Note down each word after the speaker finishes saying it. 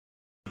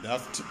Good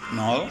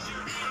afternoon.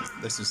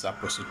 This is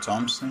Apostle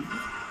Thompson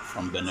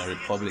from Benin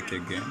Republic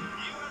again,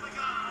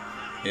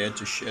 here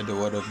to share the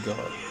Word of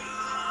God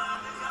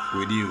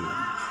with you.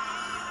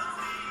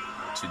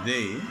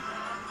 Today,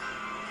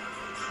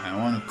 I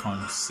want to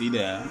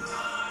consider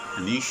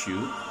an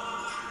issue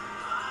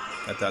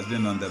that has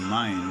been on the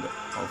mind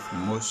of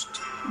most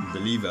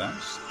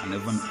believers and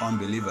even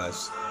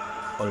unbelievers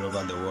all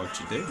over the world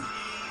today.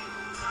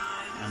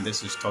 And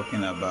this is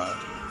talking about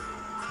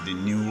the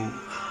New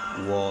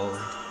World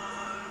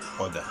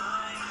Order.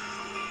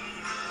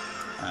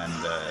 And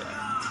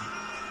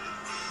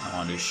I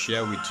want to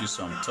share with you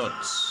some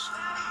thoughts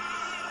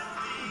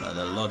that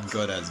the Lord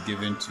God has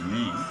given to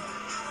me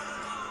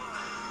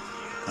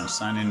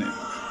concerning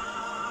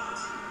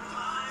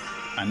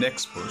an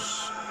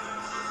expose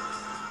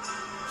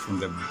from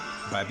the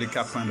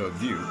biblical point of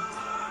view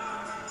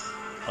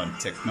on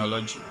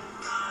technology,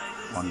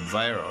 on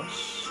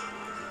virus,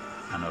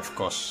 and of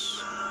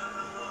course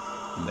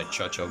in the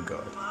Church of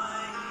God.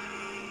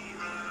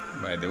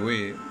 By the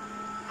way,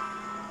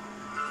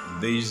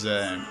 these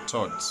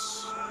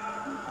thoughts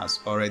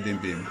has already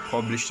been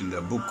published in the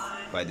book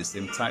by the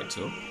same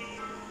title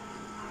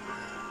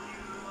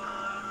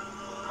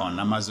on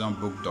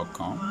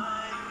AmazonBook.com,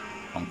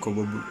 on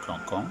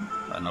KoboBook.com,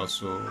 and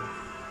also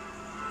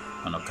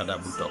on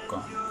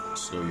OkadaBook.com.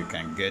 So you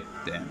can get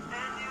them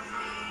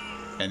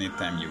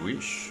anytime you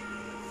wish.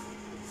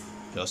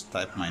 Just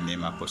type my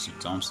name, Apostle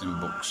Thompson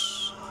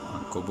Books,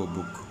 on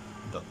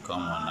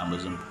KoboBook.com, on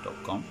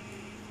AmazonBook.com,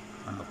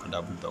 on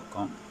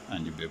OkadaBook.com,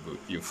 and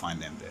you'll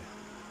find them there.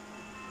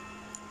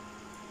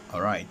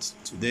 Alright,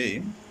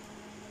 today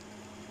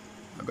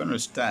we're going to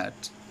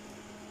start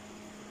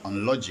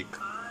on logic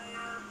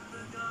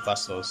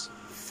versus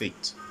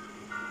faith.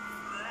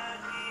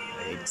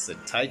 It's a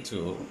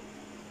title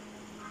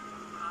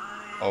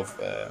of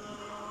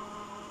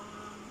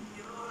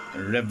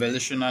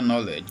revelational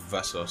knowledge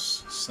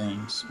versus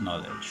sense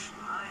knowledge.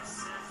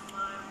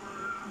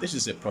 This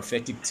is a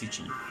prophetic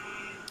teaching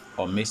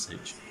or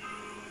message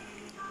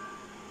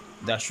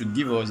that should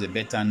give us a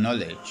better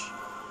knowledge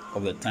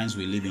of the times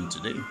we live in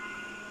today.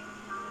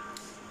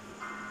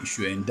 It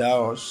should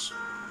endow us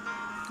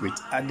with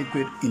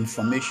adequate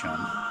information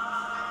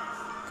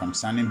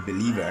concerning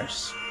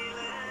believers,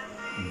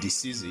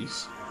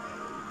 diseases,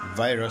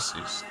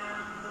 viruses,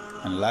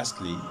 and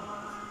lastly,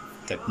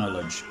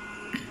 technology.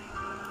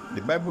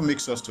 The Bible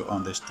makes us to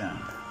understand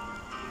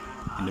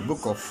in the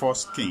book of 1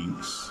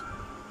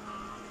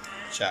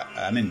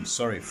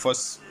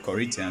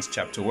 Corinthians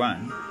chapter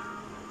 1,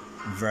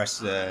 verse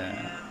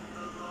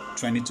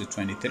 20 to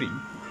 23,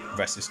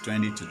 verses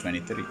 20 to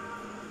 23.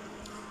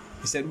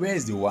 He said, where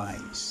is the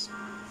wise?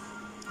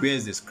 Where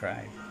is the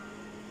scribe?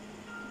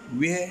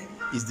 Where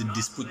is the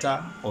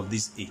disputer of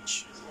this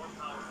age?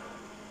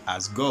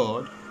 Has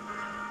God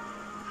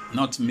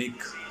not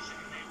make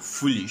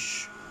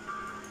foolish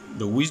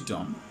the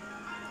wisdom?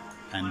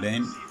 And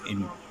then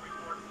in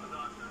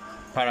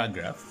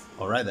paragraph,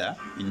 or rather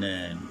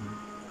in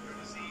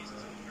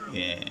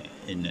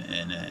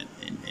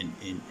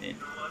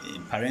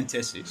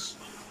parenthesis,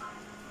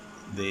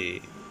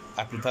 the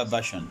Amplified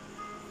version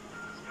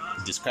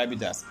describe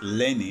it as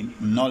learning,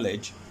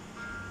 knowledge,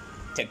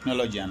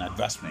 technology, and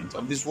advancement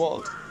of this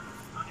world.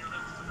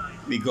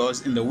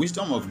 Because in the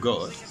wisdom of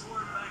God,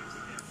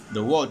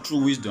 the world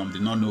through wisdom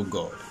did not know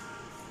God.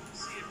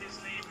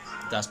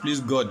 It has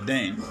pleased God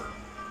then,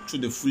 through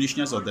the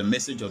foolishness of the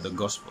message of the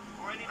gospel,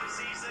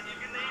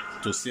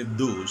 to save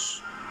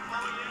those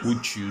who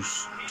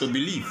choose to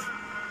believe.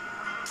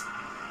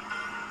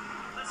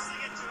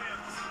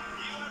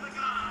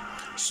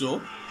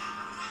 So,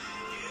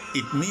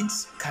 it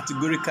means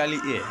categorically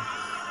here,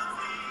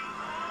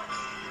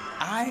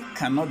 I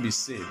cannot be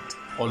saved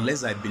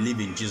unless I believe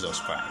in Jesus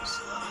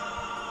Christ.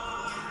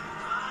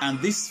 And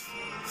this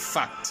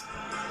fact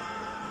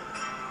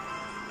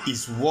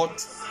is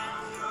what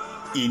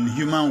in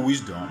human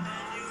wisdom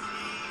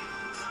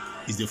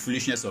is the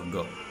foolishness of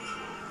God.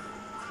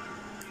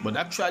 But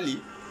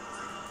actually,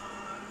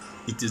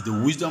 it is the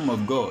wisdom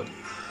of God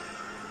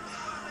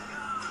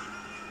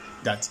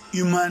that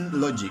human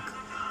logic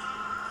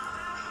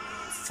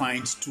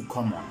finds too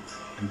common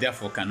and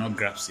therefore cannot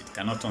grasp it,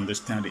 cannot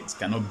understand it,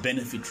 cannot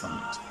benefit from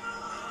it.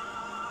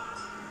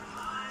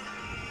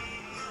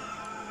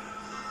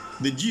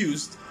 The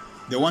Jews,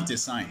 they want a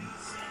sign.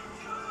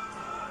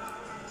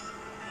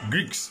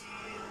 Greeks,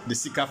 they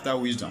seek after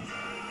wisdom.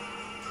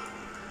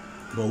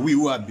 But we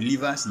who are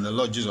believers in the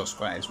Lord Jesus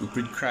Christ, we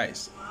preach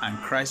Christ and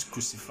Christ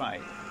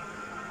crucified.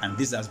 And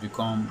this has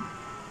become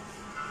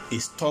a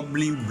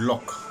stumbling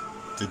block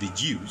to the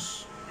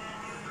Jews,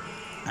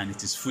 and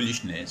it is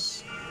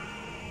foolishness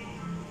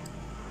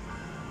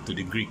to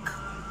the Greek.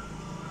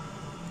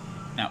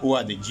 Now, who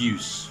are the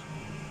Jews?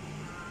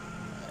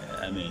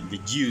 The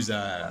Jews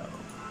are,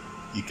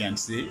 you can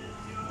say,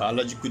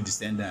 biological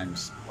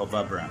descendants of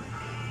Abraham,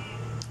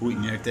 who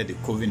inherited the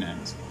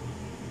covenant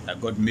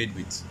that God made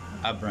with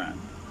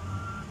Abraham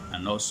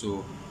and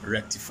also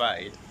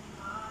rectified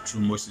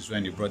through Moses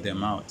when he brought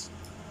them out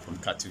from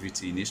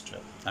captivity in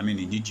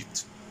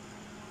Egypt.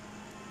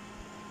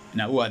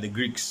 Now, who are the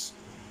Greeks?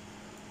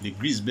 The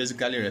Greeks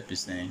basically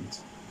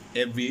represent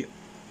every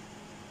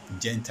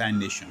Gentile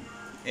nation,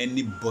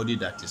 anybody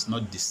that is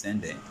not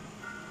descended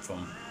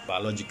from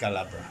biological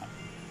Abraham.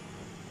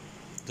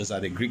 Those are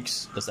the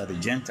Greeks, those are the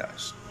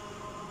Gentiles.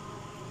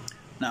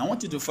 Now, I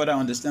want you to further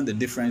understand the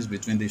difference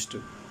between these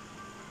two.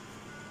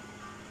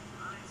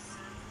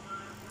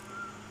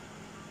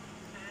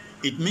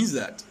 It means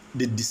that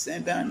the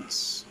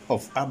descendants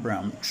of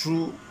Abraham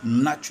through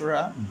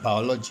natural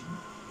biology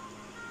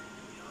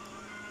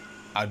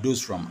are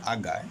those from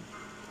Hagar,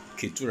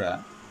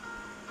 Keturah,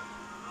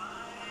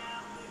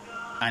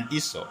 and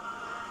Esau.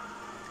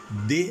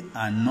 They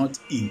are not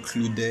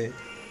included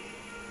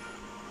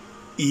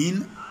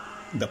in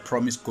the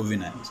promised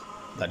covenant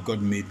that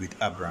God made with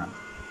Abraham.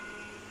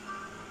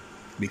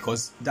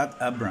 Because that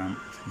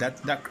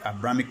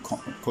Abrahamic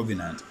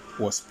covenant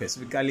was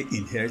specifically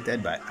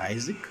inherited by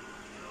Isaac,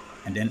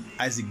 and then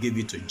Isaac gave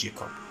it to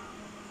Jacob.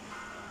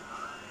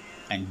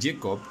 And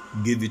Jacob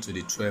gave it to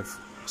the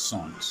 12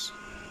 sons.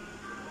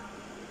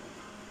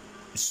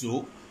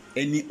 So,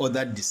 any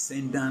other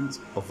descendant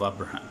of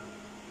Abraham,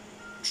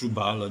 through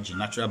biology,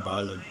 natural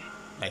biology,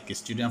 like a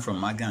student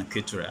from Hagar and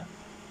Keturah,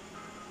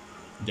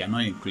 they are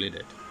not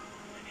included.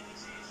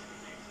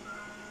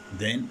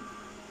 Then,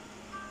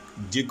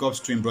 Jacob's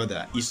twin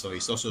brother Esau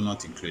is also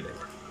not included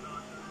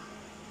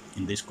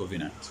in this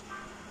covenant.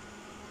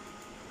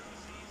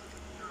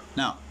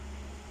 Now,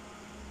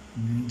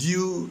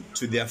 due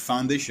to their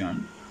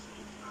foundation,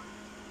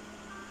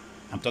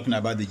 I'm talking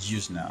about the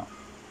Jews now,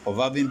 of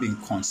having been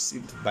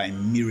conceived by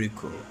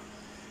miracle,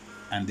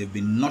 and they've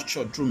been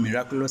nurtured through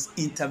miraculous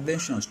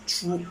interventions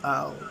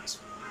throughout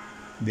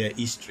their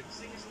history.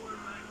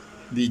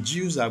 The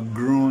Jews have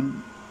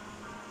grown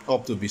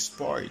up to be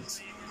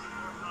spoiled.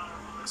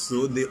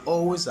 So they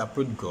always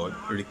approach God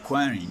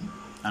requiring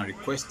and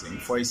requesting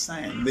for a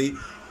sign. They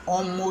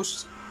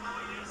almost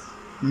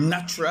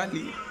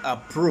naturally are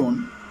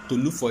prone to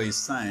look for a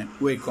sign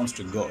when it comes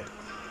to God.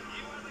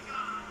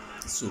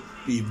 So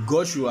if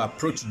God should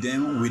approach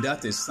them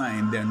without a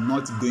sign, they're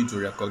not going to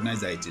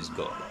recognize that it is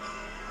God,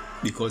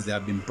 because they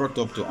have been brought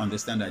up to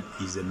understand that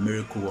He's a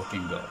miracle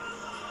working God.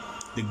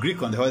 The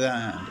Greek, on the other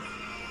hand,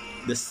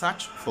 they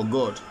search for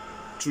God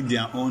through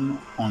their own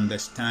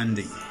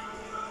understanding,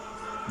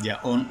 their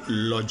own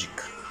logic,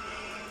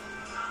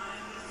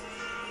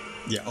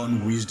 their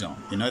own wisdom.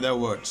 In other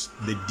words,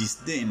 they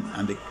disdain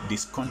and they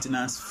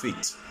discountenance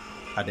faith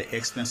at the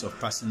expense of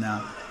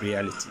personal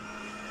reality.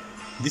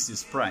 This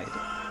is pride,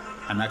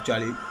 and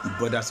actually it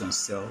borders on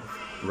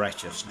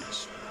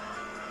self-righteousness,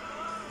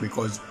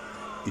 because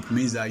it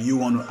means that you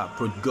want to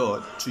approach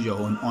God through your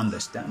own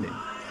understanding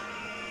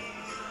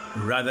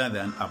rather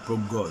than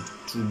approach God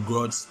through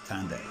God's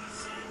standard.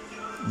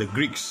 The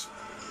Greeks,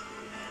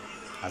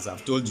 as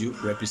I've told you,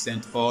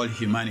 represent all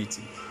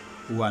humanity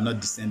who are not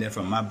descended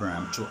from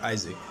Abraham through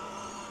Isaac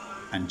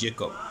and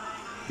Jacob,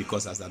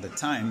 because as at the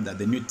time that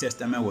the New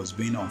Testament was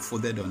being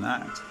unfolded on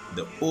earth,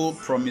 the whole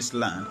promised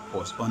land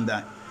was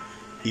under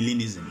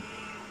Hellenism.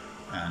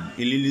 And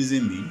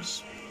Hellenism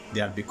means they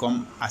had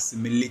become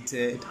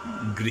assimilated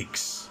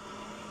Greeks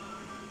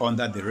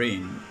under the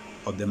reign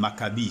of the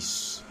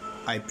Maccabees,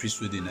 high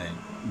priesthood in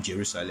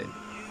Jerusalem.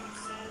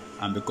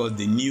 And because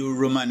the new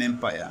Roman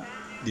Empire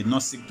did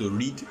not seek to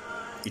rid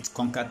its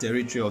conquered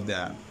territory of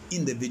their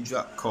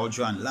individual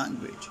culture and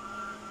language,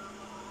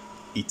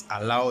 it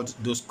allowed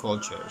those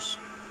cultures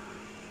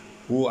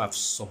who have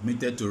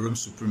submitted to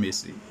Rome's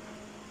supremacy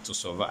to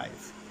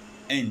survive.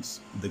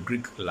 Hence, the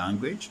Greek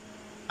language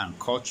and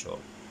culture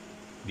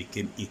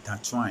became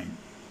intertwined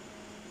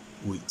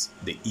with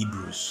the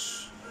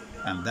Hebrews,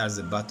 and that's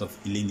the birth of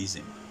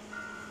Hellenism.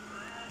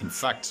 In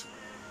fact,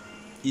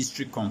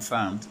 history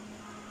confirmed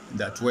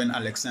that when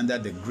Alexander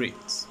the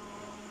Great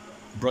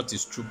brought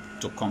his troops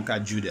to conquer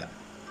Judea,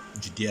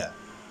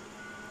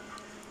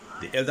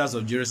 the elders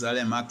of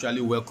Jerusalem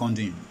actually welcomed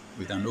him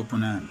with an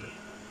open hand.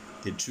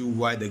 They threw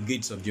wide the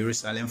gates of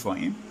Jerusalem for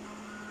him,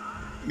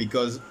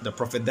 because the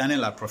prophet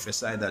Daniel had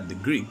prophesied that the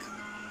Greek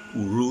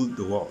will rule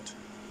the world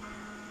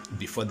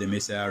before the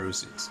Messiah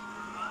rose it.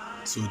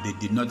 So they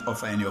did not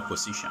offer any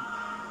opposition.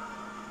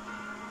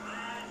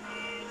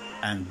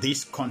 And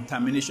this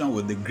contamination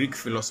with the Greek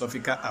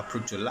philosophical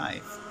approach to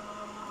life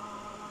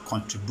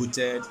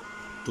contributed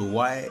to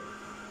why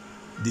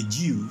the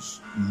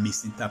Jews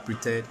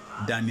misinterpreted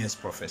Daniel's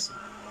prophecy.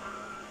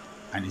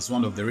 And it's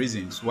one of the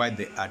reasons why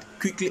they had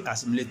quickly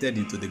assimilated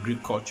into the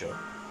Greek culture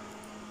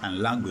and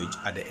language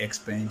at the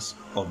expense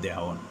of their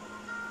own.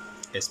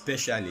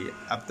 Especially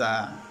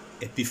after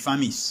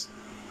Epiphanes,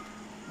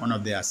 one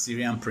of the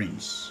Assyrian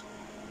princes,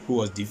 who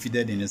was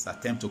defeated in his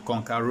attempt to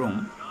conquer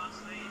Rome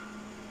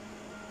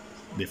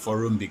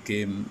before Rome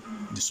became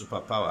the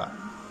superpower.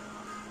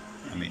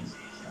 I mean,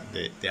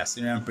 the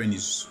Assyrian prince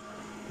is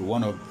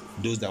one of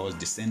those that was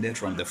descended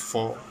from the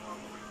 4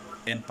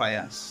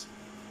 empires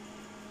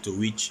to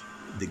which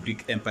the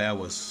Greek Empire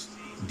was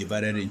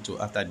divided into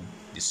after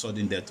the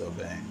sudden death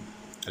of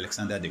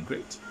Alexander the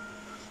Great.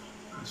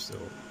 So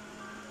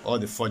all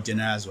the 4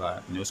 generals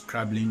were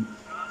scrabbling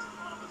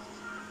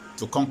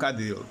to conquer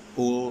the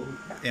whole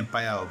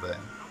empire of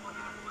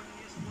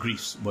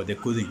Greece, but they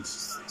couldn't.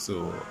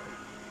 So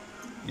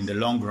in the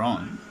long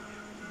run,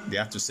 they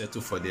had to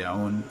settle for their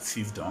own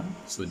fiefdom,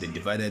 so they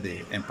divided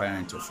the empire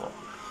into four.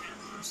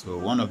 So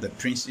one of the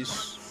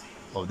princes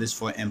of this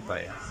four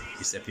empire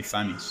is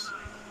Epiphanes,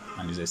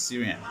 and he's a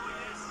Syrian.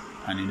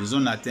 And in his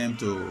own attempt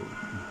to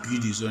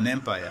build his own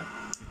empire,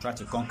 he tried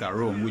to conquer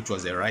Rome, which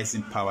was a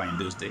rising power in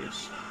those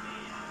days.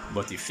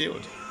 But he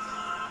failed.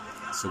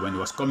 So when he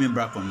was coming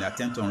back from the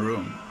attempt on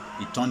Rome,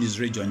 he turned his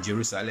rage on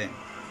Jerusalem,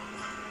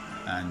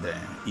 and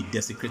he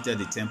desecrated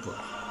the temple,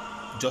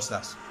 just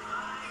as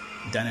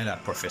Daniel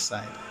had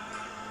prophesied.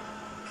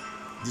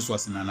 This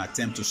was in an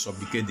attempt to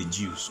subjugate the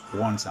Jews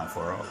once and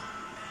for all.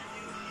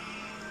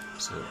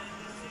 So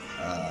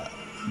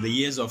the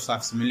years of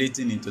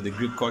assimilating into the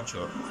Greek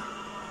culture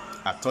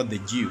had taught the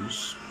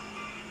Jews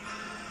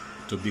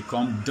to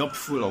become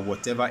doubtful of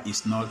whatever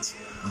is not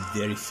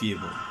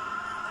verifiable.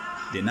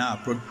 They now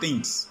approach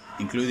things,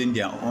 including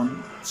their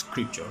own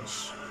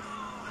scriptures,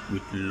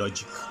 with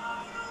logic.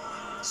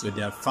 So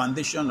their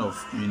foundation of,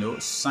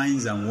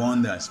 signs and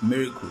wonders,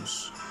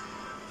 miracles,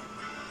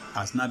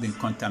 has now been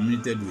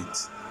contaminated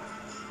with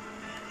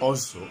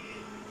also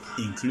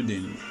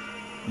including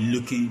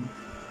looking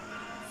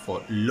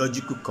for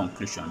logical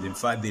conclusions. In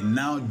fact, they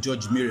now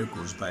judge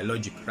miracles by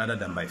logic rather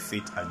than by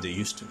faith as they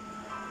used to.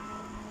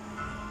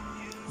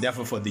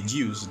 Therefore, for the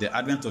Jews, the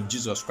advent of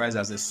Jesus Christ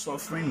as a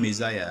suffering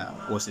Messiah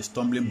was a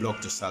stumbling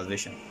block to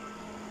salvation,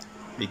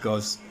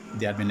 because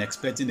they had been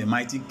expecting a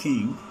mighty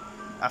king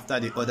after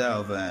the order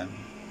of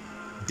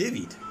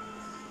David,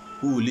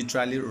 who will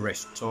literally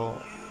restore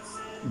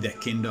their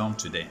kingdom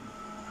to them.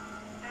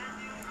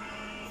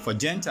 For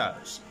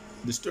Gentiles,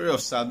 the story of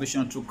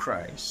salvation through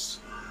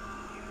Christ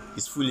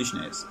is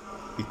foolishness,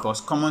 because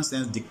common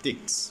sense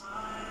dictates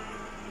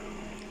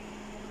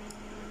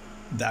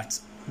that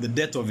the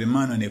death of a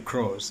man on a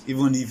cross,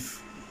 even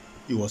if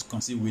he was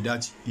conceived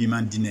without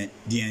human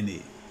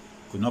DNA,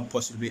 could not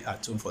possibly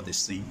atone for the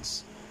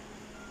sins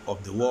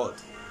of the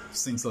world.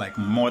 Things like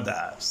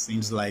murder,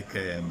 things like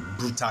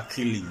brutal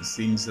killing,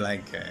 things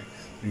like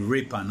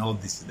rape and all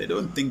this. They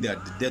don't think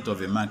that the death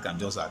of a man can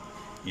just,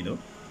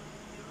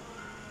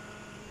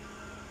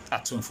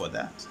 atone for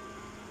that.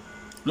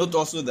 Note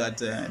also that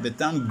the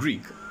term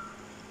Greek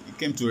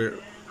came to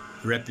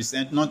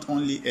represent not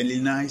only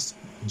Hellenized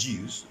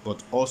Jews,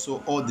 but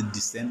also all the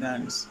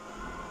descendants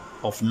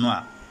of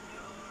Noah,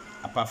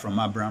 apart from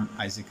Abraham,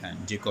 Isaac,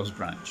 and Jacob's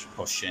branch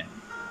of Shem,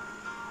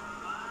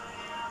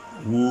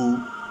 who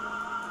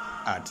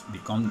had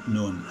become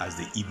known as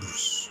the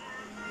Hebrews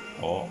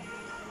or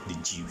the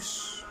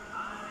Jews.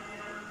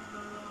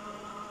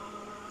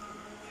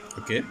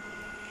 Okay?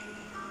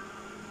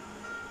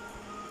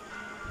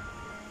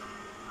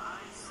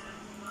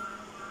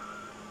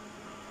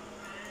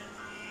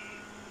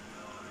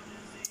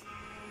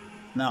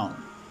 Now,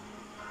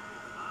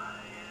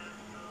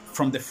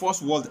 from the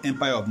first world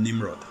empire of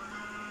Nimrod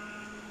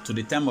to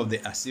the time of the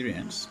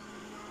Assyrians,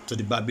 to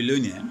the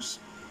Babylonians,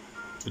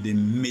 to the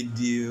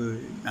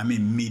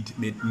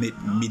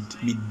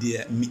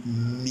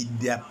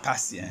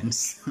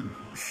Medo-Persians,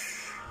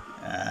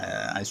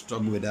 I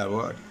struggle with that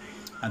word,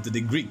 and to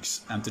the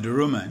Greeks, and to the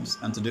Romans,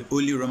 and to the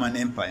Holy Roman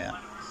Empire,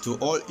 to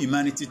all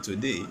humanity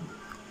today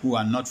who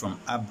are not from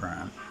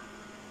Abraham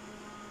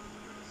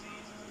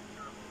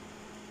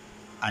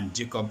and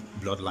Jacob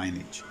blood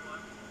lineage.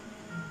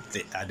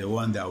 They are the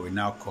one that we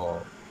now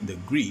call the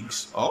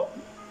Greeks, or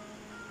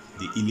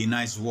the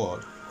Hellenized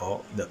world,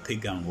 or the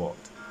pagan world,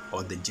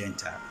 or the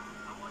Gentile.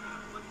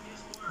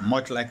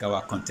 Much like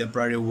our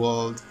contemporary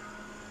world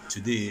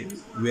today,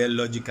 where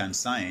logic and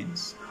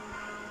science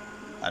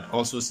had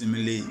also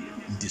similarly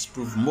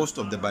disproved most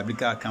of the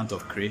biblical account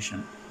of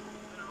creation.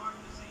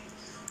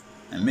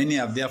 And many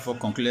have therefore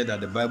concluded that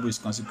the Bible is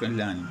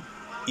consequently an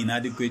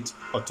inadequate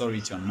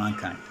authority on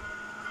mankind.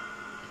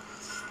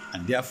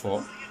 And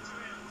therefore,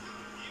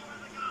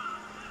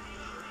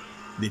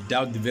 they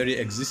doubt the very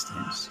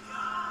existence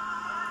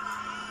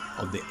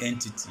of the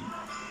entity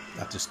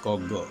that is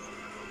called God.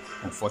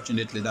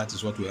 Unfortunately, that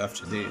is what we have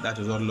today. That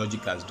is what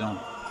logic has done.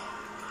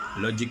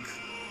 Logic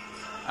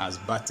has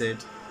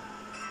battered,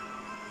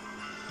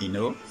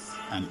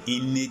 an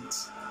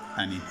innate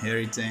and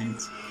inherent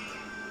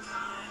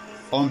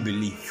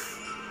unbelief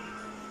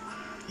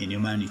in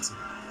humanity,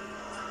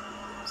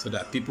 so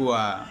that people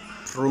are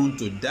prone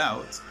to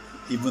doubt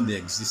even the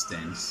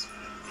existence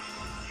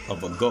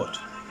of a God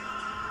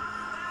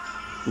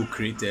who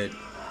created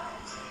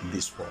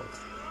this world.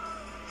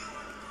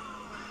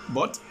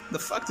 But the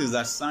fact is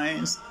that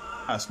science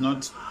has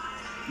not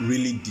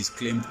really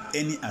disclaimed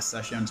any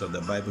assertions of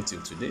the Bible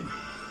till today,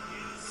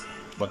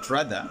 but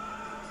rather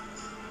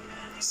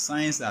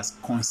science has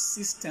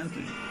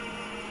consistently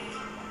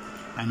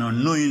and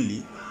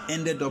unknowingly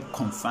ended up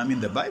confirming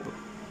the Bible.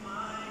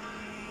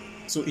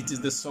 So it is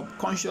the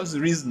subconscious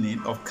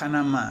reasoning of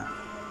carnal man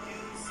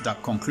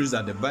that concludes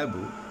that the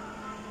Bible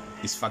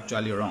is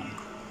factually wrong.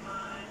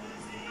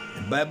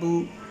 The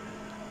Bible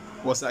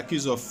was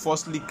accused of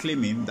falsely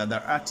claiming that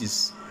the earth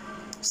is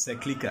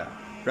cyclical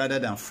rather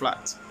than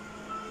flat,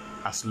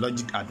 as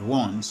logic at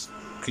once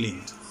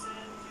claimed.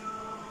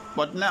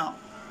 But now,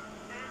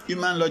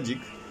 human logic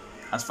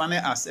has finally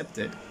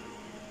accepted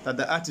that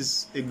the earth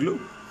is a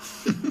globe.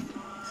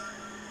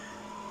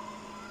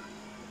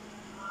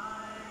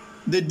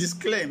 They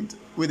disclaimed,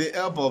 with the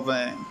help of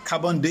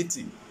carbon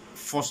dating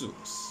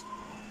fossils,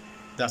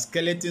 that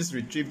skeletons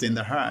retrieved in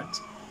the heart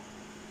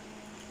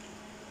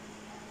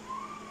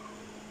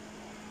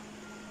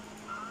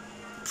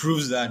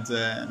proves that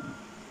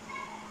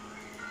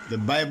the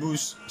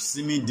Bible's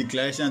seeming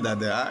declaration that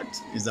the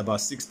earth is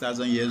about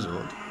 6,000 years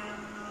old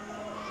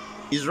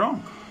is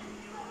wrong.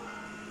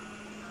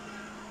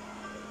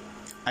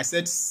 I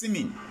said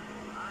seeming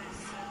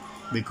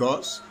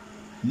because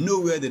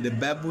nowhere did the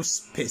Bible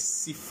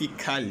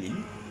specifically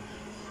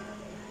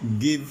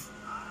give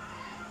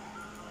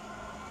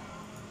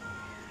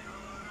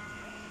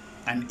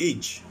an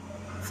age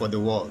for the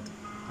world.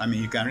 I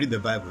mean, you can read the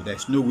Bible.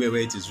 There's nowhere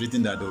where it is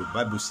written that the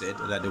Bible said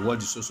that the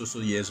world is so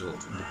years old.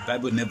 The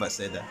Bible never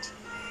said that.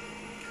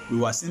 We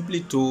were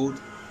simply told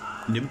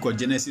in the book of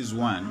Genesis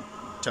 1,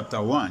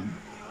 chapter 1,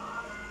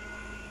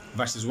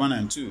 verses 1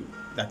 and 2,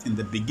 that in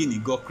the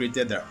beginning God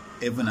created the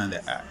heaven and the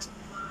earth.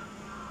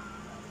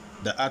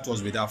 The earth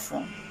was without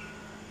form.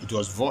 It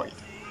was void,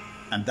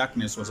 and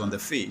darkness was on the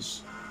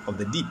face of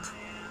the deep.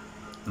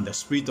 And the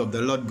Spirit of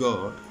the Lord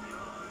God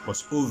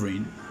was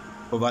hovering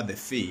over the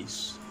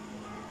face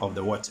of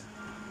the water.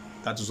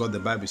 That is what the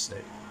Bible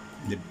said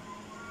in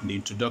the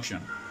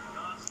introduction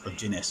of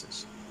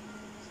Genesis.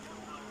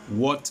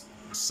 What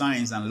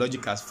science and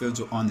logic has failed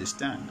to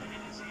understand,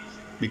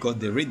 because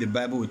they read the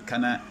Bible with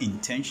carnal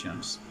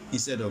intentions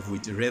instead of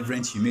with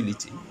reverent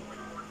humility,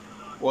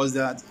 was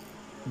that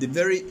the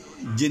very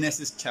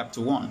Genesis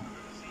chapter 1,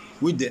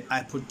 with the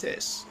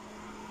hypothesis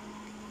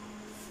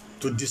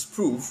to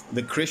disprove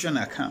the creation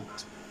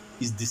account,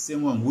 is the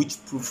same one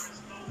which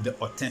proves the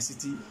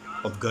authenticity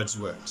of God's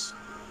words.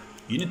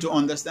 You need to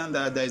understand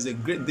that there is a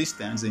great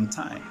distance in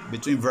time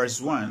between verse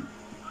 1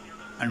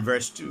 and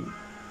verse 2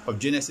 of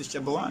Genesis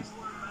chapter 1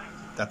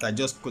 that I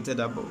just quoted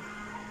above.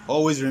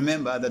 Always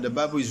remember that the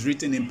Bible is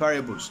written in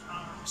parables.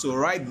 So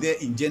right there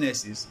in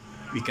Genesis,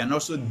 we can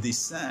also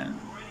discern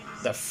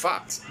the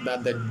fact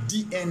that the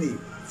DNA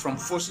from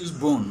fossil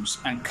bones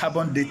and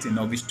carbon dating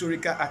of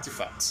historical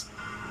artifacts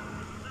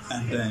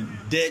and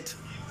dead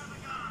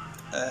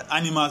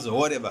animals or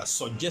whatever,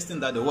 suggesting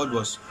that the world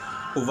was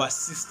over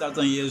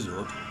 6,000 years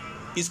old,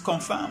 is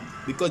confirmed,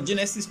 because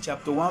Genesis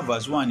chapter 1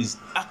 verse 1 is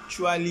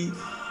actually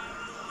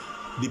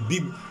the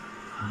Big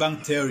Bang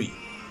theory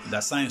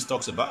that science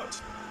talks about,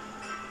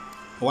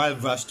 while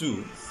verse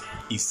 2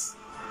 is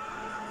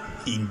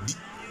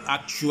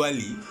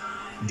actually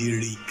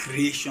the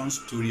recreation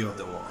story of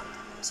the world.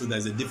 So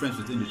there's a difference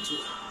between the two.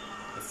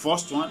 The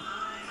first one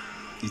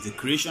is the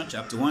creation.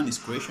 Chapter 1 is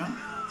creation,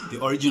 the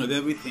origin of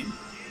everything.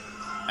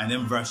 And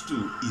then verse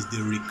 2 is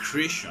the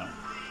recreation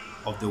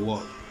of the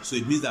world. So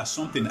it means that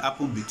something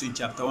happened between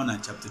chapter 1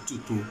 and chapter 2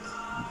 to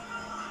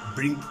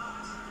bring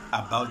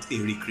about a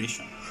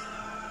recreation.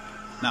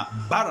 Now,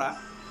 bara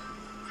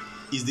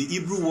is the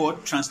Hebrew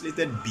word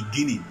translated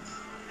beginning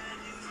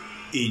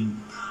in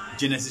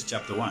Genesis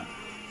chapter 1,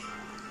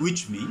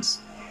 which means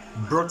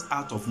brought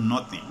out of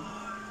nothing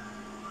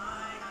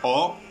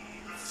or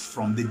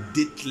from the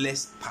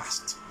dateless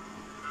past.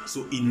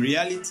 So in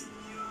reality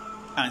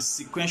and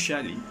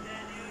sequentially,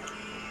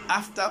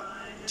 after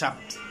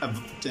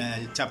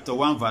chapter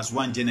 1 verse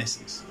 1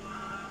 Genesis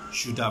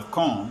should have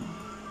come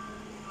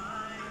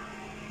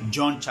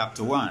John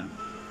chapter 1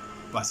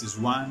 verses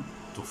 1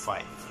 to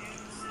 5,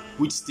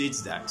 which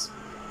states that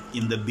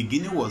in the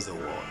beginning was the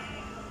Word,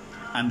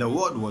 and the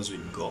Word was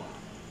with God,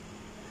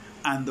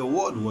 and the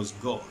Word was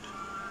God.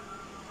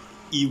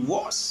 He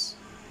was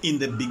in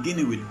the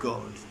beginning with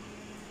God.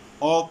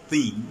 All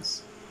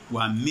things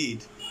were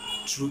made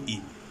through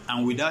him,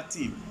 and without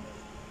him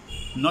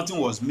nothing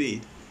was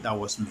made that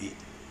was made.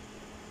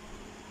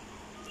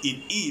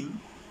 In him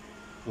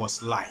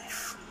was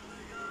life,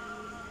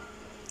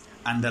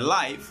 and the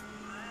life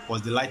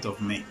was the light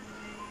of men.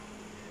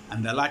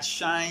 And the light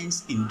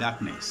shines in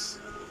darkness,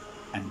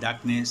 and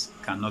darkness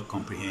cannot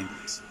comprehend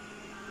it.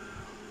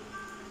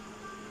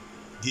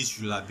 This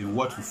should have been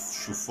what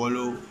should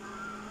follow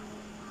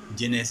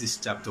Genesis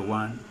chapter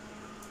 1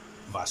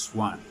 verse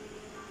 1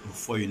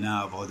 before you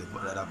know about the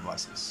other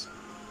verses.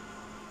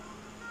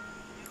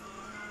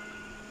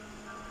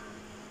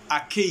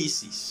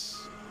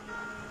 Archaicis,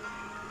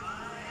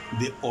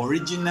 the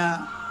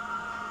original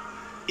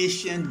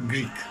ancient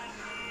Greek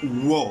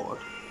word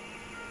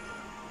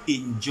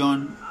in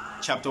John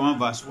chapter 1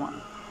 verse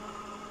 1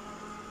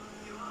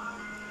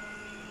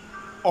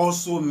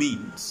 also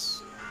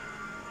means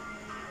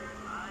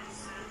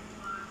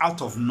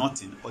out of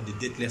nothing or the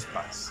dateless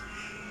past.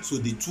 So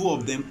the two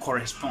of them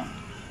correspond.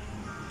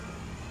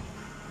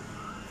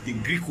 The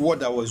Greek word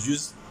that was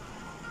used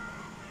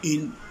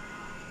in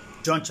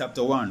John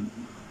chapter 1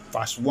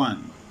 verse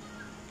 1,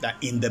 that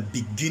in the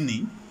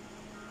beginning,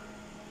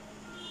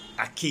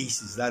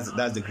 archaicis,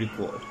 that's the Greek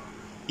word.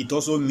 It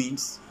also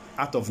means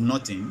out of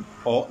nothing,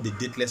 or the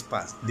dateless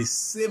past. The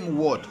same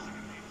word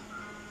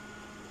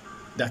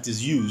that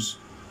is used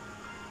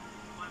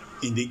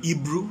in the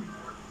Hebrew,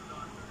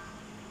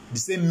 the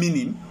same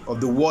meaning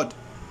of the word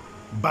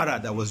bara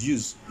that was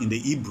used in the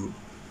Hebrew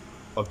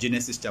of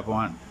Genesis chapter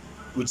 1,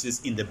 which is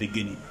in the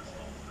beginning.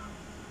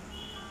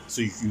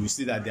 So you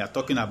see that they are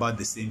talking about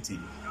the same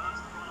thing.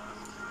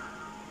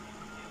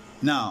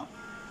 Now,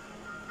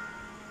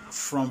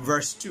 from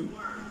verse 2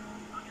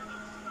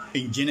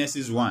 in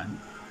Genesis 1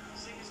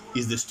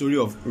 is the story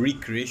of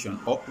recreation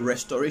or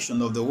restoration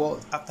of the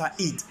world after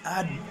it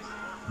had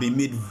been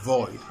made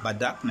void by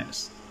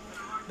darkness.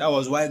 That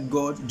was why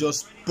God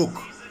just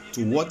spoke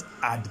to what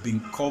had been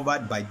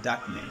covered by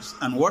darkness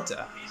and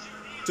water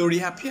to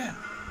reappear.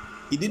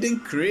 He didn't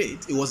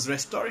create, he was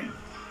restoring.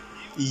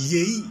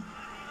 Yei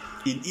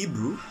in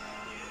Hebrew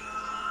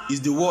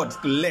is the word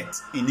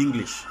let in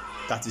English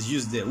that is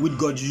used there, which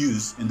God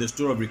used in the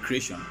story of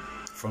recreation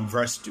from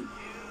verse 2.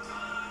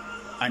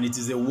 And it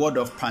is a word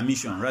of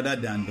permission rather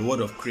than the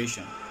word of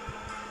creation.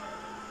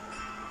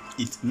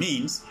 It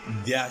means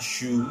there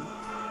should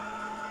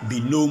be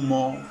no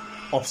more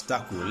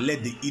obstacle.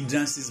 Let the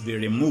hindrances be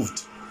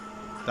removed.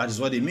 That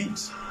is what it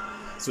means.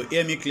 So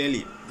hear me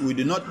clearly. We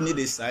do not need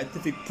a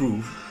scientific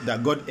proof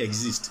that God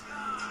exists,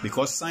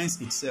 because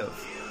science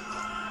itself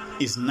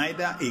is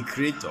neither a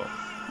creator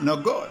nor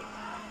God.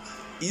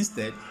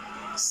 Instead,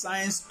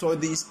 science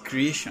studies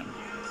creation.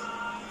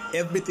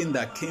 Everything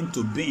that came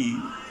to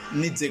being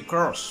needs a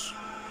cause.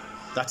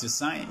 That is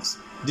science.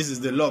 This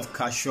is the law of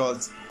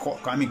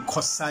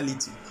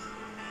causality.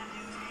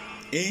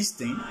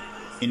 Einstein,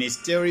 in his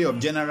theory of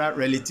general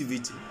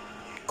relativity,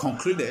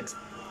 concluded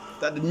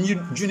that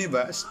the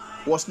universe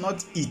was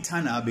not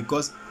eternal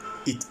because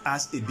it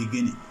has a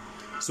beginning.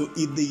 So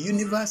if the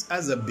universe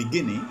has a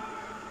beginning,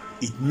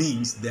 it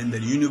means then the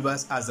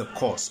universe has a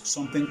cause.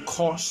 Something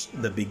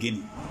caused the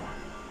beginning.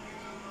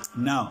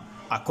 Now,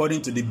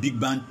 according to the Big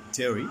Bang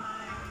theory,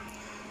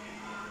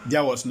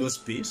 there was no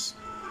space,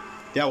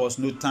 there was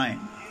no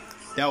time,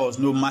 there was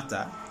no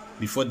matter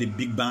before the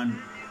Big Bang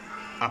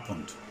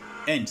happened.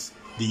 Hence,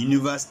 the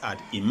universe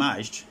had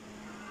emerged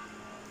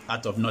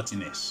out of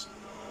nothingness.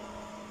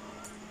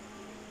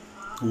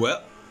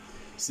 Well,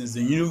 since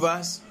the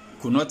universe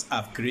could not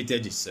have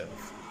created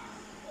itself,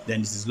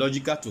 then it is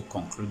logical to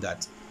conclude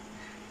that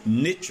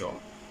nature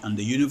and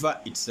the universe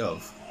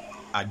itself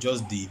are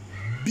just the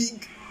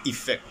big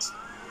effect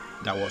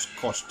that was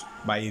caused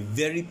by a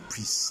very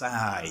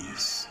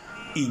precise,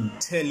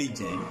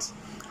 intelligent,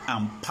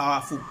 and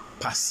powerful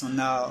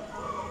personal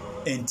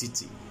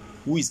entity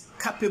who is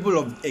capable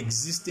of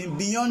existing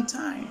beyond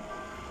time,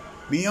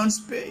 beyond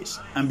space,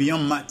 and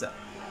beyond matter,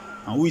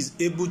 and who is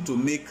able to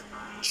make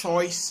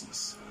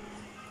choices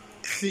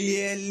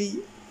clearly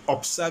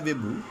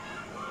observable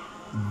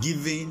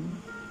given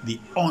the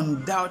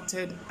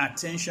undoubted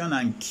attention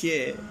and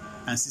care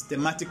and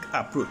systematic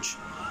approach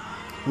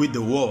with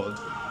the world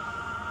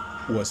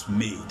was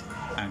made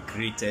and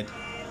created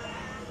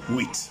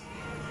with.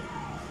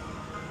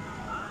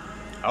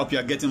 I hope you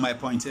are getting my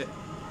point here.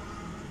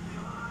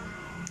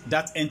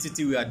 That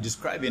entity we are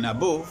describing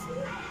above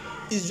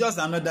is just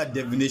another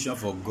definition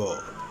for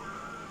God.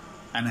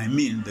 And I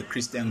mean the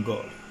Christian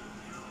God.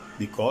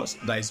 Because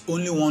there is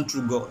only one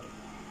true God.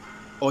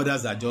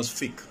 Others are just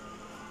fake.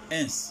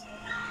 Hence,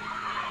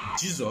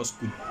 Jesus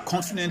could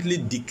confidently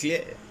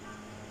declare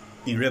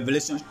in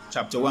Revelation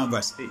chapter 1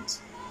 verse 8,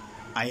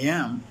 I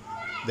am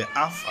the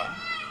Alpha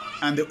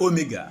and the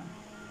Omega.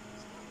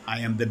 I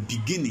am the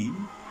beginning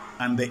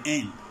and the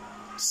end,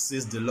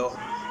 says the Lord.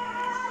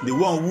 The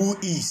one who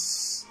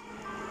is,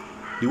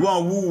 the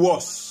one who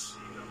was,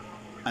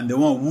 and the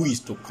one who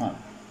is to come,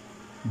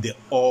 the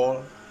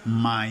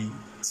Almighty.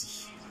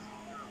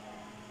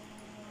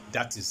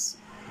 That is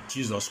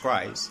Jesus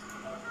Christ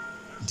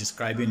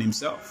describing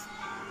himself.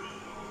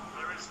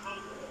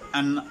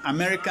 An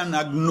American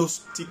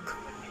agnostic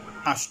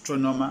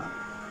astronomer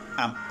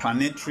and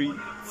planetary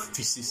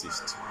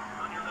physicist,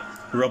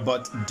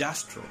 Robert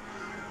Jastrow,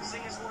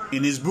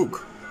 in his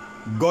book,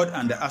 God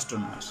and the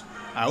Astronomers.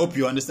 I hope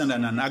you understand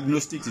that an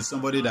agnostic is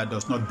somebody that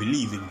does not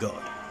believe in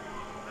God.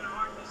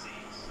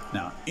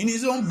 Now, in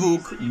his own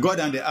book,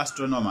 God and the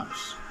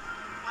Astronomers,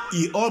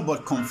 he all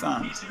but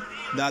confirmed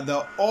that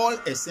the all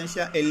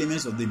essential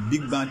elements of the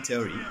Big Bang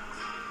theory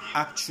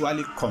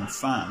actually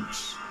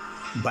confirms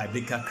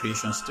biblical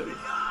creation story.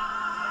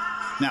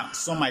 Now,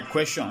 some might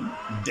question,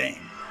 then,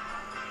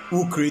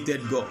 who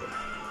created God?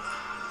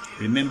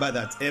 Remember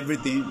that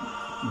everything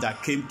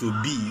that came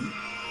to be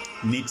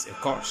needs a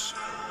cause.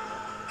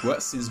 Well,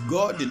 since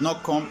God did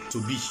not come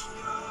to be,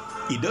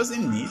 he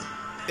doesn't need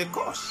a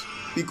cause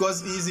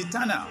because he is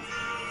eternal.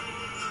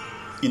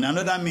 In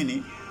another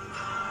meaning,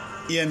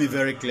 hear me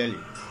very clearly.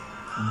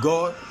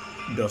 God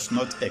does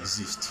not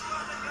exist.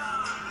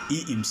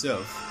 He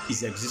himself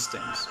is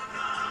existence,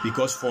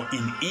 because for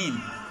in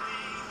him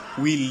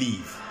we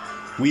live,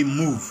 we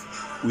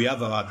move, we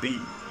have our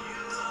being.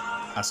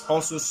 As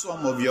also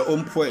some of your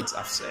own poets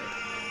have said.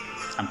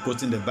 I'm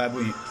quoting the Bible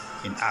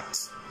in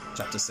Acts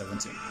chapter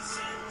 17,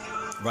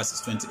 verses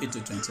 28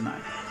 to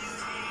 29.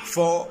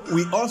 For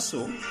we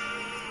also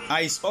are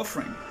his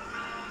offering.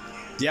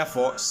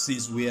 Therefore,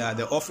 since we are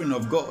the offering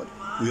of God,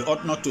 we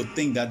ought not to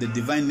think that the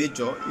divine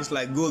nature is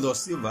like gold or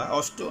silver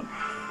or stone,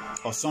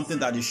 or something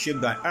that is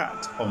shaped by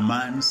art or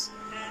man's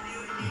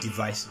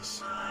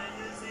devices.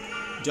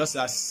 Just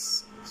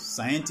as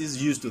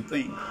scientists used to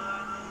think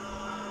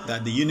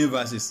that the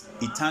universe is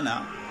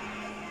eternal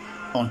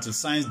until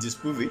science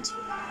disproves it,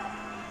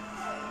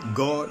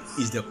 God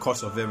is the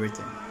cause of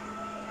everything.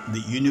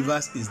 The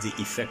universe is the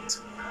effect,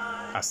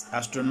 as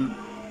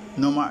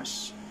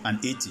astronomers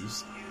and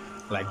atheists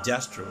like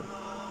Jastrow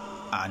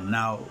are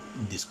now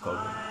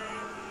discovering.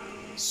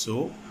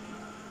 So,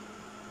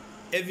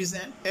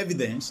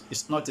 evidence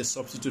is not a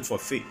substitute for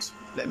faith.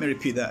 Let me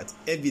repeat that.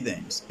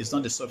 Evidence is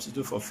not a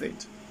substitute for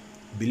faith.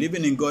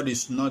 Believing in God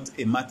is not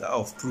a matter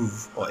of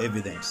proof or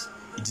evidence.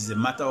 It is a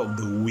matter of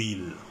the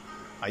will.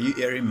 Are you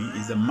hearing me?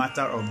 It's a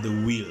matter of the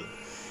will.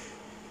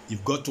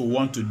 You've got to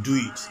want to do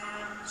it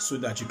so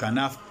that you can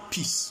have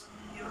peace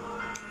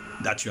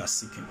that you are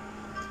seeking.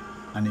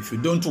 And if you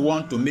don't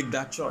want to make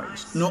that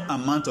choice, no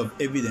amount of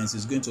evidence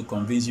is going to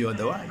convince you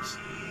otherwise.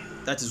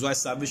 That is why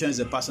salvation is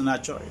a personal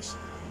choice.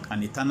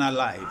 An eternal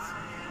life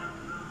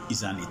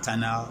is an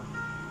eternal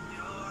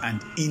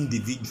and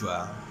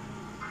individual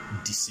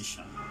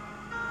decision.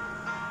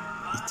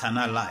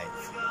 Eternal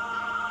life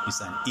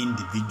is an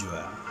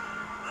individual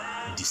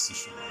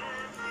decision.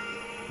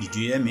 Did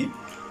you hear me?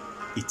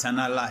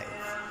 Eternal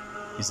life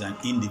is an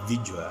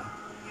individual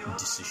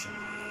decision.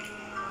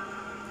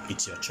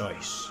 It's your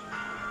choice.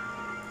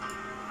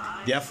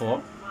 Therefore,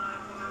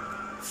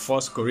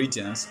 1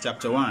 Corinthians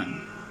chapter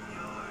 1,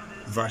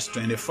 verse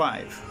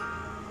 25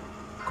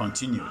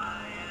 continued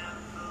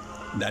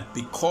that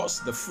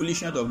because the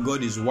foolishness of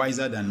God is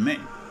wiser than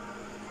men,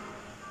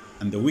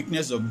 and the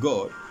weakness of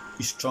God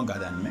is stronger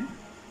than men.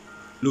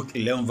 Luke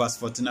 11 verse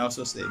 14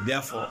 also said,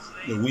 therefore,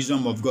 the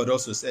wisdom of God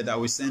also said, I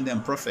will send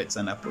them prophets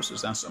and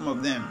apostles, and some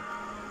of them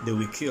they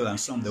will kill, and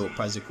some they will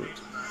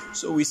persecute.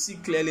 So we see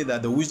clearly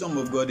that the wisdom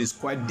of God is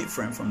quite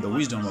different from the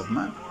wisdom of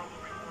man.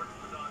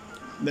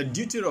 The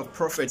duty of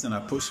prophets and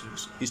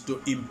apostles is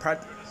to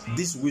impart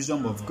this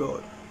wisdom of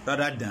God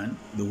rather than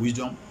the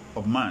wisdom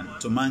of man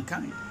to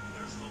mankind.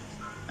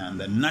 And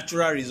the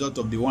natural result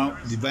of the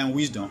divine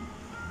wisdom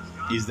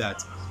is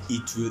that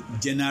it will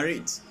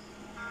generate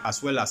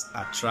as well as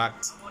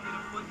attract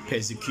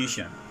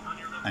persecution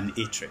and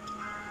hatred.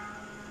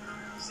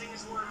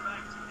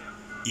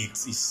 It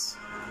is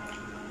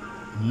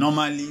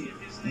normally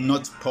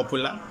not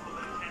popular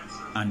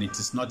and it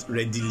is not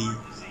readily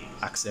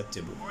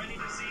acceptable.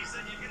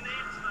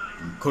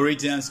 In 1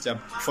 Corinthians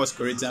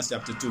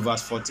chapter 2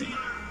 verse 14,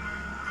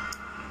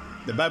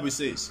 the Bible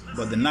says,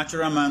 but the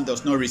natural man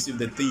does not receive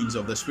the things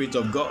of the Spirit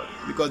of God,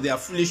 because they are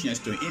foolishness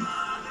to him,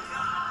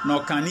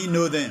 nor can he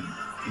know them,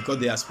 because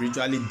they are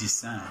spiritually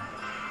discerned.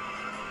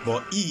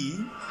 But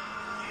he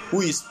who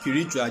is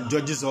spiritual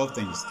judges all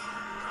things,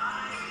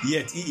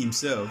 yet he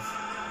himself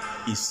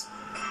is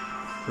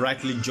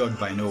rightly judged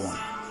by no one.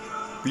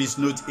 Please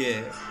note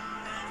here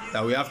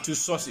that we have two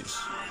sources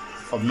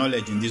of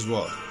knowledge in this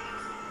world.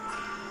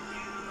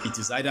 It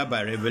is either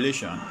by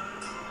revelation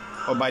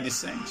or by the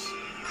sense.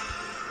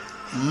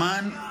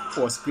 Man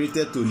was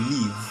created to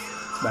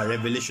live by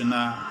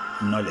revelational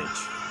knowledge.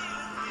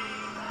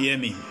 Hear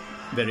me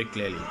very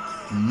clearly.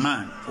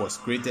 Man was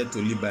created to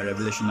live by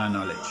revelational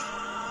knowledge.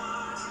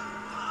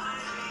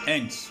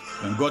 Hence,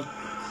 when God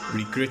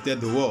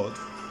recreated the world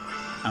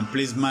and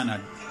placed man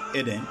at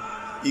Eden,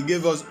 he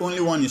gave us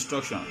only one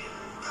instruction: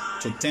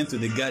 to tend to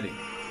the garden,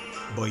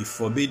 but he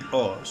forbade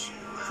us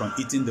from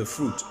eating the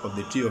fruit of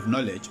the tree of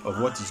knowledge of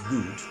what is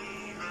good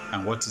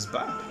and what is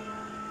bad.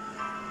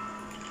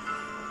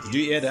 Did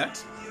you hear that?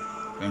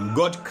 When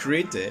God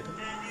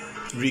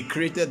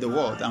recreated the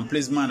world and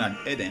placed man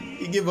at Eden,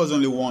 he gave us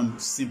only one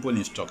simple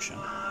instruction,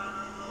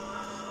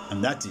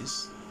 and that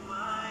is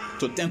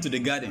to tend to the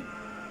garden,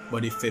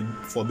 but he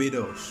forbade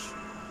us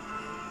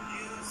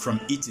from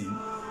eating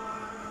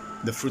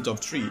the fruit of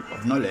tree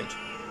of knowledge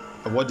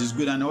of what is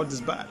good and what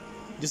is bad.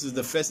 This is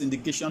the first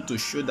indication to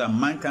show that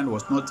mankind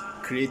was not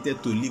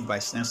created to live by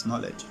sense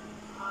knowledge.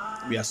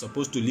 We are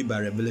supposed to live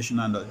by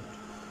revelational knowledge.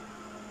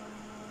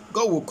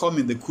 God will come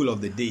in the cool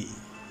of the day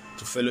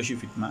to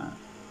fellowship with man.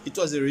 It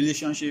was a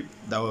relationship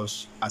that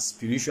was as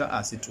spiritual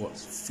as it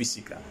was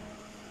physical.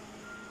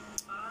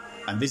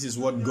 And this is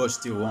what God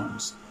still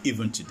wants,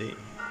 even today.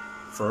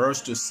 For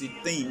us to see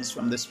things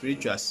from the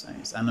spiritual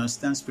sense and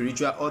understand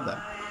spiritual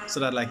order, so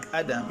that like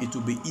Adam, it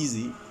will be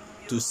easy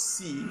to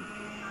see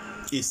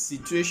a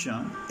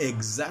situation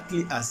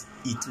exactly as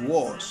it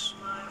was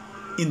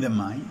in the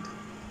mind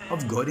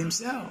of God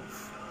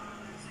himself.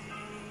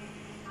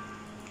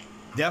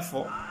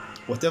 Therefore,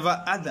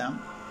 whatever Adam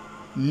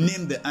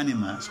named the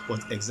animals was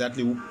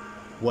exactly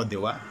what they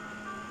were,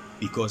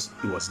 because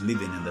he was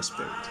living in the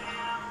spirit.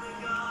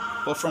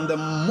 But from the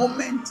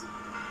moment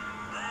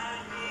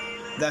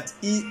that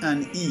he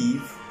and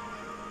Eve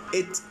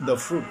ate the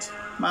fruit,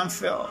 man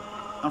fell.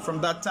 And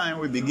from that time,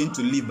 we begin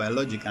to live by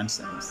logic and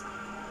sense.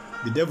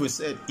 The devil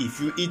said, if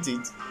you eat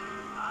it,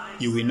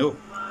 you will know.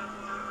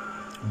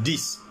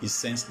 This is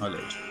sense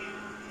knowledge.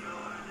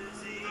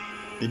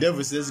 The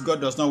devil says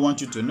God does not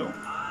want you to know,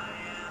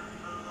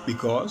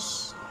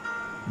 because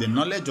the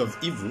knowledge of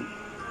evil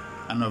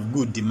and of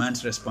good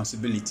demands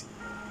responsibility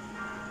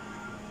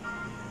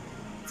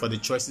for the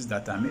choices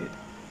that are made.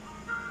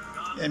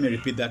 Let me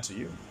repeat that to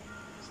you.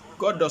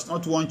 God does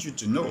not want you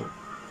to know,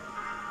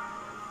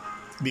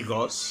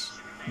 because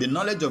the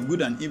knowledge of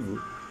good and evil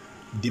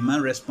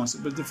demands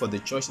responsibility for the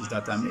choices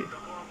that are made.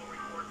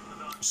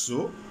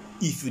 So,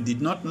 if you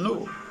did not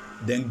know,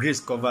 then grace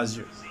covers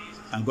you,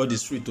 and God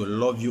is free to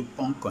love you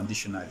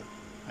unconditionally.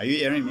 Are you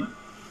hearing me?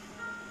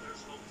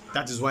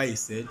 That is why he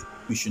said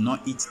we should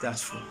not eat that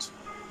fruit,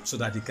 so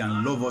that he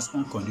can love us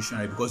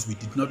unconditionally, because we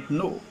did not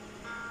know.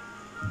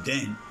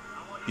 Then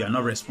you are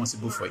not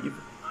responsible for evil.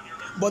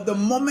 But the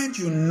moment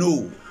you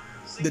know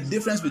the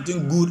difference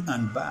between good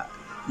and bad,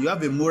 you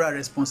have a moral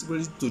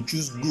responsibility to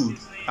choose good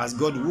as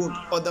God would.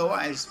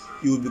 Otherwise,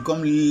 you will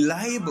become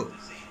liable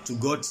to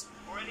God's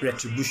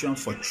retribution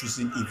for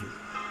choosing evil.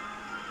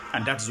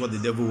 And that is what the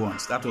devil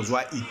wants. That was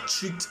why he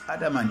tricked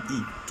Adam and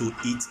Eve to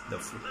eat the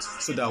fruit,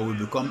 so that we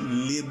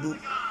become liable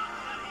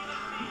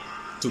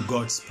to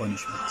God's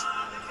punishment.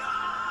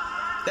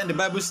 Then the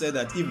Bible said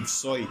that Eve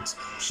saw it,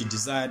 she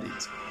desired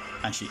it,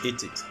 and she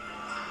ate it.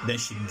 Then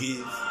she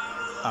gave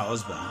her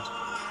husband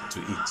to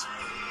eat.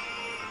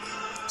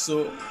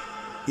 So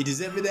it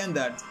is evident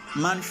that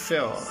man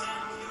fell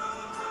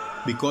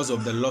because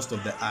of the lust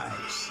of the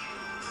eyes,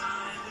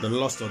 the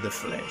lust of the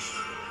flesh,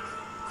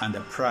 and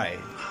the pride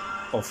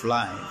of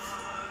life,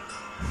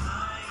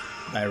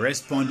 by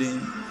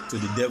responding to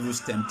the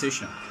devil's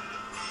temptation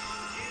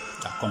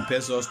that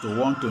compels us to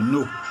want to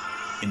know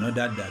in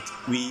order that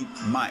we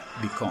might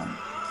become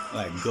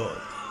like God.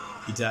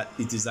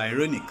 It is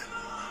ironic,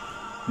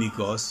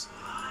 because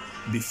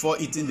before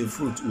eating the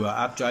fruit, we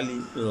are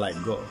actually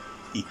like God.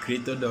 He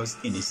created us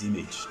in his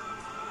image,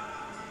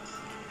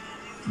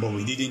 but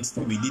we didn't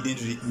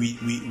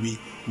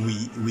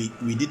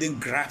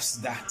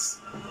grasp that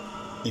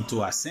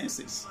into our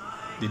senses.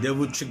 The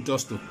devil tricked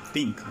us to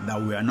think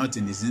that we are not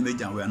in his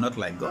image and we are not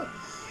like God.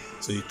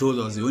 So he told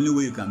us the only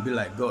way you can be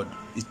like God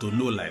is to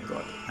know like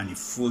God, and he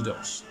fooled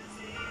us,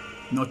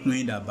 not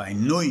knowing that by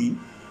knowing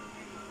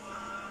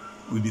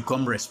we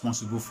become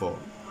responsible for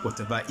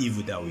whatever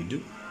evil that we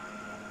do,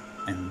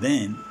 and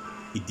then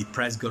it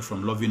deprives God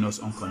from loving us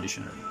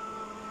unconditionally.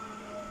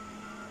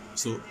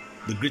 So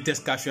the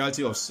greatest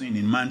casualty of sin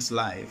in man's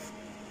life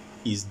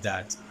is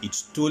that it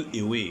stole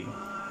away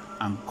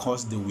and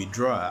caused the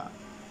withdrawal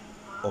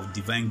of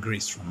divine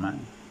grace from man.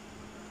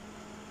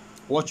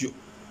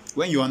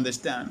 When you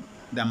understand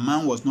that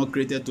man was not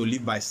created to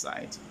live by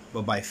sight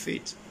but by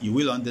faith, you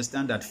will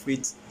understand that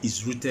faith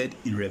is rooted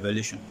in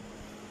revelation.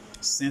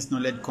 Sense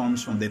knowledge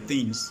comes from the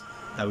things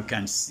that we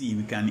can see,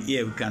 we can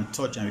hear, we can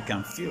touch, and we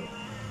can feel.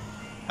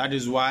 That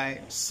is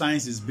why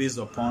science is based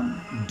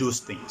upon those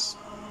things.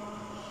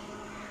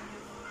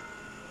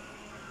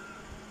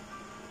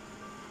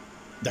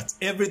 That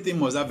everything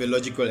must have a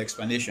logical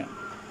explanation.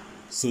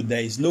 So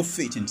there is no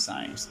faith in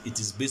science. It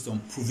is based on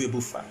provable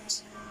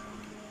facts.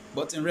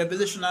 But in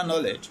revelational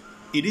knowledge,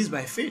 it is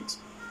by faith.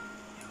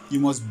 You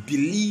must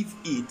believe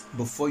it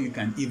before you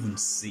can even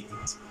see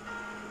it.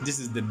 This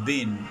is the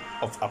bane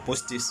of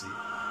apostasy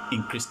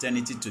in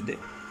Christianity today,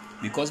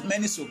 because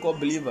many so-called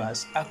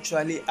believers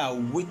actually are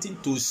waiting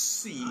to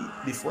see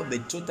before they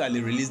totally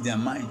release their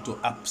mind to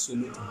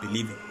absolute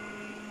believing.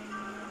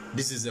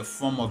 This is a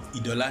form of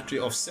idolatry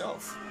of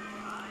self,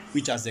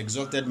 which has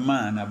exalted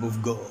man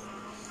above God.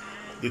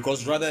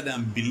 Because rather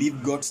than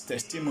believe God's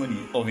testimony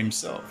of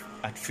himself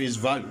at face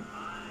value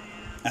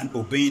and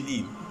obeying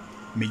him,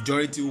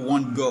 majority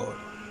want God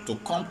to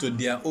come to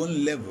their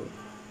own level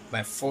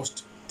by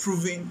first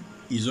proving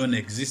his own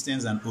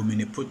existence and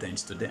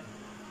omnipotence to them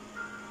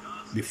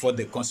before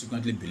they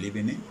consequently believe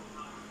in him.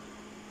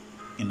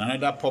 In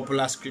another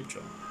popular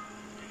scripture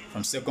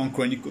from 2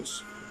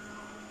 Chronicles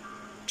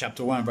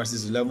chapter 1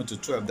 verses 11 to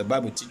 12, the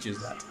Bible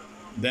teaches that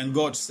then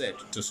God said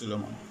to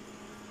Solomon,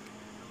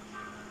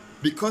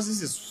 because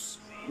this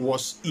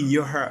was in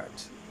your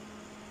heart,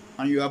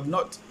 and you have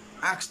not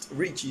asked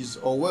riches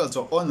or wealth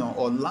or honor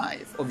or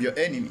life of your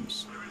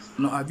enemies,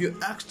 nor have you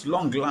asked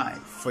long life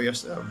for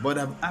yourself, but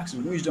have asked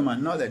wisdom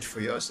and knowledge for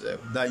yourself,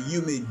 that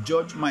you may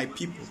judge my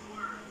people,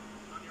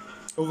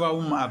 over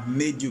whom I have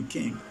made you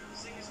king.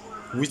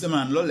 Wisdom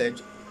and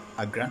knowledge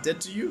are granted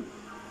to you,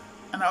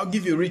 and I'll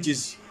give you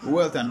riches,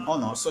 wealth, and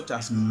honor, such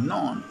as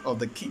none of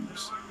the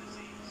kings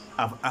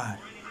have had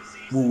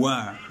who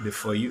were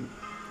before you,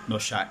 nor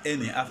shall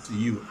any after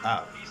you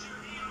have.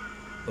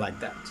 Like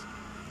that.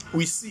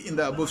 We see in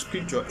the above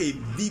scripture a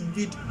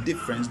vivid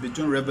difference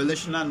between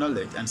revelational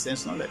knowledge and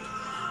sense knowledge.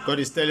 God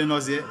is telling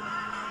us here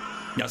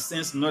that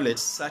sense knowledge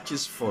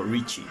searches for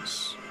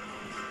riches,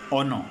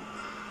 honor,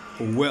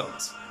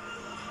 wealth,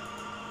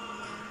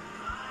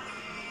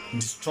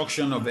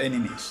 destruction of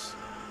enemies,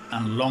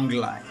 and long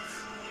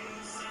life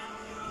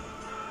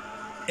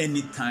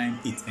anytime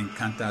it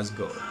encounters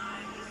God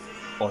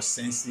or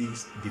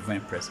senses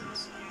divine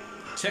presence.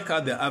 Check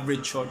out the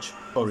average church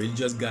or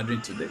religious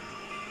gathering today.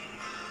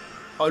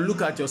 or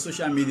look at your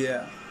social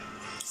media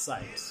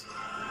sites,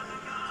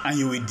 and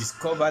you will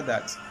discover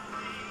that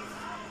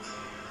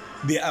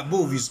the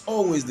above is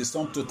always the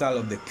sum total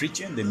of the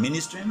preaching, the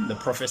ministering, the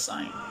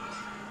prophesying,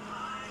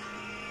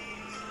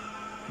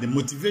 the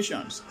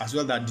motivations, as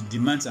well as the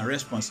demands and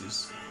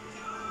responses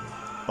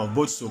of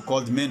both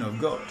so-called men of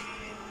God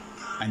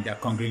and their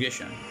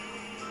congregation.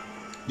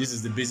 This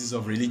is the basis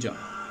of religion.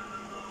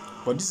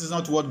 But this is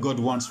not what God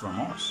wants from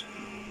us.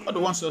 God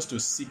wants us to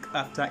seek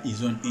after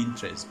his own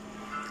interest.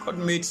 God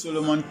made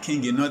Solomon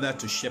king in order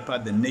to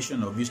shepherd the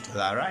nation of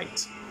Israel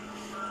aright.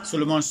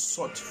 Solomon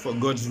sought for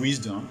God's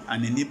wisdom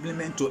and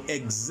enablement to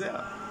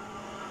excel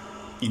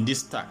in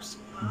this task.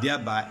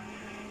 Thereby,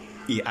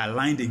 he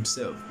aligned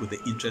himself with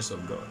the interests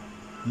of God,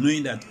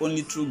 knowing that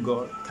only through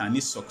God can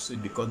he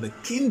succeed, because the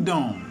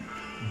kingdom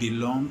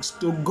belongs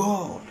to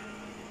God.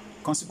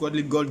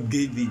 Consequently, God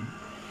gave him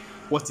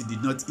what he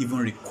did not even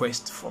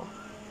request for.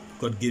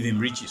 God gave him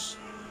riches,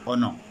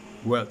 honor,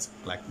 wealth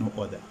like no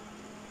other.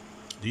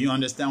 Do you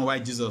understand why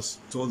Jesus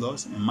told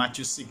us in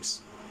Matthew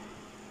 6,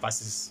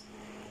 verses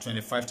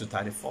 25 to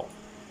 34,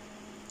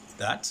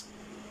 that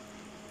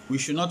we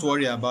should not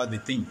worry about the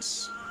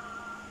things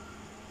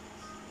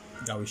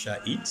that we shall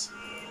eat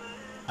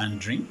and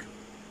drink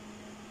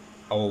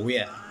or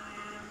wear?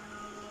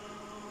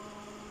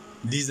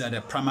 These are the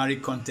primary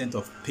content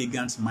of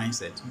pagans'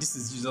 mindset. This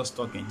is Jesus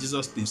talking.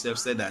 Jesus himself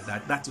said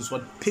that is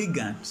what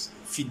pagans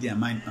feed their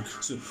mind on.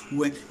 So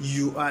when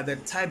you are the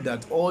type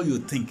that all you're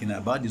thinking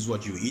about is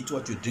what you eat,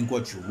 what you drink,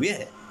 what you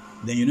wear,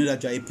 then you know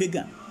that you are a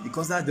pagan,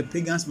 because that's the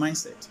pagan's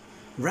mindset.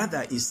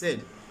 Rather, he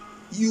said,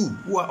 you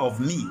who are of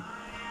me,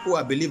 who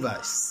are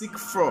believers, seek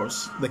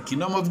first the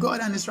kingdom of God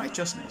and his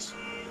righteousness.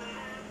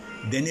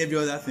 Then every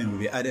other thing will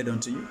be added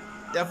unto you.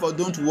 Therefore,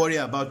 don't worry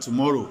about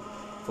tomorrow,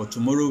 for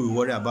tomorrow will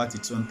worry about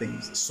its own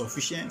things.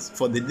 Sufficient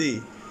for the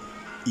day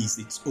is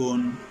its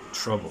own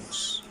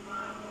troubles.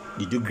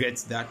 Did you get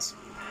that?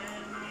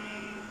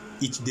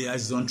 Each day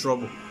has its own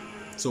trouble.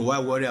 So why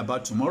worry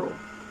about tomorrow?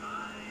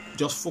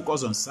 Just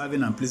focus on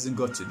serving and pleasing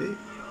God today,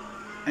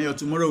 and your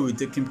tomorrow will be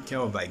taken care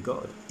of by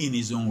God in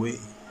his own way.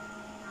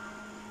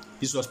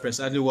 This was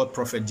precisely what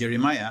Prophet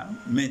Jeremiah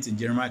meant in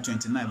Jeremiah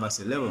 29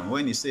 verse 11,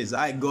 when he says,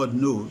 I, God,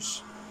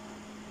 knows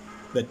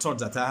the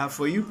thoughts that I have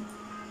for you.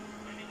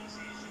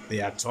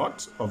 They are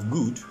thoughts of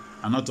good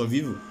and not of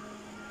evil,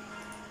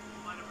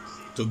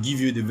 to give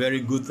you the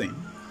very good thing,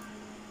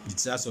 the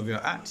desires of your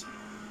heart.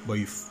 But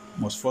you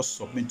must first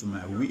submit to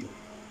my will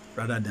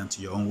rather than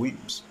to your own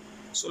whims.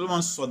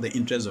 Solomon sought the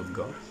interest of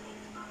God.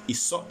 He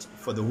sought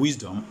for the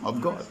wisdom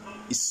of God.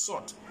 He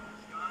sought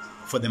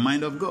for the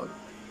mind of God.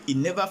 He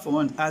never for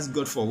once asked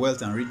God for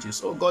wealth and riches.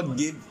 So God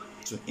gave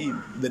to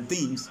him the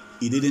things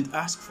he didn't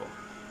ask for,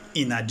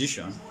 in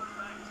addition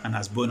and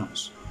as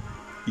bonus.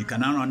 You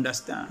can now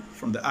understand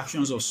from the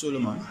actions of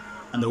Solomon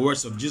and the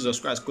words of Jesus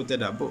Christ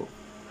quoted above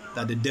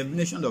that the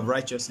definition of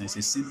righteousness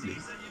is simply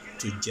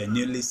to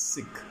genuinely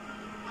seek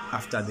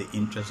after the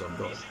interest of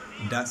God.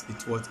 That's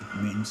what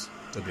it means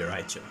to be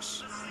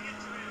righteous.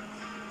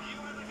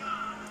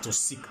 To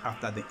seek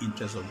after the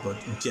interest of God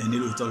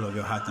genuinely with all of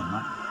your heart and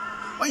mind.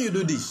 When you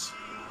do this,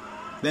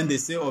 then they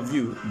say of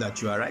you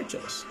that you are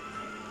righteous,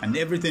 and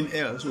everything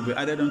else will be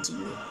added unto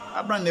you.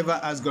 Abraham never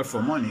asked God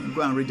for money.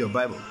 Go and read your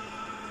Bible.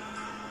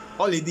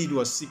 All he did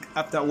was seek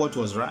after what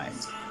was right.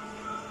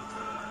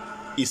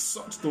 He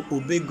sought to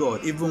obey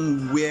God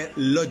even where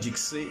logic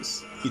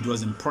says it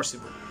was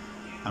impossible,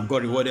 and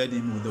God rewarded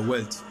him with the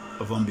wealth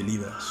of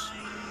unbelievers.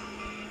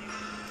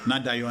 Now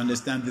that you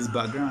understand this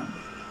background,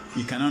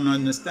 you cannot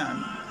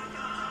understand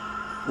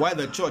why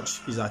the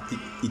church is as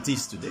it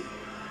is today.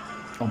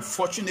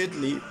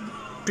 Unfortunately,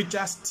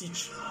 preachers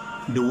teach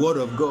the word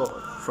of God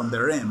from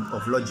the realm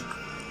of logic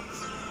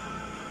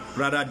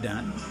rather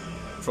than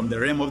from the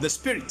realm of the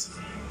spirit.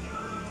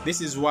 This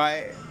is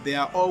why they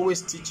are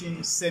always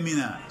teaching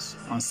seminars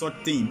on such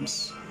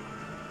themes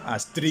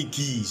as 3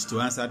 keys to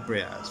answered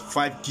prayers,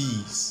 5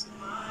 keys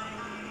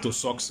to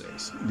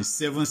success, the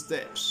 7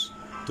 steps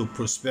to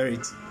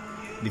prosperity,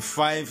 the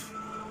 5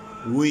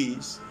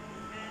 ways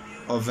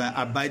of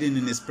abiding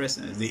in his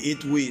presence, the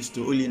 8 ways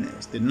to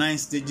holiness, the 9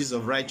 stages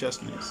of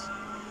righteousness,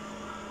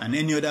 and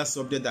any other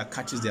subject that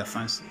catches their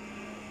fancy.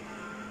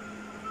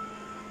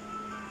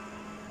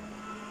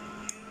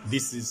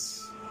 This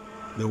is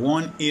the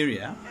one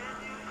area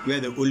where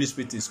the Holy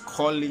Spirit is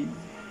calling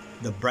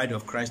the bride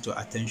of Christ to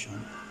attention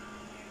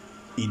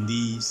in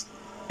this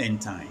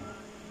end time.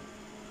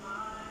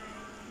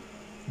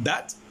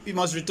 That we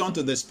must return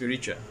to the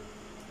spiritual.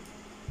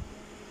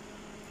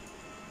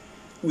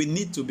 We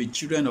need to be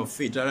children of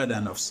faith rather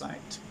than of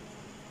sight.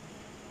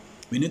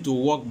 We need to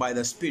walk by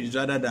the Spirit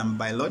rather than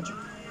by logic.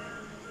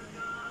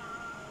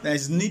 There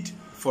is need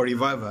for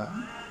revival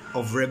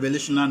of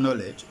revelational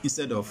knowledge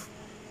instead of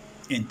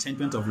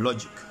enchantment of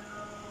logic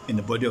in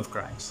the body of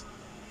Christ.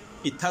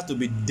 It has to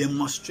be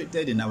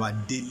demonstrated in our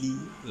daily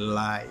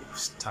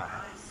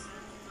lifestyle.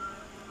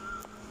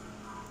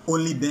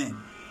 Only then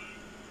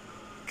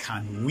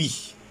can we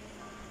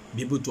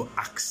be able to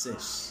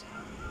access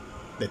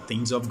the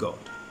things of God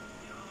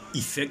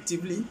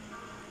effectively,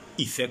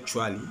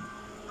 effectually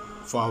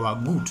for our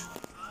good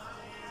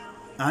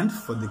and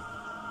for the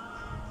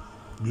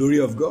glory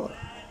of God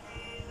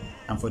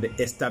and for the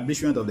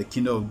establishment of the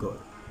kingdom of God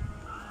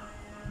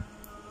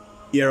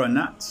here on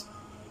earth,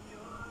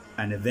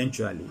 and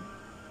eventually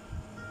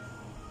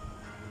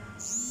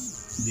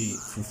the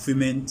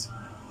fulfillment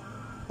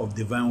of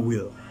divine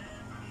will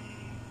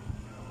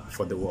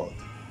for the world.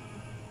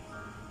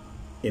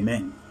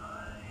 Amen.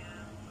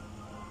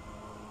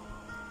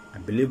 I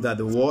believe that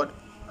the word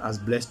has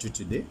blessed you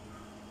today.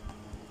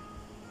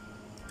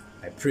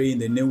 I pray in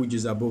the name which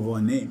is above all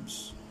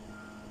names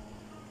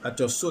that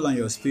your soul and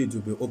your spirit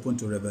will be open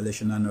to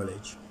revelation and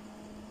knowledge,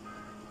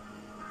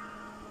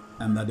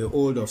 and that the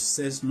hold of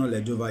self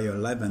knowledge over your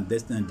life and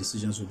destiny and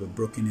decisions will be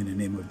broken in the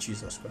name of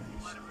Jesus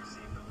Christ.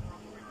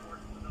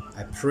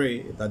 I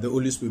pray that the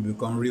Holy Spirit will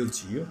become real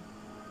to you,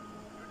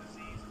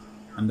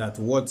 and that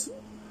what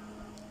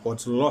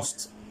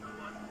lost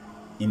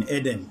in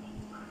Eden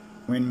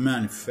when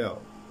man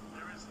fell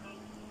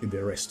will be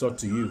restored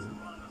to you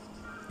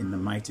in the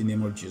mighty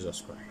name of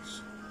Jesus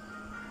Christ.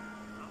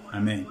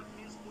 Amen.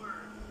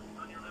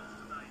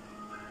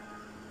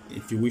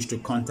 If you wish to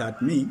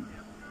contact me,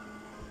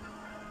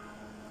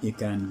 you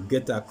can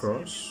get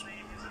across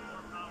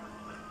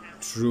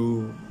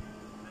through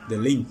the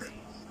link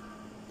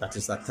that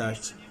is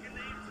attached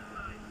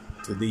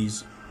to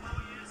these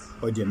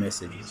audio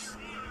messages.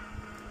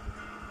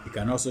 You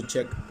can also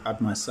check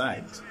out my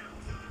site,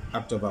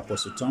 Act of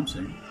Apostle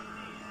Thompson,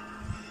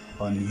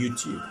 on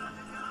YouTube,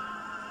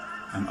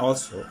 and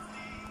also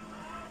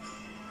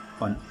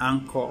on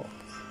Anchor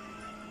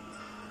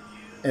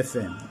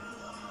FM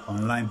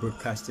online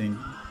broadcasting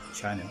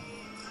channel.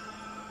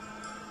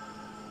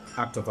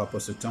 Act of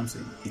Apostle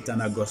Thompson,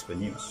 Eternal Gospel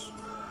News.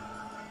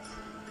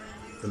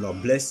 The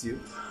Lord bless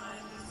you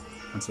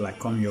until I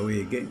come your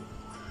way again.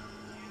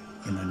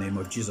 In the name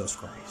of Jesus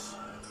Christ.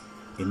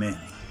 Amen.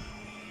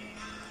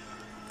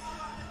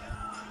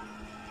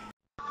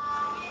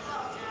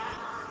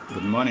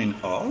 Good morning,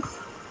 all.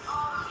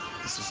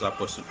 This is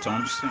Apostle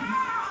Thompson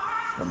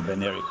from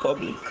Benin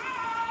Republic.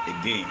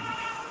 Again,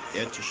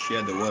 here to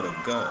share the word of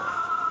God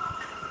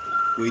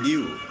with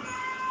you.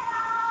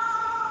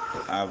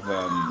 I've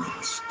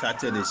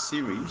started a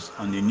series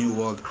on the New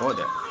World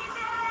Order,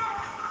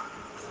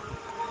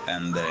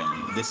 and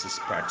this is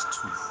part 2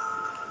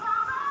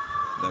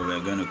 that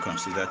we're going to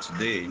consider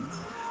today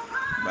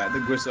by the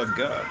grace of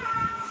God.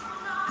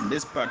 And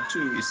this part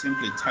 2 is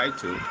simply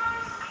titled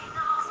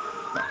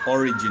The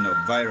Origin of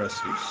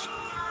Viruses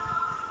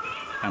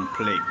and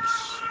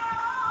Plagues.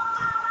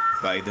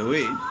 By the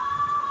way,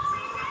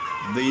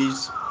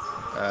 this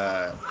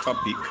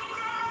topic,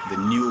 the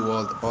New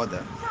World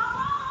Order,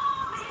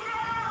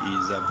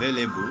 is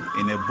available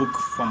in a book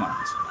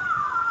format,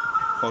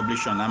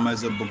 published on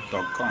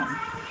amazonbook.com,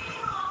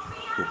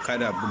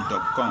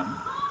 okadabook.com,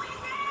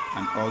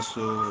 and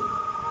also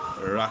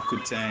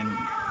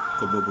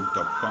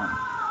rakutenkobobook.com.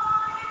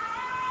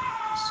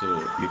 So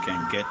you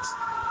can get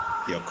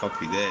your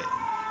copy there,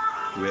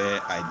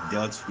 where I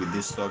dealt with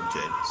these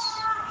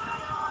subjects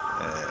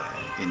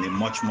in a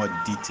much more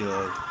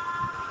detailed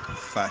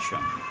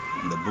fashion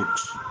in the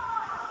books.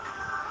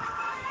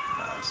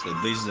 So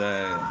this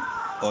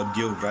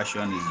audio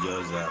version is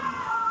just a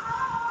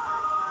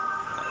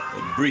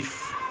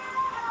brief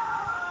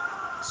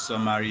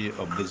summary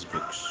of these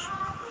books,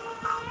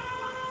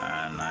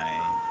 and I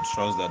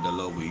trust that the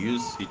Lord will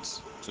use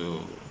it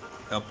to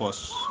help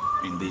us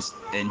in these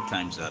end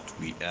times that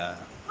we are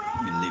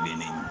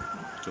living in,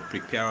 to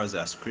prepare us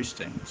as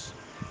Christians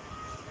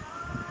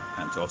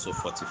and to also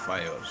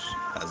fortify us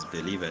as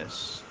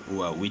believers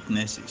who are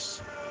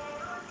witnesses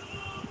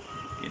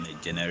in a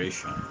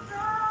generation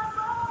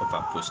of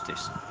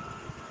apostasy.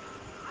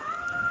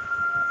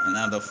 And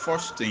now the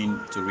first thing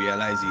to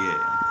realize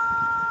here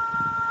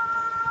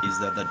is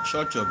that the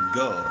Church of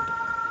God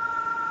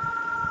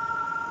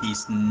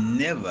is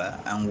never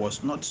and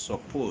was not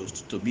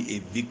supposed to be a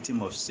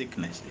victim of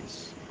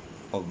sicknesses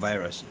or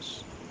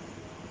viruses.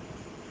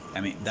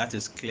 I mean, that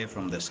is clear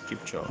from the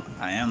scripture.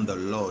 I am the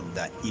Lord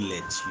that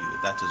healeth you.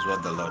 That is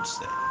what the Lord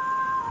said.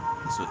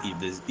 So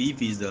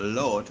if it's the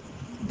Lord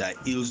that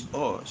heals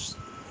us,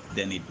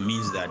 then it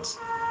means that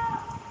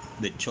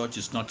the church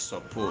is not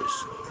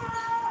supposed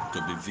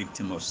to be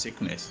victim of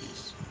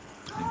sicknesses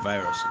and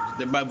viruses.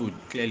 The Bible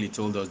clearly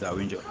told us that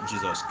when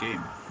Jesus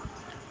came,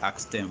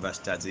 Acts 10 verse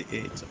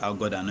 38, how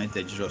God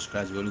anointed Jesus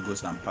Christ, the Holy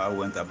Ghost and power,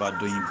 went about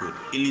doing good,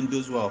 healing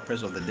those who are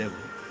oppressed of the devil,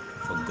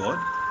 for God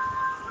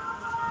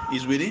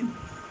is with him.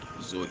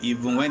 So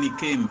even when he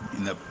came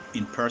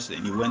in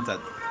person, he went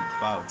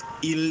about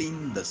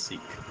healing the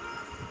sick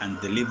and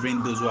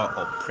delivering those who are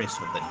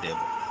oppressed of the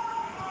devil.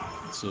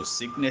 So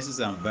sicknesses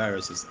and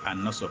viruses are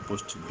not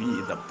supposed to be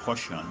the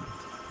portion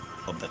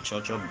of the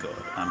Church of God.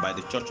 And by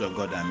the Church of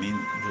God, I mean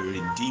the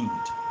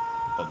redeemed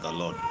of the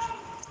Lord.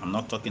 I'm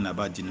not talking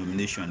about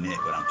denomination here,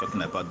 but I'm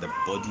talking about the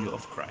body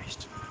of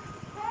Christ.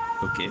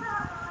 Okay?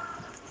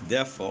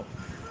 Therefore,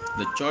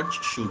 the church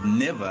should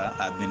never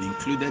have been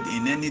included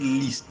in any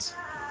list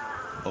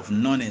of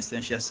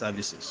non-essential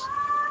services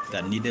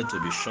that needed to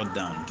be shut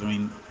down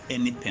during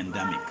any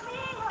pandemic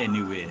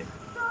anywhere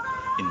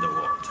in the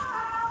world.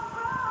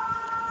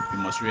 We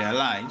must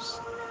realize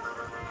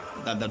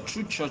that the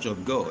true church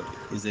of God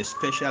is a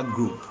special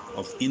group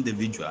of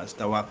individuals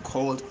that were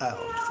called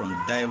out from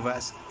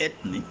diverse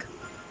ethnic,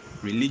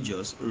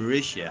 religious,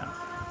 racial,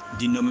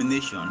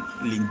 denomination,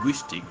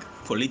 linguistic,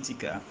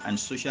 political, and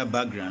social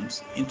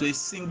backgrounds into a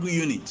single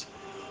unit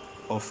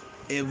of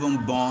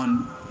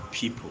heaven-born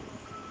people.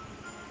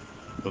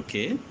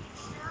 Okay?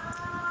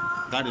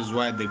 That is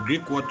why the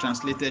Greek word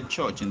translated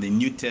church in the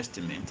New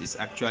Testament is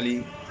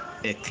actually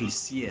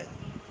ecclesia.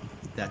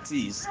 That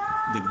is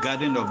the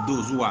gathering of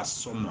those who are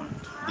summoned.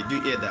 Did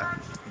you hear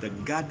that? The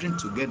gathering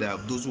together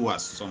of those who are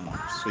summoned.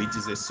 So it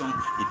is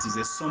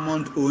a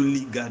summoned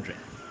only gathering.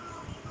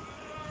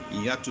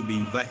 You have to be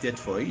invited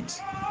for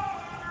it.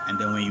 And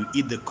then when you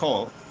heed the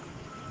call,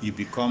 you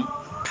become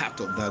part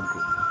of that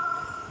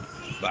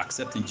group by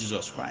accepting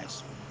Jesus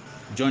Christ.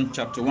 John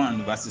chapter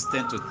 1 verses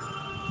 10 to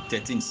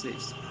 13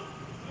 says,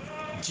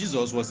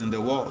 Jesus was in the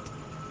world.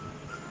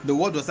 The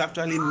world was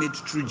actually made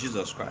through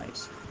Jesus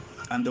Christ.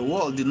 And the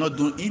world did not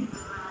know him.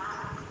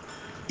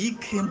 He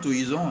came to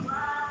his own,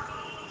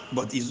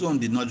 but his own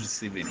did not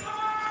receive him.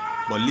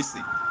 But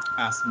listen,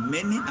 as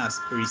many as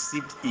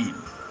received him,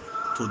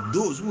 to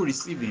those who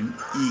receive him,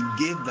 he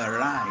gave the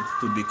right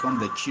to become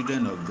the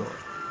children of God,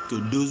 to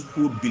those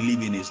who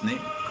believe in his name,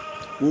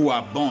 who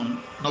are born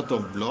not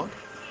of blood,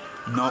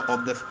 nor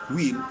of the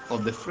will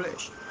of the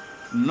flesh,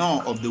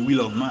 nor of the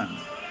will of man,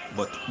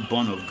 but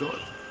born of God.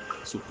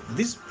 So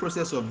this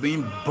process of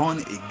being born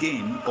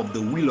again of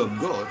the will of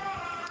God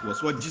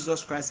was what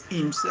Jesus Christ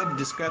himself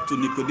described to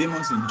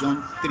Nicodemus in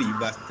John 3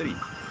 verse 3,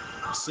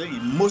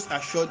 saying, most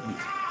assuredly,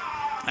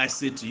 I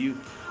say to you,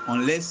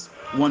 unless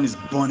one is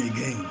born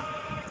again,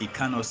 he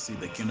cannot see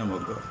the kingdom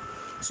of God.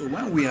 So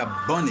when we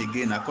are born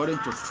again, according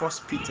to 1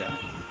 Peter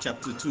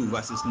chapter 2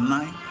 verses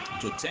 9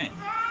 to 10,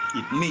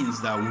 it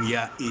means that we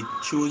are a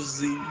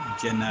chosen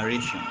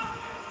generation.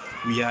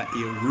 We are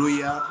a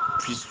royal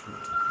priesthood.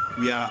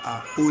 We are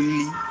a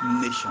holy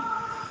nation,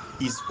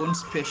 his own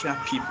special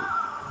people,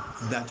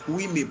 that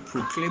we may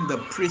proclaim the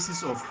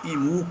praises of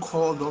him who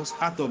called us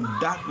out of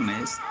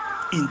darkness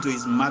into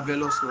his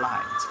marvelous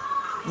light,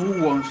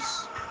 who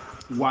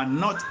were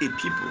not a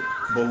people,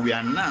 but we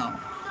are now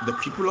the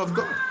people of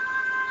God,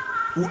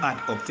 who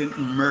had obtained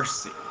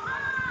mercy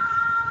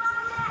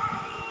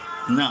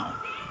now,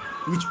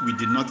 which we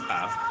did not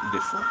have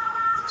before.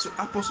 So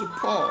Apostle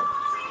Paul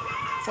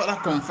further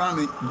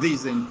confirming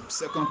this in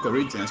 2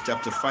 Corinthians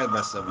chapter 5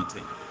 verse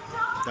 17,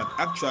 that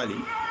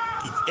actually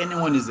if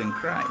anyone is in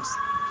Christ,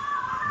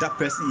 that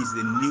person is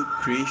a new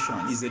creation,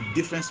 is a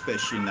different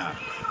species now,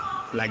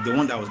 like the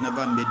one that was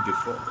never made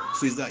before.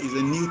 So it's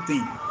a new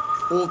thing.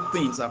 All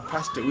things are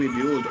passed away,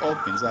 behold, all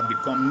things have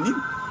become new.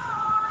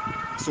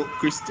 So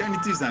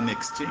Christianity is an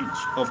exchange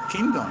of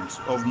kingdoms,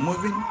 of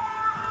moving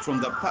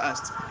from the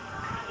past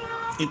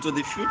into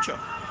the future,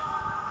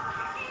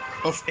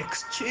 of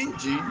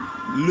exchanging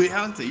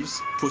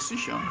loyalties,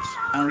 positions,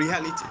 and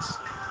realities.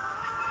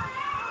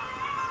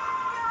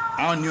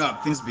 How new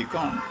have things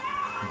become?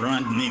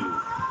 Brand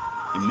new.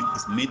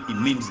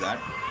 It means that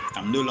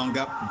I'm no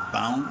longer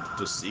bound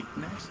to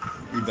sickness.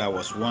 If I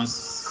was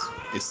once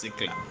a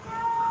sickler,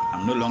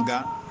 I'm no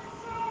longer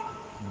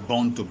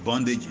bound to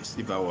bondages.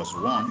 If I was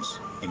once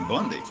in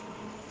bondage,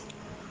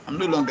 I'm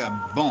no longer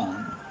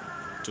bound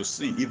to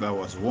sin. If I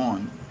was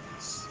once,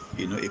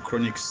 a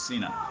chronic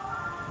sinner,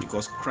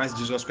 because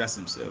Jesus Christ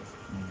himself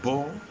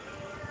bore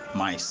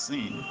my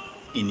sin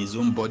in his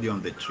own body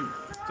on the tree,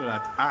 so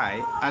that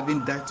I,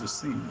 having died to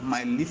sin,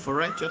 might live for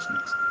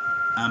righteousness.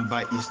 And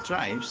by his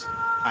stripes,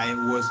 I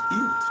was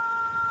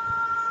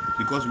healed.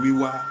 Because we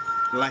were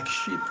like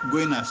sheep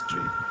going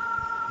astray,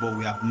 but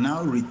we have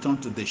now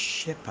returned to the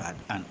shepherd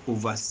and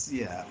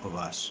overseer of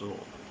our soul.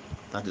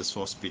 That is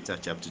 1 Peter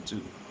chapter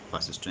 2,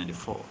 verses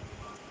 24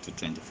 to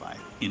 25.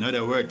 In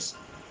other words,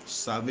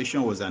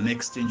 salvation was an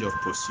exchange of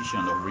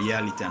position, of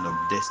reality, and of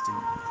destiny.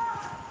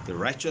 The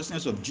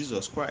righteousness of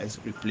Jesus Christ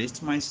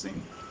replaced my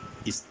sin.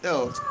 His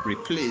health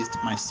replaced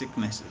my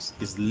sicknesses.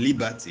 His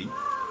liberty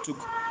took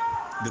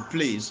the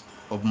place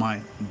of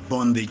my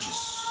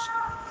bondages.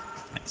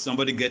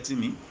 Somebody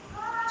getting me?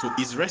 So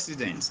his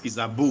residence, his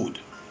abode,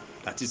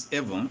 that is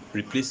heaven,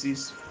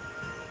 replaces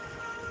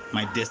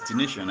my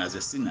destination as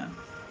a sinner,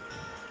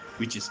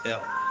 which is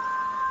hell.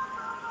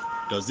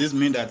 Does this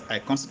mean that I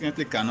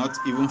consequently cannot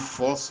even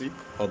fall sick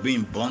or be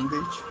in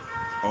bondage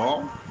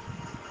or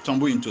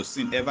tumble into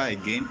sin ever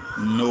again?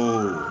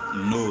 No.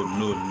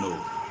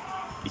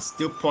 It's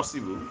still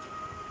possible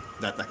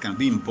that I can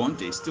be in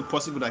bondage. It's still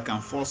possible that I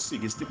can fall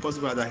sick. It's still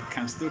possible that I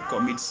can still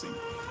commit sin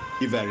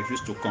if I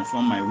refuse to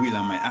conform my will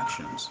and my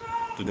actions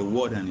to the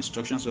word and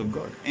instructions of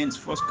God. Hence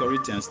 1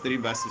 Corinthians 3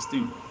 verse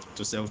 16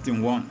 to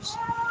 17 warns.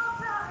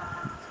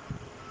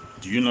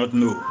 Do you not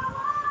know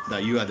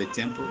that you are the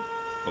temple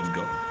of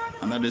God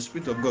and that the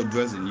Spirit of God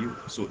dwells in you?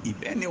 So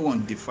if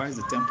anyone defies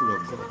the temple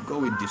of God,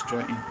 God will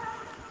destroy him.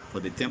 For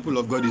the temple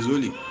of God is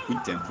holy,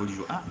 which temple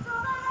you are.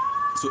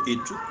 So a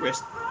true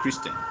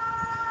Christian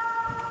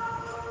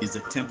is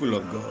the temple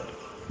of God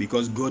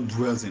because God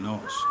dwells in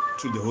us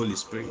through the Holy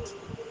Spirit,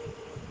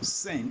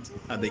 sent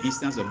at the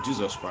instance of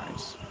Jesus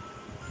Christ,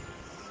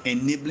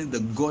 enabling the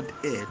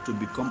Godhead to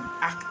become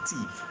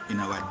active in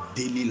our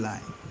daily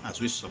life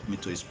as we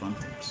submit to his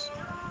promptings.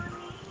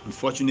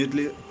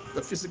 Unfortunately,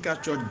 the physical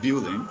church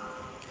building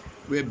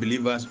where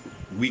believers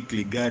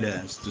weekly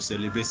gather to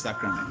celebrate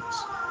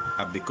sacraments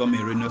have become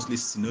erroneously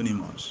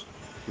synonymous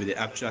with the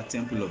actual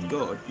temple of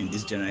God in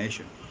this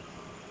generation.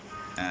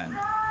 And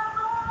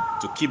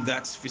to keep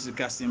that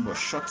physical symbol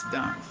shut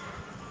down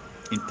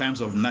in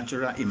times of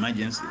natural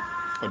emergency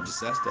or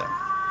disaster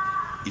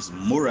is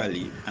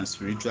morally and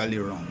spiritually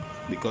wrong,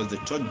 because the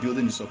church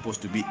building is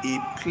supposed to be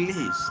a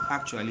place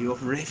actually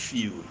of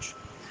refuge,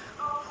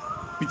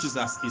 which is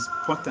as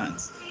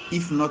important,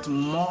 if not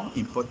more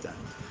important,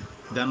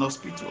 than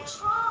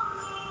hospitals.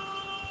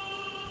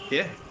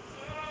 Yeah,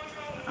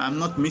 I'm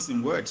not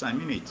missing words, I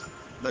mean it.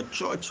 The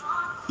church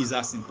is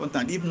as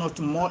important, if not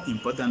more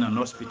important, than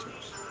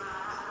hospitals,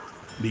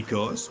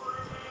 because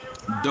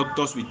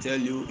doctors will tell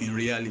you in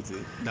reality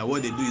that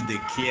what they do is they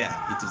care.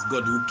 It is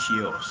God who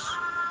cures.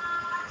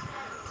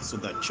 So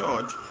the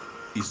church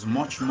is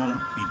much more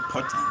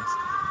important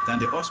than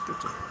the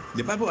hospital.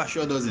 The Bible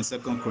assured us in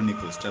 2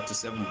 Chronicles chapter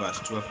 7 verse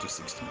 12 to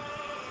 16.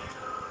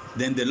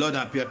 Then the Lord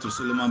appeared to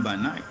Solomon by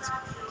night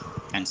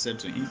and said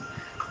to him,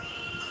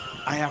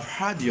 I have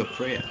heard your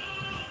prayer,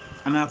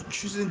 and I have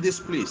chosen this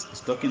place,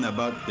 it's talking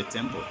about the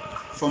temple,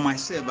 for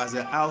myself as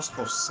a house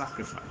of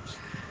sacrifice.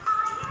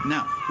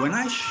 Now, when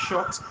I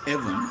shut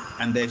heaven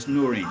and there is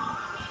no rain,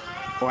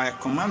 or I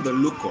command the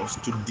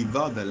locusts to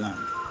devour the land,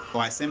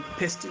 or I send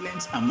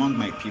pestilence among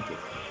my people,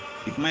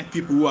 if my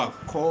people who are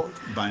called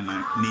by my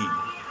name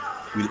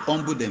will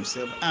humble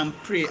themselves and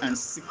pray and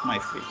seek my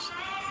face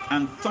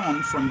and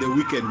turn from the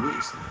wicked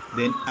ways,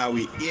 then I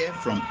will hear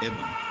from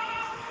heaven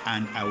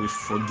and I will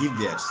forgive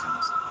their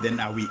sins. Then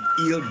I will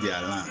heal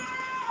their land.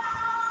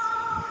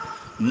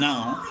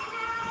 Now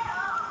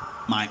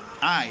my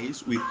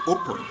eyes will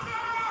open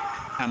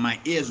and my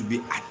ears will be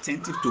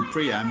attentive to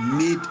prayer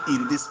made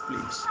in this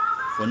place.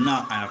 For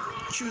now I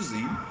have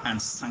chosen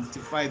and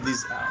sanctified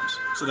this house,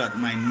 so that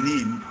my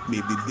name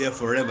may be there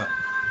forever,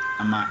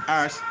 and my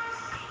heart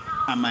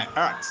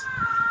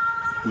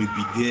will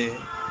be there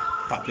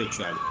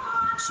perpetually.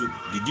 So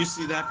did you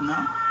see that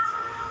now?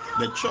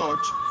 The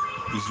church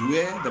is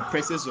where the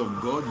presence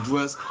of God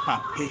dwells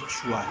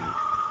perpetually.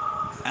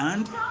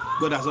 And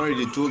God has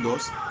already told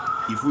us,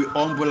 if we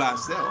humble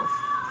ourselves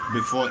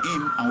before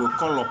him and we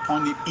call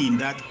upon him in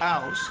that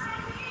house,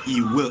 he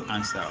will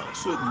answer us.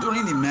 So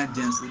during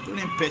emergency,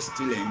 during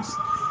pestilence,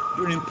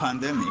 during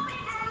pandemic,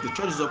 the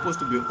church is supposed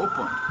to be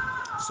opened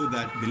so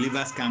that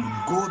believers can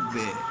go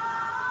there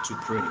to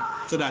pray,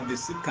 so that the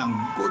sick can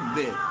go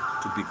there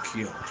to be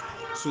cured,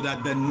 so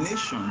that the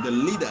nation, the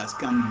leaders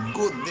can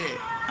go there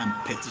and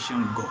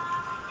petition God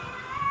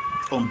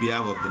on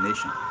behalf of the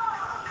nation.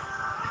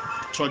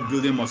 Church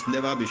building must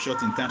never be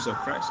shut in times of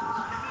crisis.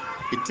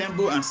 A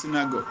temple and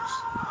synagogues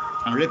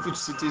and refuge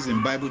cities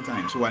in Bible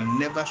times were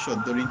never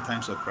shut during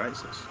times of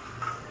crisis.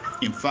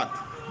 In fact,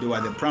 they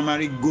were the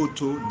primary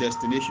go-to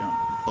destination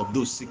of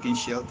those seeking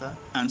shelter,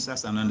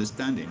 answers, and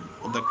understanding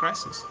of the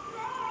crisis.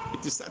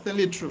 It is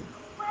certainly true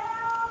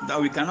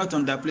that we cannot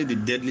underplay the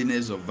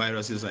deadliness of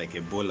viruses like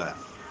Ebola,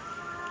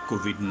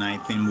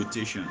 COVID-19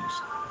 mutations,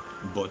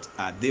 but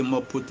are they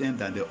more potent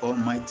than the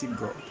Almighty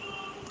God,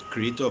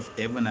 creator of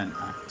heaven and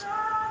earth,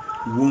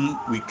 whom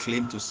we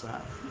claim to serve?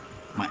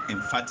 My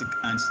emphatic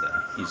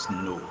answer is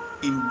no.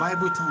 In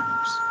Bible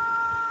times,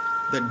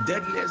 the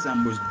deadliest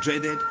and most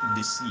dreaded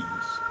disease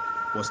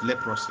was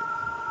leprosy.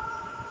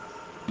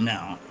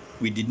 Now,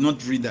 we did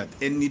not read that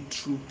any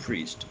true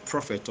priest,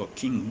 prophet, or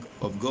king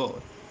of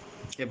God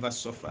ever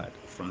suffered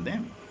from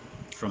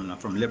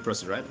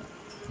leprosy, rather.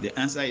 The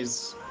answer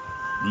is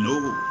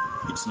no,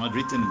 it's not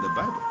written in the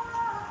Bible,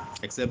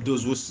 except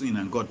those who sin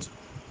and God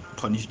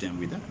punished them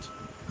with that.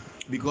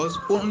 Because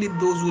only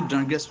those who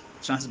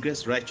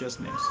transgress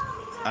righteousness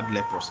had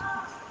leprosy.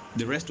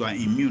 The rest were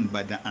immune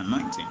by the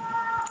anointing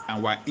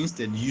and were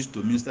instead used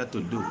to minister to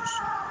those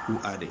who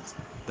had it.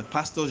 The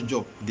pastor's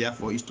job,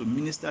 therefore, is to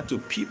minister to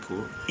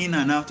people in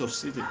and out of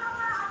city.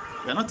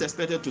 We are not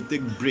expected to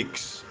take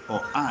breaks or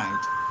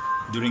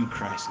hide during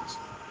crisis.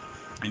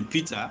 And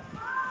Peter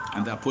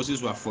and the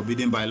apostles were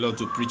forbidden by law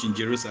to preach in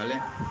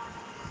Jerusalem.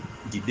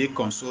 Did they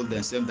console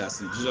themselves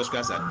that Jesus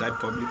Christ had died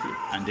publicly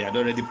and they had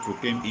already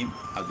proclaimed him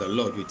as the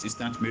Lord with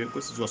instant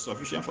miracles? It was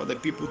sufficient for the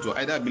people to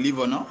either believe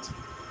or not?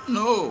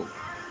 No.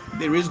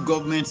 They raised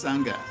government's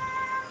anger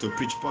to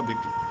preach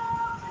publicly.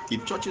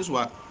 If churches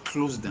were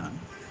closed down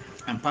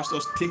and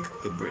pastors take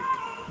a break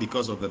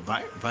because of the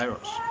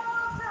virus,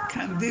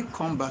 can they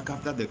come back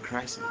after the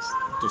crisis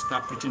to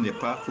start preaching the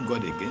powerful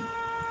God again?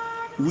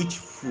 Which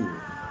fool,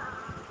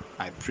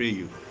 I pray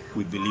you,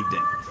 will believe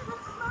them?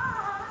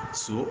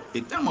 So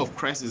a time of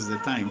crisis is the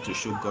time to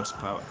show God's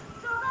power.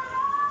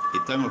 A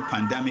time of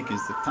pandemic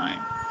is the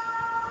time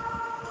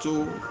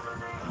to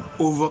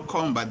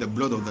overcome by the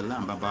blood of the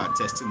Lamb, by our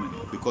testimony,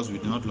 because we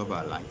do not love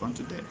our life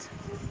unto death.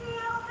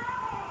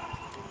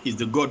 is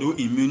the God who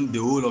immune the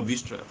whole of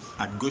Israel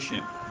at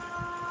Goshen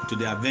to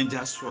the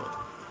avenger sword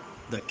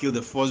that killed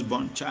the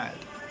firstborn child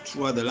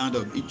throughout the land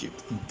of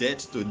Egypt. Dead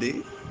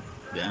today?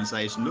 The answer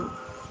is no.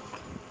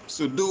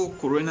 So though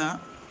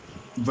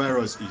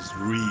coronavirus is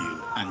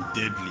real and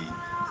deadly,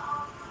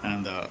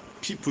 and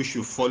people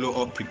should follow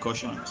all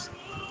precautions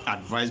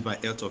advised by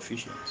health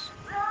officials,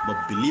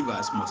 but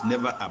believers must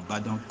never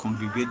abandon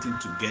congregating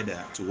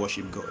together to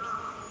worship God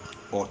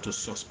or to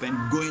suspend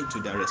going to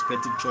their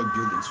respective church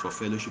buildings for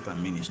fellowship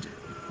and ministry.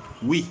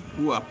 We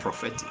who are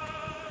prophetic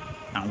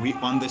and we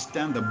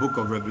understand the book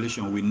of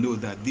Revelation, we know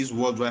that this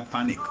worldwide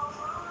panic,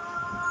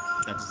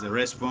 that is the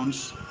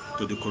response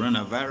to the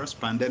coronavirus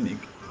pandemic,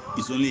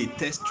 is only a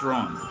test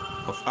run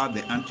of how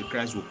the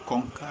Antichrist will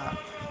conquer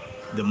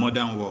the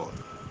modern world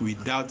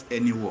without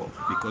any war,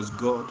 because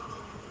God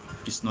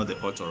is not the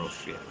author of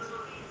fear.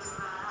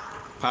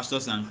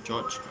 Pastors and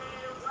church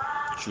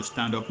should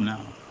stand up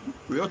now.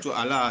 We ought to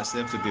allow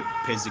ourselves to be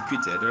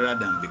persecuted rather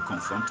than be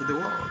conformed to the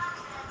world.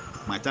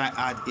 Might I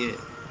add here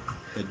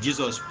that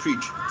Jesus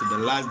preached to the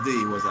last day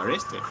he was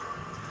arrested.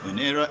 When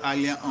Herod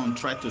earlier on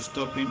tried to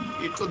stop him,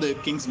 he told the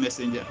king's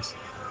messengers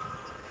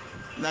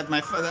that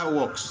my Father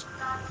works,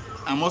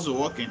 I'm also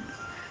working,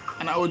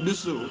 and I will do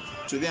so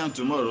today and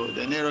tomorrow.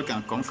 Then Herod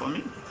can come for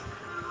me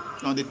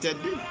on the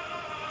third day.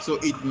 So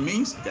it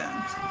means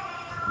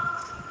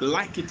that,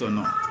 like it or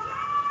not,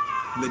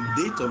 the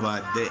date of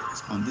our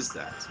death on this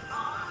earth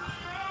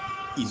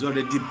is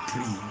already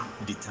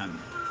predetermined.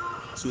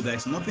 So there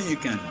is nothing you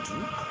can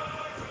do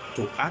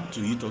to add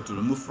to it or to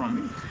remove from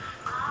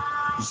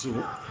it. So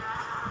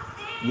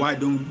why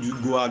don't you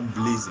go out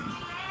blazing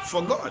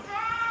for God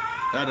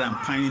rather than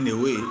pining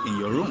away in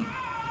your room,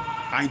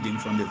 hiding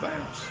from the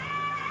virus?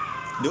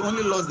 The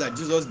only laws that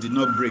Jesus did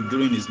not break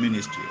during his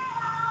ministry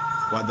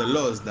were the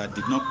laws that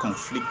did not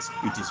conflict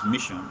with his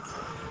mission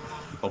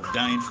of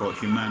dying for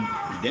human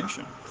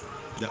redemption.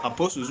 The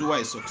apostles who were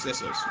his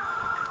successors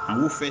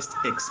and who first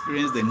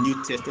experienced the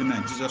New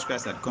Testament Jesus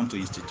Christ had come to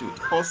institute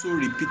also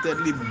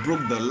repeatedly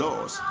broke the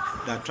laws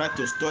that tried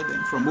to stop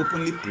them from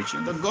openly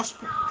preaching the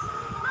gospel.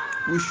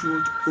 We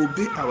should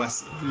obey our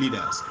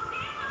leaders.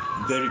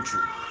 Very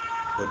true.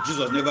 But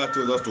Jesus never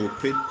told us to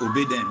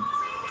obey them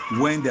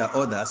when their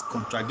orders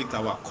contradict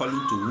our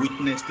calling to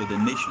witness to the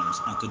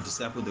nations and to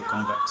disciple the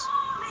converts.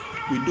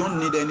 We don't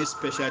need any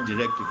special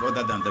directive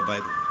other than the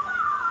Bible.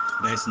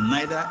 There is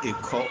neither a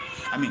call,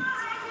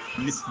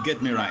 let's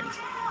get me right.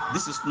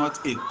 This is not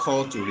a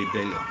call to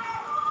rebellion.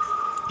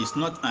 It's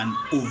not an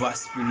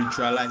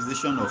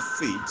over-spiritualization of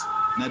faith,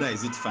 neither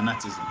is it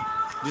fanaticism.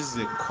 This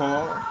is a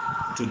call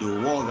to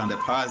the world and the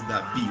powers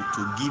that be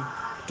to give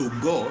to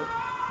God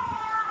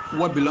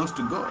what belongs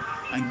to God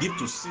and give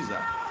to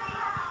Caesar,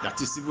 that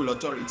is civil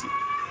authority,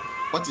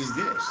 what is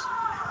theirs.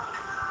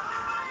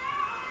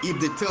 If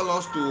they tell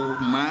us to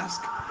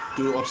mask,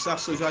 to observe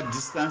social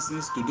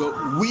distancing, to do,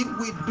 we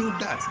will do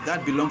that.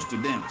 That belongs to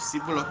them,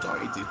 civil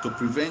authority, to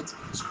prevent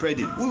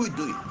spreading. We will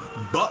do it.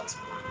 But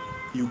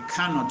you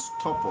cannot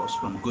stop us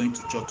from going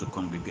to church to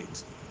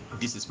congregate.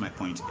 This is my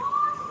point here.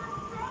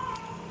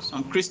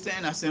 Some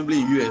Christian assembly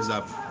in US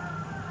have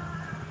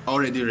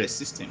already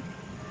resisted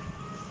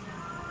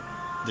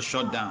the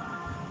shutdown,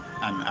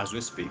 and as we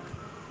speak,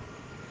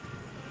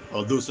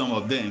 although some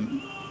of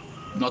them,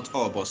 not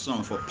all, but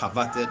some, for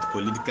perverted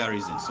political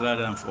reasons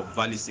rather than for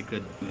valid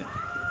sacred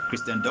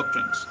Christian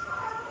doctrines,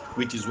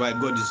 which is why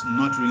God is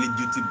not really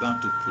duty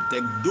bound to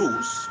protect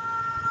those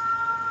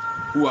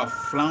who are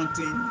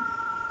flaunting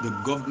the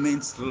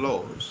government's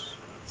laws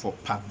for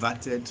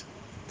perverted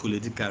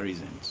political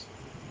reasons.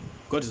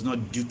 God is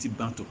not duty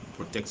bound to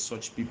protect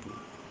such people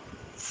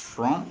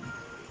from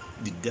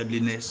the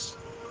deadliness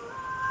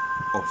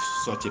of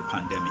such a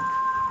pandemic.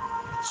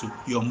 So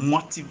your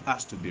motive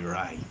has to be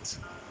right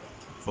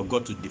for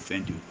God to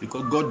defend you,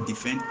 because God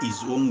defends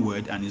his own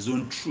word and his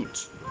own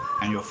truth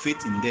and your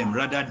faith in them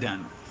rather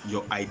than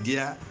your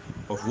idea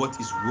of what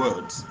his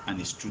words and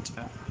his truth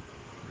are.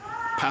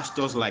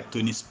 Pastors like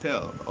Tony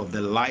Spell of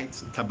the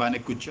Light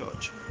Tabernacle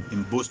Church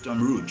in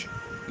Boston Rouge,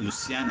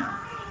 Louisiana,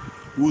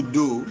 who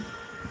though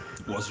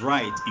was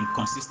right in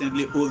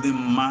consistently holding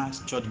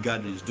mass church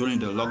gatherings during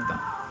the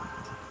lockdown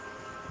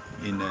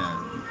in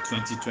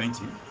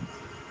 2020,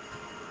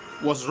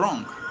 was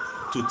wrong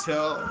to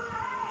tell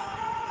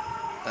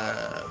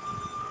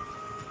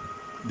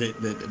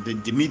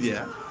the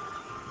media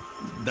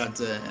that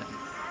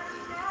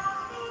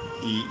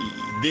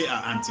they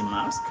are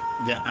anti-mask,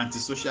 they are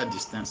anti-social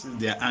distancing,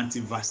 they are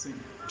anti-vaccine,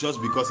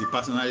 just because he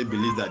personally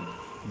believes that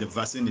the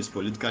vaccine is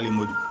politically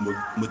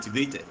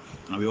motivated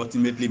and will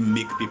ultimately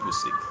make people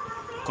sick,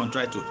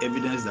 contrary to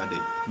evidence that the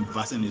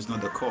vaccine is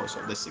not the cause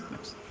of the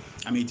sickness.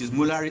 It is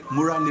morally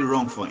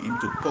wrong for him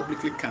to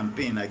publicly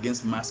campaign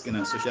against masking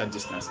and social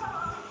distancing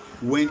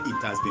when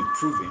it has been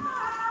proven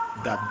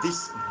that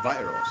this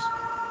virus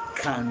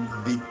can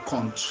be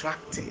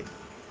contracted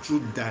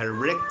through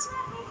direct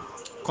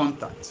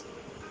contact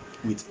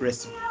with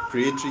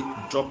respiratory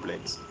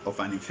droplets of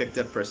an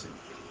infected person,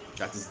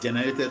 that is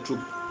generated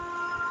through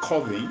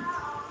coughing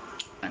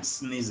and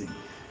sneezing.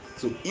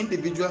 So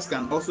individuals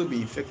can also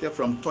be infected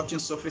from touching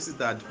surfaces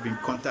that have been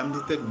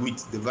contaminated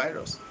with the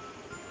virus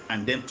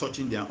and then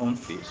touching their own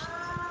face,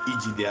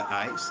 e.g. their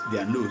eyes,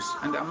 their nose,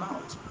 and their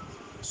mouth.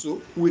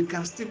 So we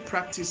can still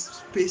practice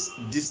space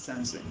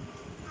distancing,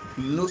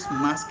 nose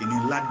masking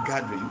in large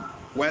gathering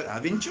while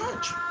having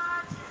church.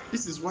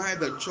 This is why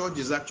the church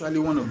is actually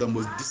one of the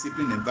most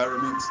disciplined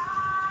environments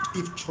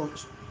if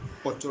church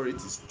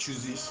authorities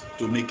chooses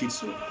to make it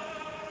so,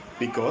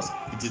 because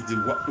it is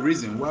the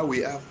reason why we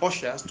have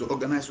ushers to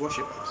organize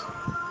worshipers.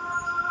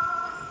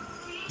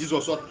 This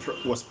was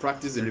what was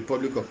practiced in the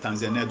Republic of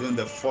Tanzania during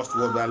the first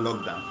worldwide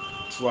lockdown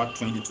throughout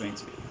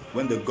 2020,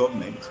 when the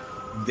government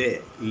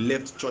there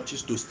left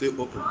churches to stay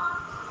open,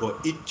 but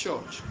each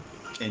church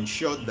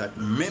ensured that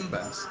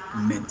members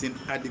maintained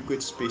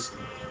adequate spacing.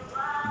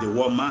 They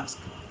wore masks,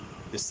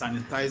 they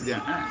sanitized their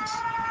hands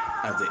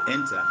as they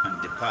enter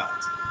and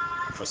depart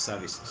for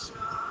services.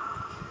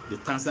 The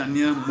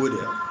Tanzania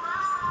model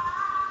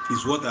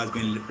is what has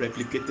been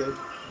replicated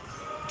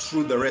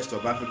through the rest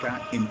of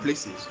Africa in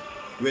places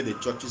where the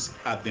churches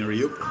have been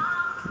reopened,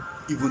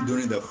 even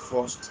during the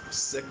first,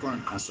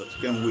 second, and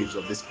subsequent waves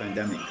of this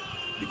pandemic,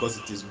 because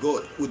it is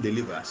God who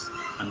delivers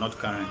and not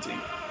quarantine.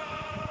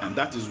 And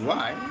that is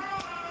why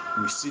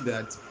we see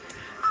that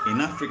in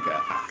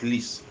Africa, at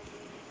least,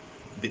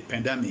 the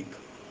pandemic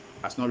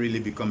has not really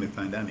become a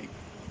pandemic.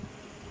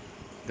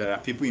 There are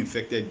people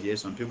infected,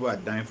 yes, some people are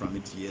dying from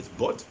it, yes,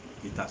 but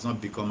it has not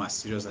become as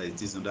serious as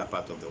it is in that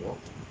part of the world,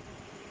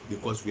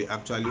 because we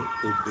actually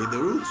obey the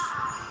rules.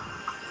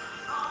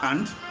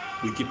 And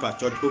we keep our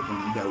church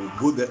open, that we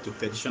go there to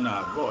petition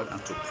our God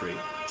and to pray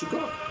to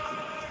God.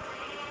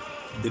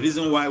 The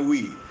reason why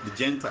we, the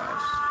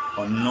Gentiles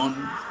or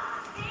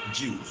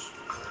non-Jews,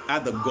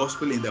 had the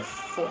gospel in the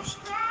first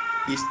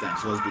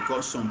instance was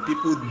because some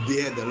people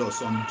dared the law,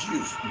 some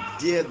Jews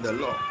dared the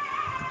law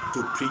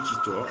to preach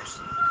it to us.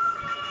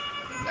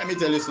 Let me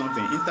tell you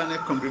something, internet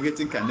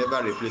congregating can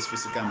never replace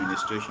physical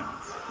ministration.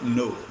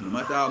 No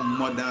matter how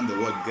modern the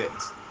world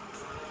gets,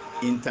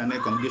 internet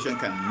congregation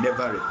can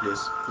never replace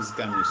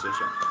physical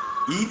ministration.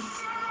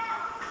 If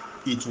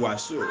it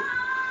was so,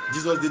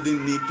 Jesus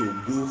didn't need to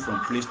go from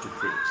place to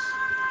place.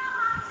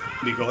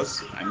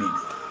 Because,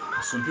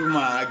 some people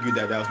might argue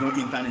that there was no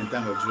internet in the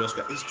time of Jesus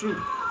Christ. It's true.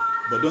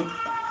 But don't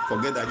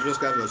forget that Jesus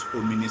Christ was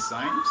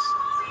omniscience,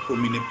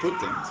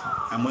 omnipotent,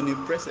 and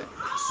omnipresent.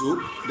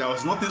 So there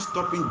was nothing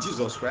stopping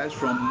Jesus Christ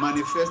from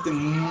manifesting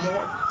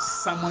more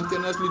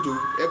simultaneously to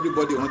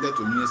everybody wanted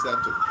to minister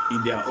to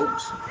in their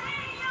homes.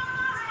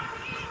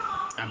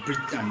 And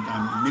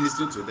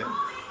ministering to them,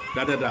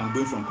 rather than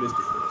going from place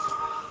to place.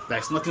 There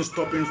is nothing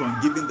stopping him from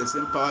giving the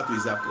same power to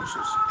his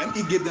apostles. And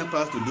he gave them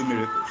power to do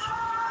miracles,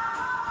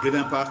 gave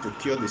them power to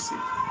cure the sick,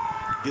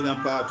 gave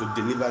them power to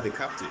deliver the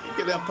captive, he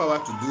gave them power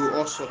to do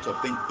all sorts of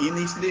things in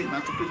his name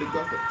and to preach the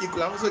gospel. He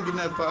could have also given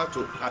them power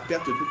to appear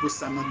to people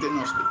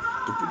simultaneously,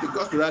 to preach the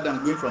gospel rather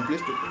than going from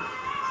place to place.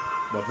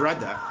 But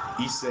rather,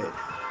 he said,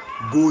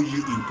 go ye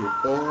into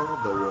all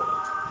the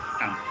world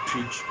and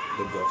preach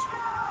the gospel.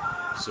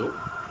 So,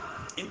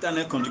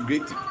 internet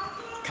congregating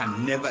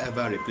can never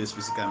ever replace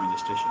physical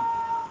administration.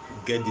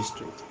 Get this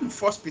straight. In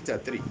 1 Peter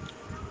 3,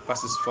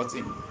 verses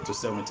 14 to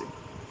 17,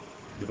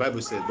 the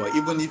Bible says, but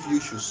even if you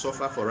should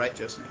suffer for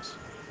righteousness,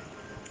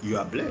 you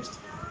are blessed.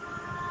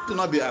 Do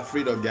not be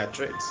afraid of their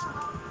threats.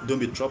 Don't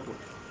be troubled,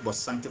 but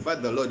sanctify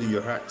the Lord in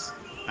your hearts,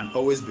 and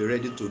always be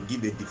ready to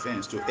give a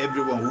defense to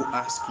everyone who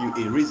asks you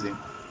a reason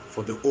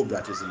for the hope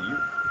that is in you,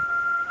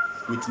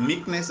 with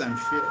meekness and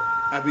fear,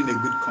 having a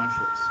good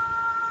conscience,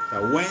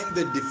 that when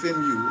they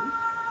defame you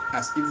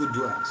as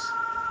evildoers,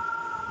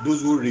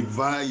 those who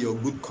revile your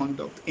good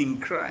conduct in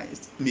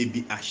Christ may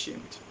be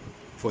ashamed.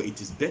 For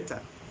it is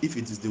better, if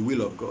it is the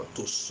will of God,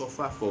 to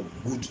suffer for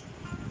good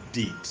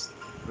deeds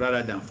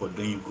rather than for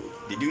doing good.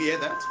 Did you hear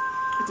that?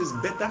 It is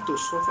better to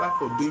suffer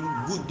for doing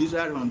good deeds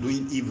rather than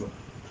doing evil.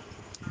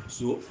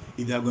 So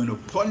if they are going to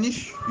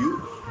punish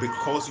you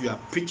because you are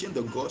preaching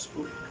the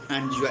gospel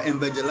and you are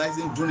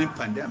evangelizing during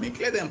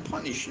pandemic, let them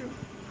punish you.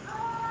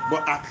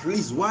 But at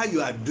least while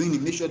you are doing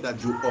it, make sure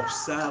that you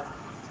observe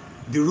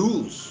the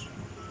rules.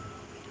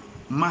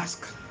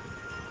 Mask,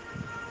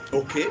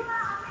 okay,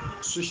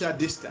 social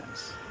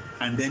distance,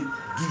 and then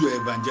do your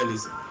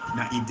evangelism.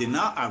 Now, if they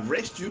now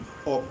arrest you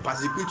or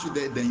persecute you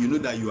there, then you know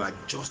that you are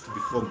just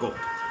before God,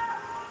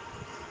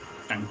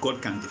 and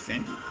God can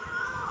defend you.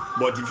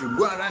 But if you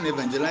go around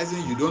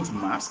evangelizing, you don't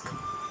mask,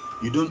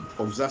 you don't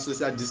observe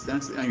social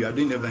distancing, and you are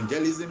doing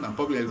evangelism and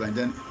public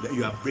evangelism, then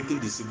you are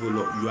breaking the civil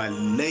law. You are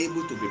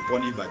liable to be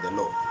punished by the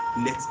law.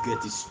 Let's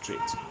get it straight.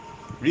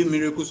 Real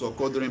miracles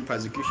occur during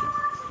persecution.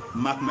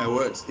 Mark my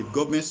words, if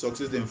government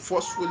succeeds in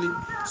forcefully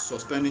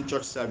suspending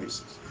church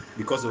services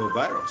because of a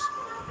virus,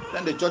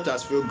 then the church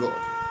has failed God,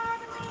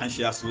 and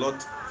she has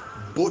lost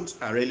both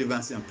her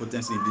relevancy and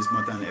potency in this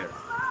modern era.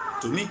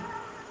 To me,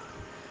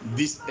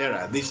 this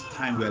era, this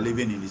time we are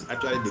living in, is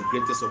actually the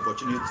greatest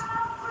opportunity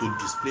to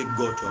display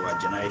God to our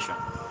generation.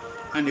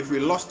 And if we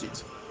lost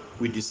it,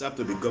 we deserve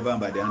to be governed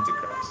by the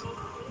Antichrist.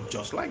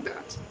 Just like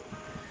that.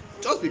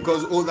 Just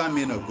because older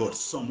men of God,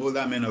 some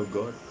older men of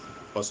God,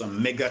 or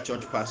some mega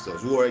church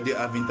pastors who already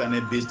have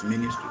internet-based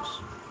ministries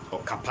or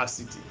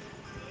capacity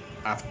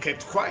have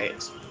kept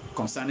quiet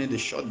concerning the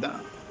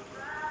shutdown.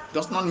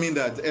 Does not mean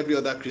that every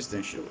other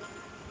Christian should.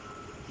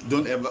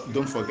 Don't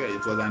forget,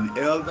 it was an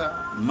elder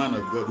man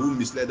of God who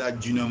misled that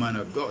junior man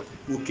of God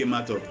who came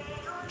out of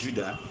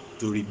Judah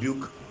to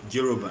rebuke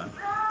Jeroboam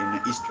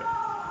in Israel.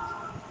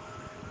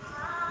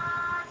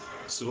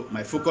 So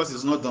my focus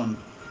is not on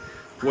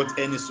what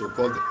any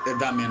so-called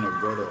elder men of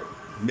God or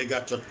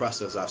mega church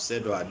pastors have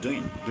said or are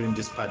doing during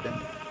this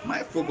pandemic.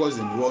 My focus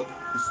is on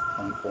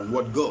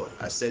what God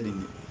has said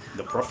in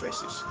the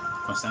prophecies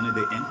concerning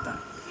the end time.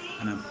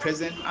 And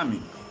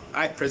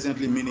I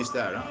presently minister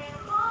around.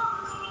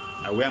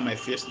 I wear my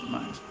face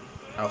mask.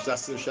 I observe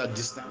social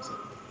distancing.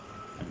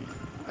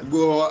 I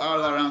go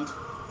all around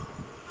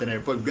the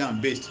Republic where I'm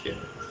based here.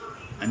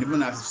 And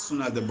even as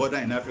soon as the border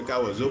in Africa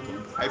was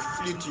opened, I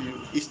flew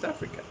to East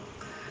Africa,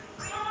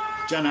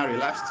 January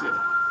last year,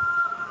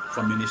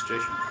 for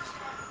ministrations.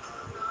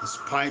 In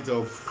spite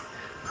of,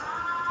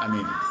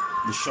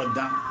 the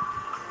shutdown.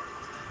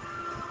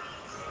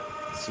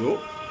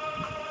 So,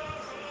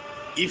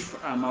 if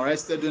I'm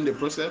arrested in the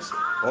process,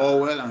 all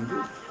well and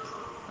good.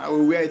 I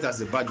will wear it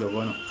as a badge of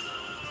honor.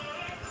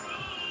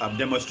 I've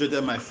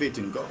demonstrated my faith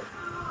in God,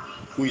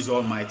 who is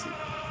almighty,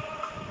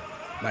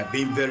 by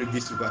being very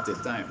visible at a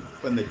time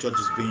when the church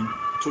is being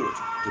told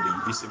to be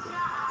invisible.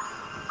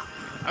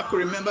 I could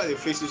remember the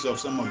faces of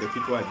some of the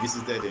people I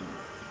visited in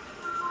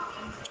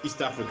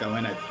East Africa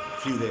when I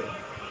flew there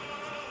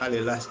early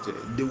last year.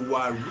 They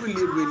were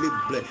really, really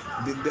blessed.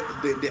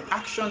 The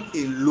action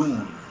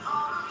alone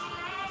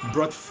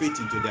brought faith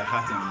into their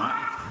heart and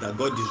mind that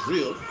God is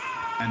real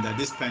and that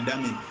this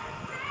pandemic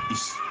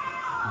is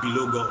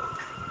below God.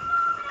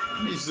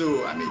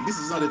 So, this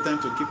is not the time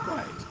to keep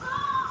quiet.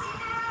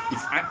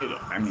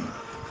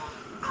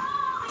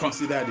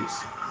 Consider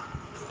this.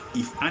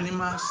 If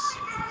animals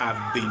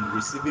have been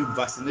receiving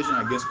vaccination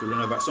against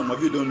coronavirus, some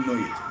of you don't know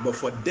it, but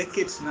for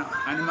decades now,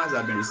 animals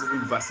have been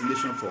receiving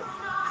vaccination for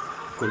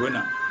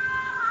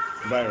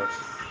coronavirus.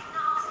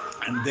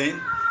 And then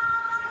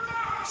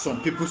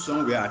some people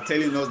somewhere are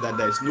telling us that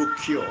there is no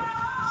cure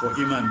for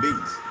human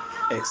beings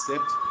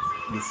except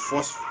you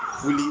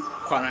forcefully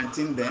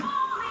quarantine them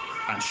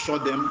and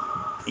shut them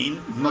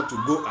in not to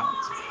go out.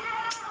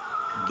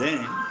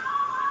 Then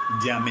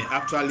there may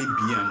actually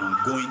be an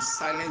ongoing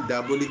silent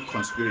diabolic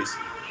conspiracy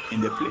in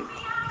the play.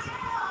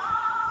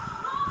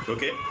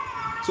 Okay?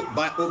 So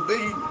by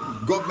obeying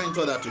government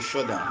order to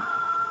shut down,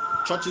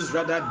 churches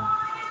rather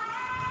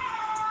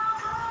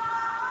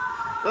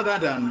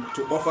than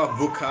to offer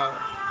vocal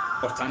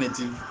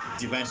alternative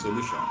divine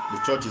solution, the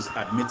church is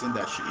admitting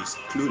that she is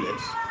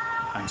clueless,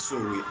 and so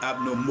we have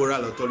no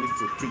moral authority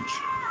to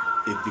preach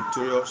a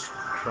victorious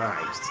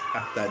Christ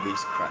after this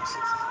crisis.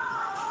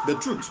 The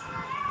truth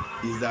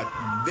is that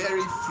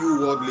very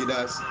few world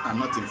leaders are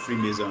not in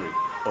Freemasonry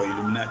or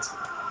Illuminati,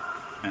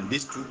 and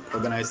these two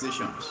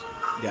organizations,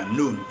 they are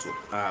known to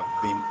have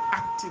been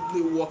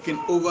actively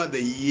working over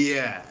the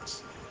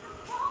years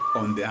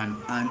on an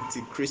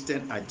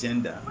anti-Christian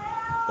agenda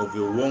of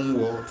a one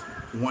world,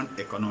 one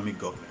economic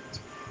government.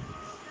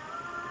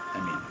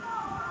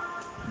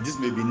 This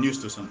may be news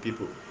to some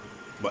people,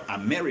 but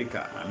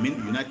America,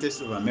 United States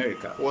of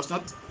America, was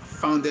not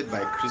founded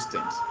by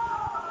Christians,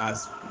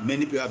 as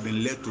many people have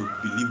been led to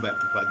believe by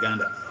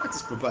propaganda. That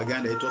is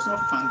propaganda. It was not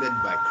founded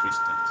by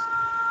Christians.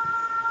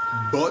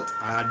 But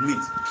I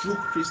admit, true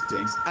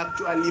Christians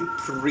actually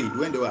prayed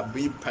when they were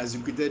being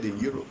persecuted in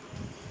Europe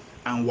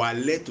and were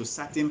led to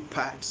certain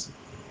parts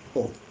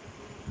of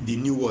the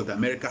New World,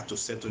 America, to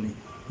settle in.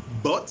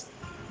 But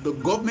the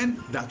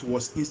government that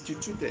was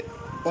instituted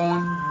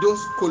on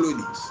those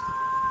colonies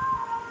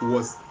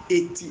was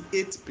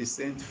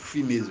 88%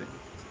 Freemason.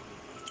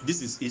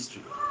 This is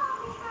history,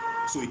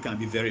 so it can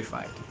be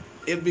verified.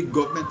 Every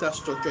governmental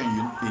structure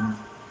in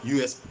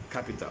U.S.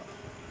 capital,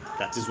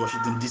 that is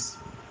Washington, D.C.,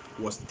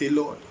 was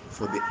tailored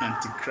for the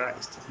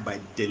Antichrist by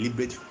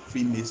deliberate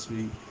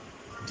Freemasonry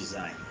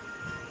design.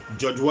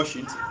 George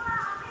Washington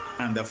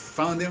and the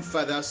founding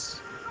fathers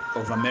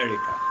of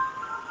America,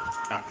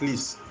 at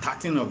least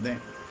 13 of them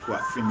were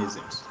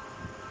Freemasons.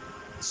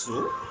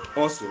 So,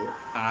 also,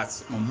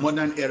 as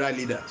modern era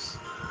leaders,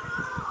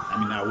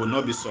 I will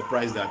not be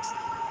surprised that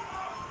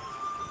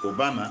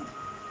Obama,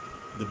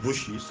 the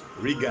Bushes,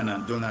 Reagan,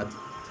 and Donald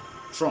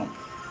Trump,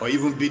 or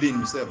even Biden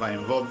himself, are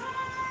involved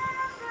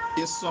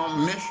in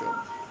some measure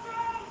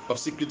of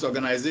secret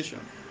organization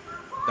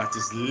that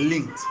is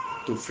linked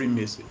to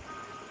Freemasonry,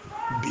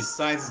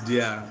 besides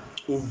their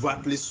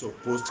overtly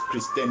supposed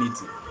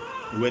Christianity,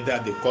 whether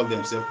they call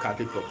themselves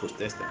Catholic or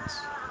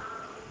Protestants.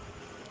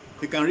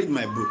 You can read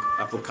my book,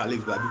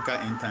 Apocalypse, Biblical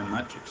End Time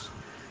Matrix,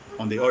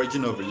 on the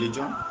origin of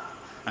religion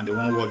and the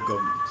one world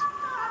government,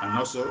 and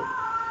also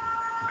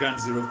Ground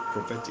Zero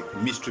Prophetic,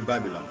 Mystery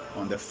Babylon,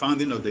 on the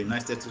founding of the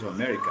United States of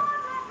America,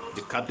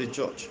 the Catholic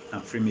Church,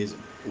 and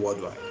Freemason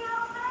worldwide.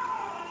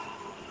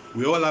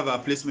 We all have our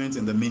placement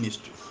in the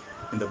ministry,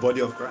 in the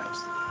body of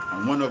Christ,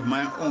 and one of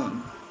my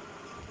own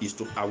is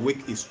to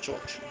awake his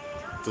church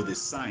to the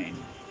sign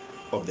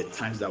of the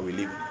times that we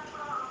live in.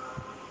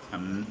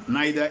 I'm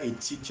neither a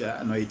teacher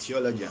nor a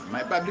theologian.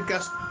 My biblical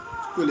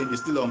schooling is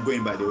still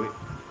ongoing, by the way,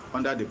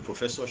 under the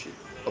professorship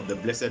of the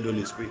Blessed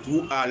Holy Spirit,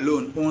 who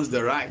alone owns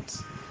the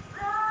rights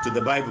to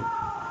the Bible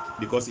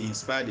because he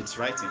inspired its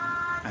writing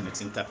and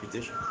its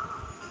interpretation.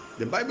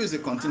 The Bible is a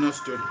continuous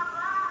story,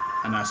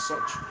 and as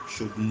such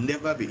should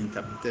never be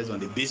interpreted on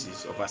the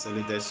basis of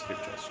isolated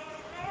scriptures.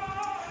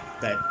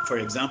 That, for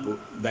example,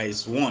 there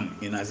is one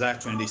in Isaiah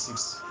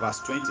 26 verse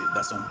 20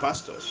 that some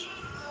pastors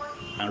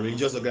and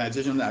religious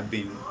organizations have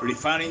been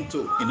referring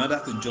to in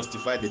order to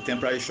justify the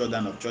temporary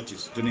shutdown of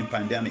churches during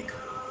pandemic.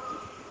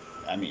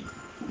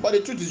 But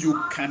the truth is,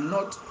 you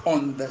cannot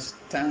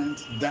understand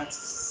that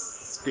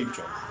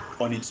scripture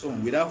on its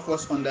own without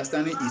first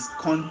understanding its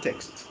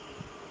context,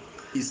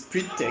 its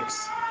pretext,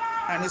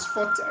 and its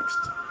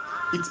foretext.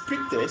 Its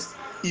pretext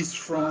is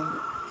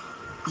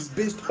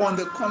based on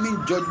the coming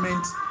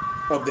judgment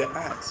of the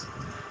earth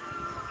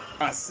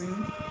as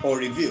seen or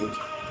revealed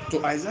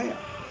to Isaiah.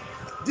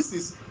 This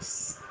is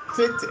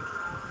stated.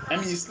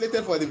 It's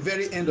slated for the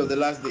very end of the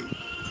last day.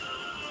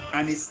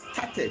 And it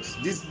started,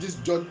 this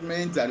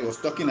judgment that he was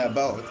talking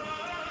about,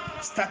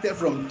 started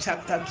from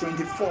chapter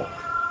 24,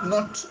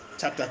 not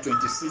chapter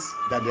 26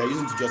 that they are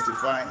using to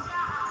justify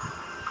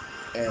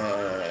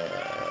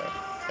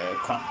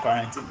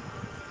quarantine.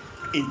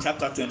 In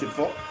chapter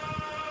 24,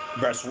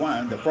 verse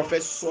 1, the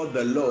prophet saw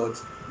the Lord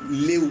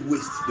lay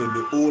waste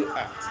the whole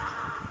earth.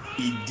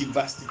 He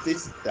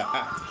devastates the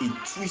earth. He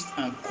twists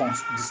and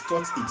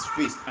distorts its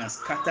face and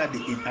scatters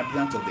the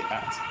inhabitants of the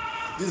earth.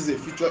 This is a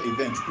future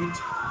event which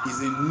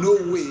is in no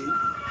way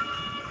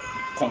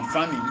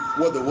confirming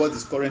what the world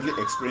is currently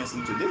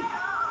experiencing today.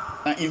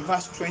 Now, in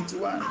verse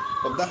 21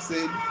 of that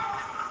same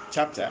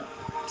chapter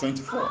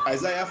 24,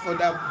 Isaiah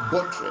further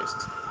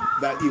buttressed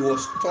that he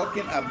was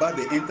talking about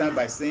the end time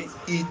by saying,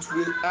 "It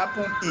will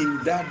happen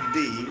in that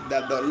day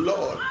that the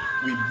Lord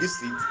will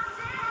visit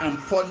and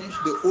punish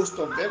the host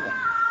of heaven."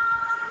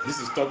 This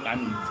is talk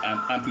and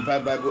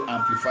Amplified Bible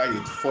amplified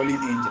it, fallen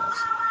angels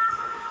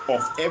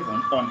of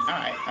heaven on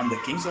high and the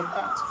kings of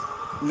earth.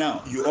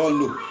 Now, you all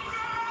know,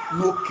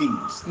 no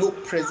kings, no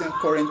present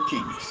current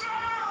kings,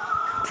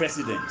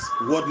 presidents,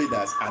 world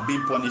leaders are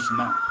being punished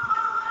now.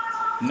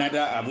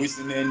 Neither have we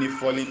seen any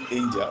fallen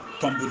angel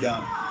tumble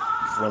down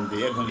from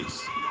the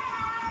heavenlies.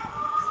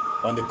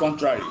 On the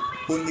contrary,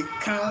 only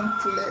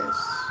countless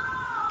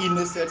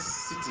innocent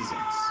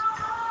citizens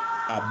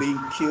are being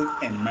killed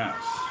en masse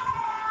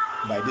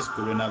by this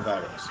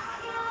coronavirus.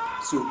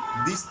 So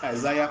this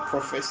Isaiah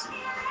prophecy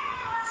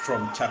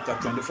from chapter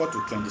 24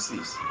 to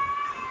 26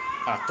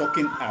 are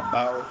talking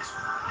about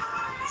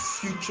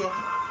future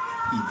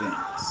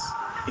events.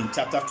 In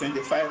chapter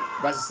 25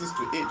 verses 6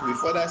 to 8, we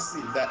further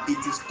see that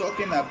it is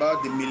talking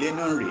about the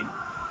millennial reign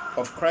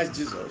of Christ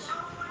Jesus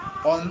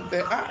on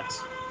the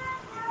earth.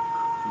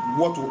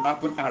 What will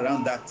happen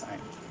around that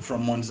time?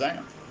 From Mount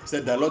Zion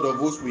said, "The Lord of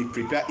hosts will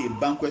prepare a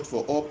banquet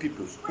for all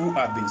peoples who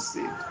have been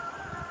saved,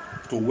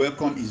 to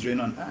welcome his reign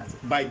on earth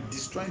by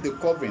destroying the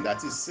covering,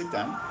 that is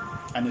Satan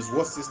and his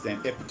world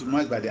system,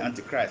 epitomized by the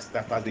Antichrist,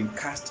 that has been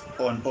cast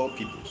on all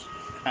peoples,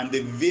 and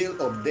the veil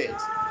of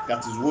death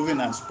that is woven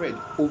and spread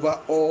over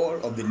all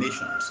of the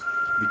nations,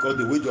 because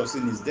the wage of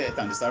sin is death,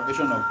 and the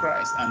salvation of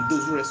Christ and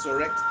those who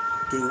resurrect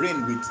to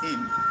reign with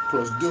him,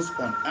 plus those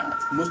on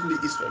earth, mostly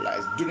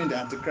Israelites, during the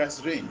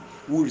Antichrist reign,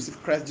 who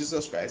receive Christ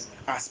Jesus Christ,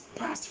 has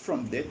passed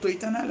from death to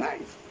eternal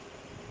life.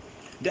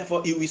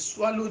 Therefore, he will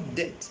swallow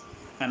death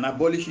and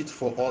abolish it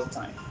for all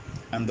time.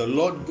 And the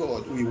Lord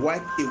God will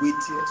wipe away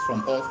tears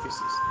from all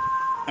faces,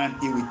 and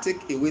he will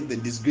take away the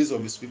disgrace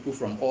of his people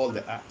from all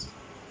the earth,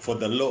 for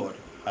the Lord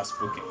has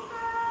spoken."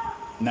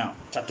 Now,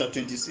 chapter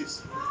 26,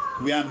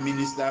 where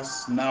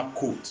ministers now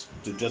quote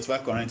to justify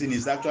quarantine,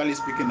 is actually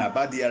speaking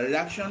about the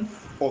reaction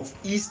of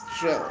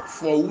Israel,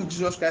 for whom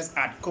Jesus Christ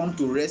had come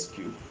to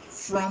rescue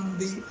from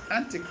the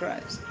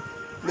Antichrist.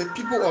 The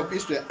people of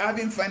Israel,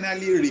 having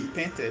finally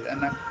repented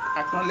and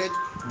acknowledged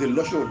the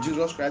lordship of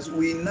Jesus Christ,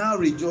 will now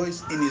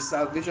rejoice in his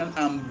salvation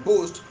and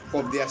boast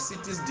of their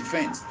city's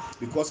defense,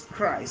 because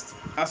Christ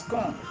has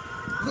come.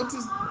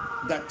 Notice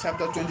that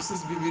chapter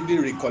 26 vividly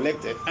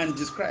recollected and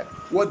described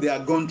what they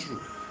have gone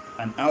through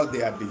and how they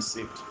have been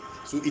saved.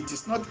 So it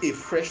is not a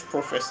fresh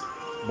prophecy,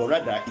 but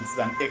rather it's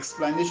an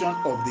explanation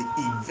of the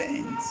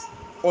events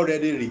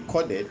already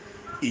recorded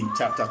in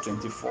chapter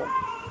 24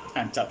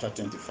 and chapter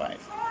 25,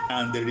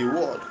 and the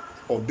reward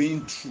of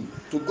being true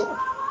to God.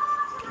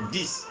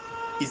 This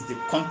is the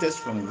context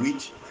from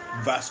which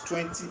verse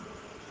 20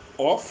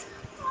 of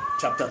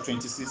chapter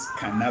 26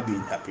 can now be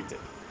interpreted.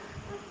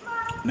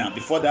 Now,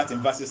 before that,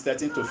 in verses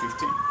 13 to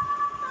 15,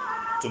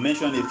 to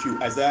mention a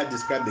few, Isaiah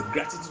described the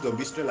gratitude of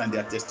Israel and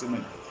their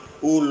testimony.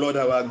 "O Lord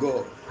our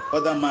God,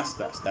 other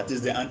masters," that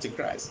is the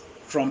Antichrist,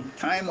 "from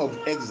time of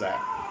exile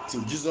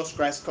till Jesus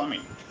Christ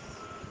coming,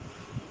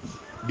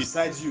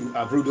 besides you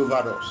have ruled over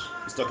us."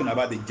 He's talking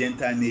about the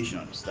Gentile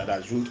nations that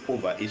has ruled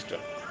over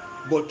Israel.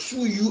 "But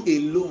through you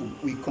alone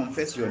we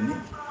confess your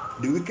name.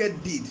 The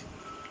wicked deed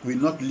will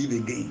not live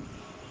again."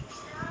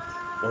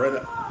 or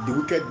rather, the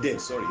wicked dead,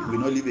 will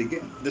not live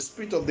again. The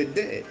spirit of the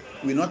dead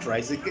will not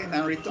rise again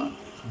and return.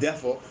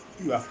 Therefore,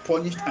 you have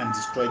punished and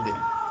destroyed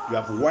them. You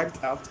have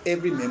wiped out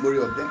every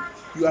memory of them.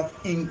 You have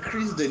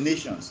increased the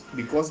nations,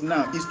 because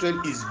now Israel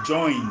is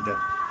joined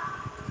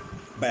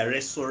by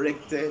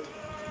resurrected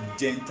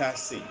Gentile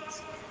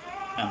saints.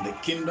 And the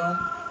kingdom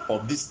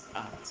of this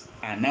earth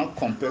are now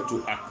compelled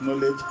to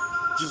acknowledge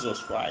Jesus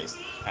Christ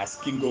as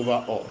king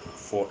over all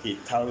for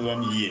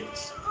 1,000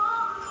 years.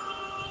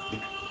 The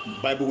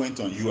Bible went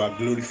on, you are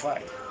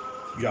glorified.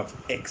 You have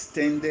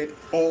extended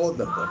all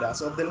the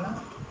borders of the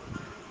land.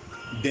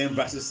 Then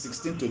verses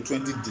 16 to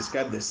 20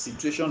 describe the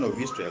situation of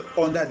Israel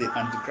under the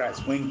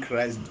Antichrist when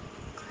Christ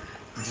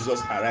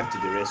Jesus arrived to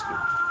the rescue.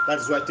 That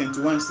is why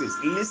 21 says,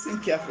 listen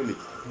carefully.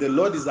 The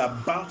Lord is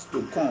about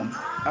to come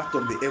out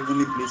of the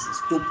heavenly places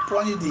to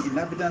punish the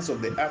inhabitants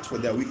of the earth for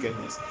their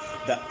wickedness.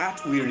 The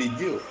earth will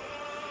reveal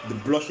the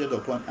bloodshed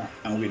upon her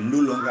and will no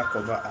longer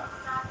cover her.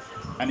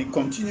 And it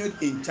continued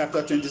in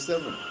chapter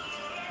 27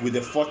 with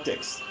the fourth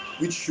text,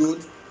 which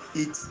showed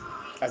it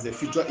as a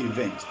future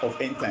event of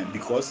end time,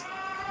 because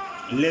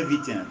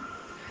Leviathan,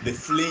 the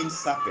flaying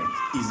serpent,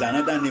 is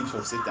another name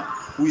for Satan,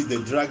 who is the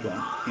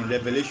dragon in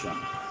Revelation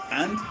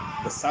and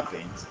the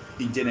serpent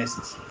in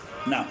Genesis.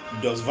 Now,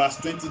 does verse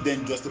 20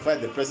 then justify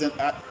the present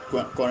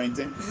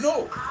quarantine?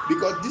 No,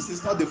 because this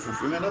is not the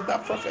fulfillment of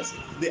that prophecy.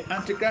 The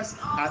Antichrist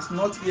has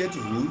not yet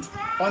ruled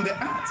on the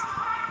earth.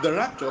 The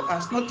rapture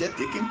has not yet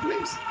taken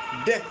place.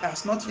 Death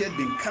has not yet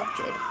been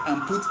captured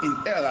and put in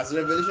hell, as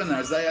Revelation and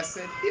Isaiah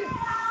said here.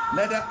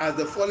 Neither has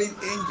the fallen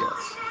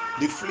angels,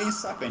 the fleeing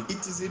serpent,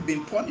 it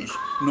been punished,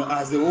 nor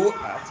has the whole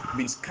earth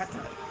been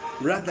scattered.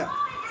 Rather,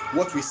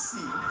 what we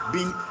see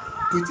being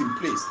put in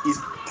place is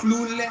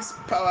clueless,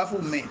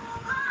 powerful men.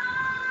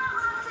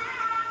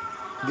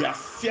 They are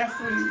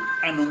fearfully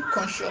and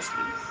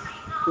unconsciously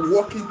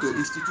working to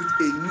institute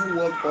a new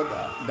world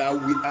order that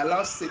will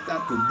allow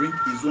Satan to bring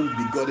his own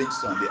begotten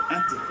son, the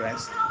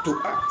Antichrist,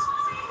 to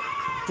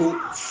earth, to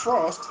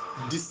first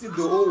deceive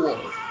the whole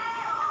world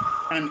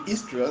and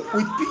Israel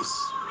with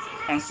peace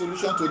and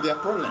solution to their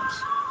problems,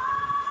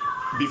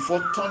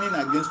 before turning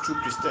against true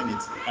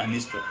Christianity and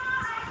Israel.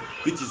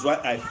 Which is why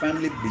I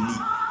firmly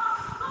believe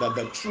that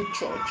the true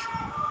church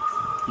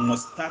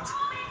must start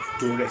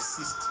to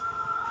resist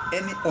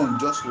any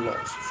unjust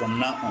laws from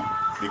now on,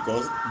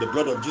 because the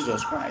blood of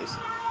Jesus Christ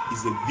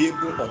is a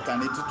viable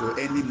alternative to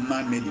any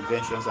man-made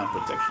inventions and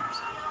protections.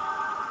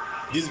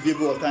 This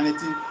viable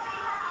alternative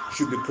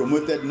should be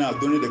promoted now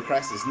during the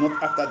crisis,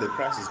 not after the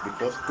crisis,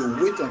 because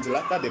to wait until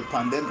after the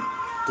pandemic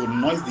to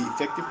noise the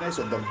effectiveness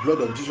of the blood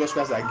of Jesus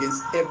Christ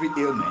against every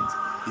ailment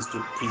is to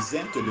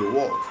present to the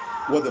world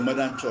what the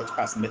modern church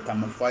has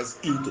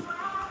metamorphosed into,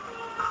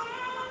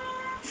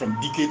 from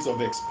decades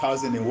of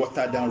espousing a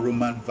watered-down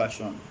Roman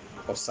version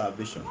of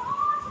salvation,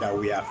 that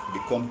we have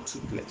become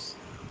toothless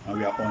and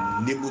we are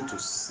unable to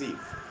save.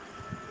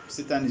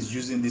 Satan is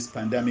using this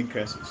pandemic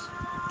crisis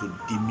to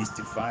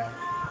demystify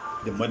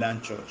the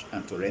modern church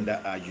and to render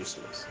her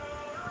useless.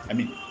 I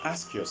mean,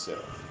 ask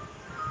yourself,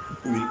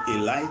 will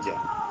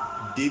Elijah,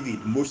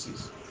 David,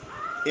 Moses,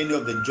 any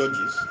of the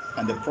judges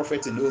and the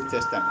prophets in the Old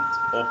Testament,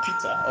 or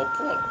Peter, or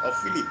Paul, or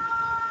Philip,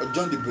 or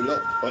John the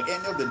Beloved, or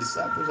any of the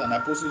disciples and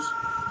apostles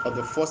of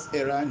the first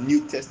era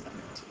New Testament,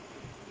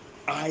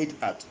 hide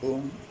at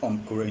home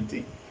on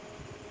quarantine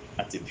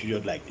at a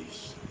period like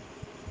this?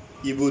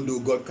 Even though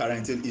God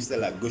quarantined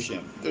Israel at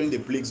Goshen during the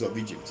plagues of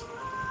Egypt,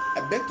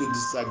 I beg to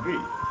disagree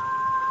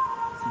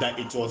that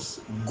it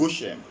was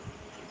Goshen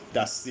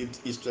that saved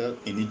Israel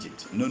in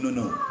Egypt. No.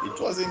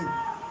 It wasn't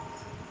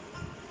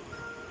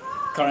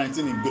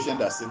quarantine in Goshen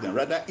that saved them.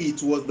 Rather,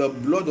 it was the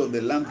blood of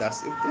the Lamb that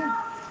saved them.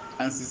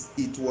 And since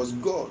it was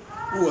God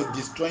who was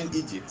destroying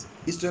Egypt,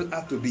 Israel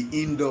had to be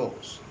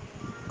indoors.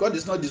 God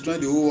is not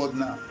destroying the whole world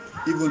now,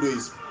 even though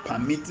He's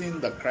permitting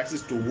the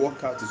crisis to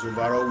work out His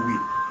overall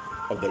will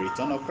of the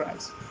return of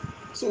Christ.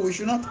 So we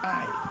should not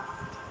hide.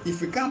 If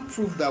we can't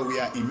prove that we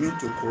are immune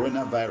to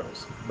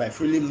coronavirus by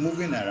freely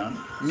moving around,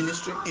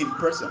 ministering in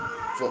person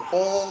for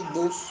all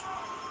those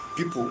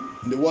people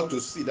in the world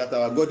to see that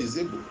our God is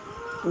able,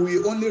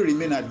 we only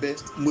remain at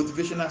best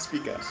motivational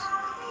speakers,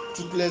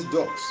 toothless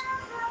dogs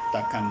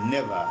that can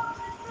never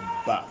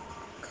bark.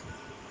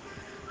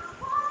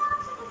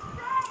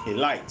 A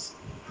light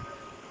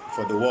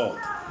for the world,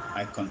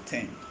 I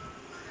contend,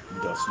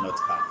 does not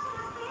have.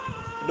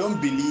 I don't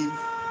believe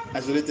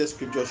isolated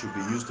scripture should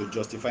be used to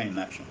justify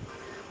inaction,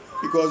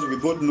 because we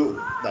both know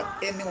that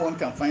anyone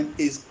can find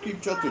a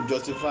scripture to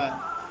justify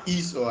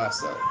his or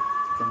herself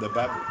from the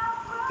Bible.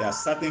 There are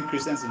certain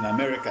Christians in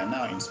America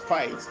now, in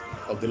spite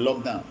of the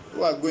lockdown,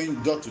 who are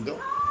going door to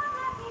door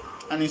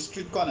and in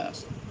street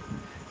corners,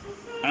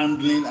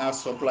 handling out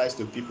supplies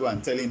to people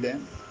and telling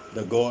them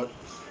the God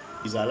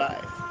is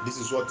alive. This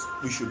is what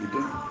we should be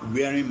doing,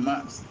 wearing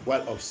masks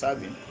while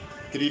observing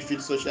 3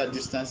 feet social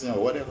distancing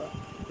or whatever,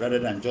 rather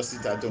than just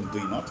sit at home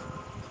doing nothing.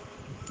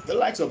 The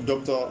likes of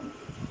Dr.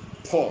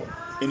 Paul,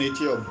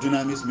 NHA of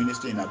Dunamis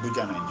Ministry in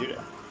Abuja,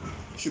 Nigeria,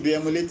 should be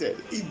emulated.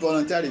 He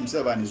volunteered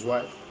himself and his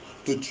wife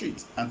to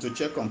treat and to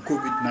check on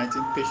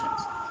COVID-19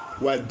 patients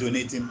while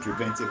donating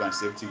preventive and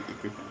safety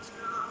equipment.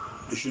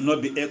 We should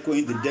not be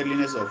echoing the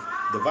deadliness of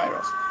the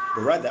virus,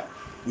 but rather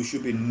we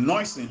should be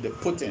noising the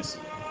potency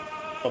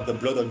of the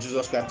blood of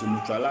Jesus Christ to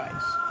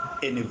neutralize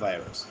any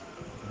virus.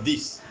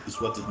 This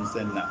is what is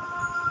needed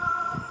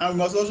now. And we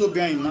must also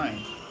bear in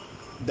mind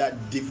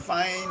that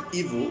defying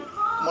evil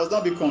must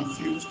not be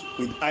confused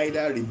with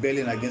either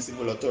rebelling against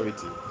evil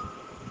authority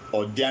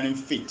or daring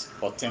fate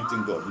or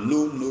tempting God.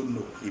 No, no,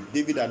 no. If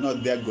David had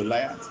not dared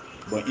Goliath,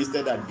 but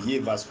instead had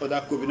behaved as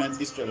other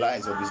covenant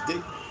Israelites of his day,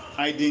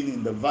 hiding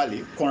in the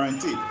valley,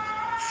 quarantined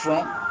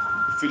from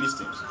the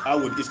Philistines, how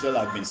would Israel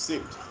have been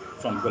saved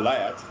from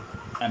Goliath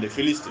and the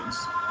Philistines?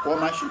 War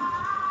machine.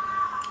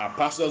 Are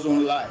pastors'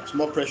 own lives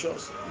more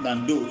precious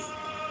than those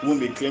whom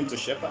they claim to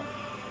shepherd?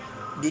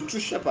 Do true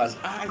shepherds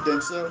hide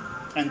themselves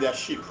and their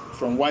sheep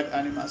from wild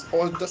animals,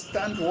 or just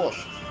stand watch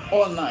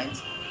all night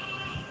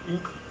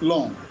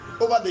long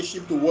over the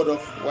sheep to ward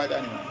off wild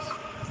animals?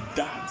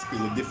 That is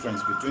the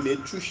difference between a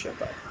true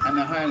shepherd and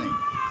a hireling.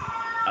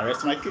 I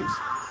rest my case.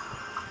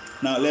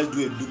 Now let's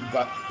do a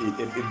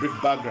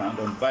brief background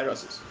on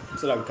viruses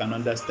so that we can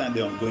understand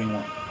the ongoing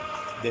one.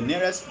 The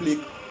nearest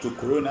plague to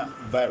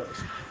coronavirus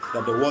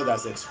that the world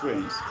has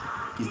experienced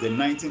is the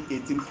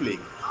 1918 plague,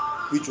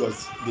 which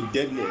was the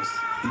deadliest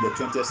in the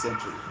 20th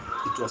century.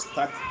 It was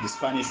started the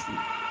Spanish flu,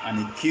 and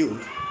it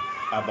killed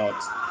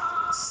about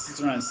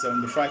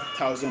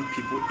 675,000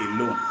 people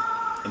alone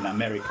in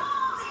America.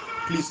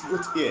 Please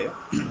note here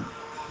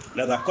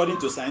that according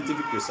to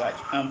scientific research,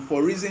 and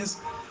for reasons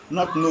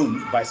not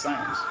known by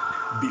science,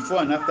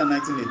 before and after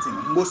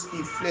 1918, most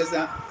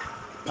influenza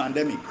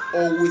pandemic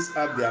always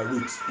have their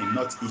roots in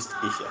Northeast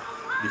Asia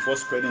before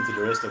spreading to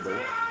the rest of the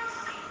world.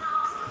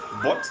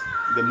 But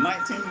the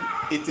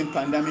 1918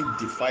 pandemic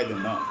defied the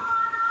norm.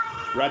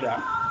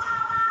 Rather,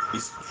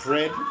 it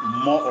spread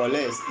more or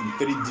less in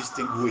 3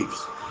 distinct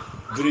waves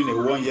during a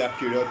 1-year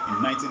period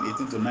in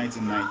 1918 to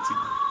 1919,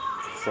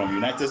 from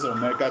United States of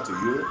America to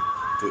Europe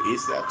to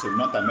Asia to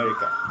North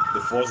America.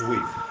 The first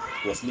wave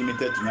was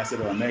limited to United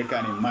States of America,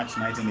 and in March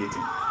 1918,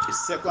 a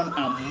second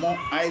and more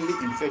highly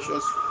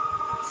infectious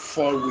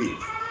fall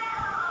wave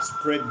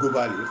spread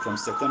globally from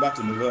September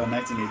to November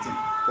 1918,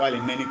 while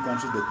in many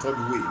countries the third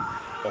wave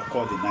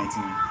occurred in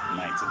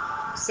 1919.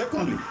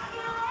 Secondly,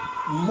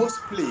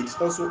 most plagues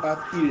also have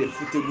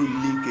irrefutable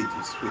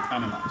linkages with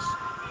animals,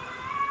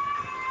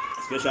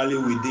 especially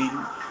within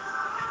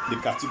the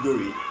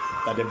category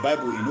that the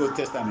Bible in Old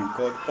Testament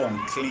called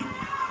unclean.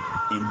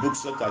 In books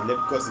such as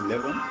Leviticus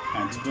 11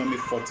 and Deuteronomy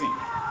 14,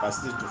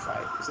 verses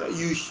 3-5, it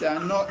says, "You shall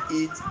not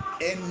eat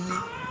any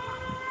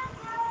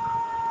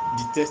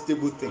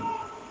detestable thing.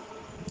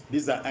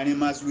 These are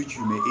animals which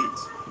you may eat: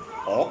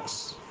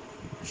 ox,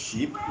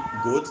 sheep,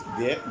 goat,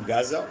 bear,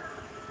 gazelle,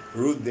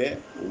 roe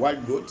deer,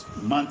 wild goat,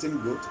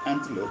 mountain goat,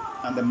 antelope,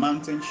 and the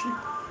mountain sheep.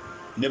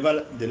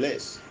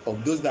 Nevertheless,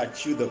 of those that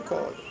chew the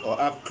cud or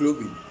have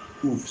cloven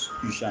hoofs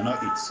you shall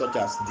not eat, such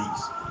as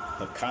these: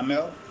 the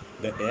camel,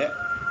 the hare,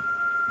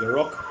 the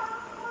rock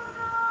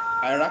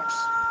hyrax.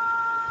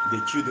 They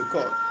chew the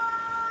cud,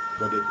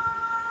 but they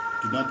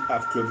do not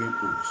have cloven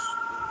hoofs.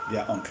 They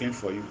are unclean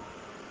for you.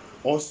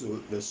 Also,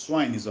 the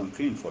swine is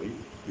unclean for you,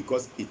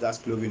 because it has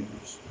cloven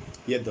hoofs,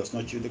 yet does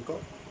not chew the cud.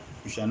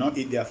 You shall not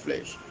eat their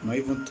flesh, nor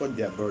even touch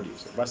their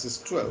bodies." Verses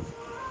 12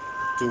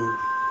 to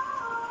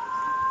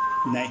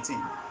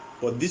 19.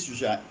 "But this you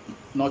shall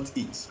not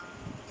eat: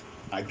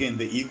 again,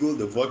 the eagle,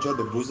 the vulture,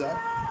 the buzzard,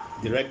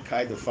 the red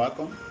kite, the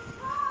falcon,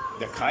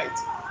 the kite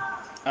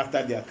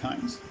after their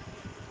kinds,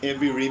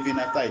 every raven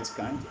after its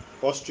kind,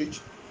 ostrich,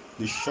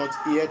 the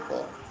short-eared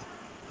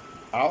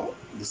owl,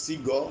 the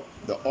seagull,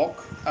 the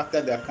hawk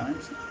after their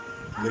kinds,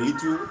 the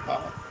little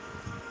owl,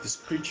 the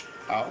screech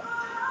owl,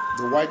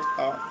 the white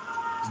owl,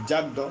 the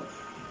jackdaw,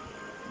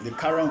 the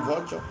carrion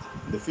vulture,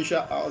 the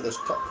fisher owl, the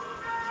stork,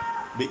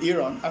 the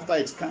heron after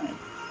its kind,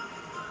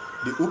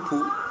 the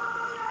hoopoe,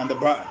 and the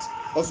bird.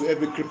 Also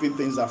every creeping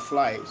thing that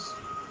flies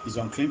is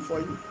unclean for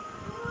you.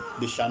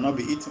 They shall not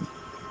be eaten."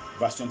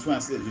 Verse 21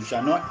 says, "You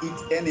shall not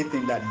eat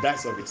anything that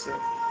dies of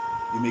itself.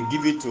 You may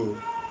give it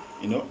to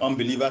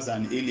unbelievers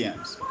and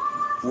aliens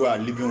who are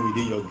living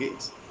within your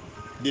gates.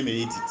 They may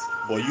eat it.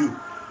 But you,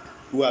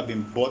 who have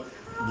been blood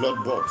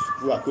bought,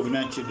 who are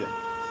covenant children,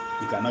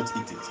 you cannot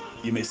eat it.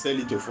 You may sell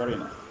it to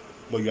foreigners,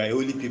 but you are a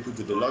holy people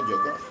to the Lord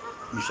your God.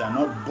 You shall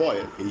not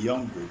boil a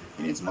young goat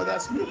in its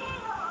mother's milk."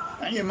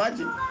 Can you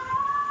imagine?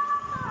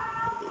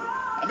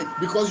 I mean,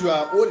 because you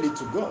are holy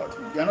to God,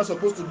 you are not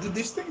supposed to do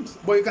these things,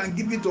 but you can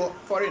give it to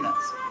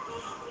foreigners.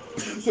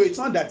 So it's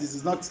not that it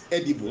is not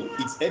edible;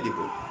 it's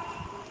edible.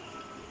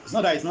 It's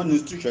not that it's not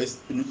nutritious,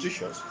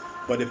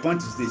 but the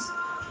point is this: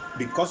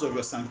 because of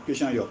your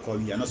sanctification and your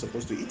calling, you are not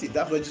supposed to eat it.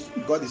 That's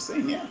what God is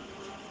saying here.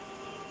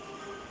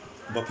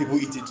 But people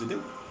eat it today.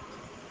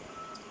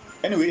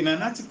 Anyway, in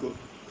an article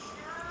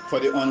for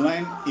the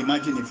online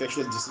Imagine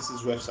Infectious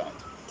Diseases website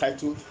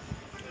titled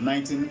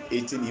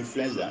 1918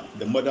 Influenza,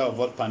 the Mother of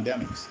All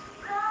Pandemics,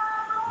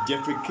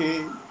 Jeffrey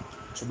K.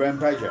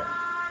 Trubenberger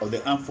of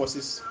the Armed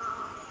Forces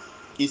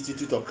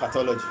Institute of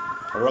Pathology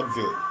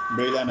Rockville,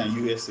 Maryland and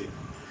USA,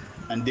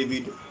 and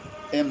David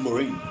M.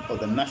 Morin of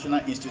the National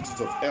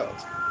Institute of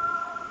Health,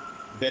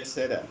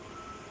 Bethesda,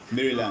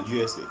 Maryland,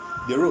 USA.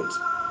 They wrote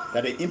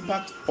that the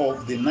impact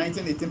of the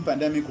 1918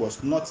 pandemic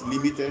was not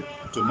limited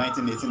to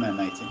 1918 and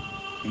 19.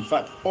 In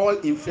fact, all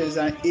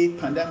influenza A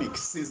pandemics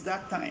since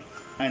that time,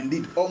 and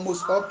indeed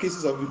almost all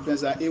cases of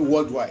influenza A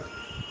worldwide,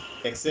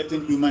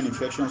 excepting human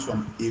infections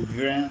from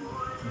avian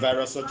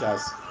virus such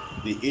as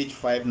the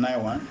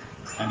H5N1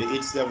 and the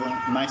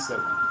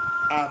H7N7,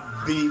 have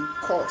been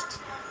caused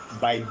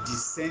by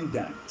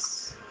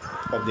descendants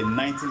of the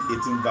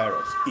 1918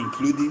 virus,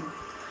 including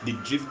the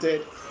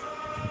drifted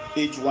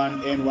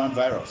H1N1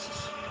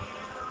 viruses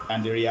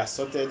and the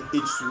reassorted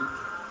H2,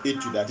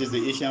 that is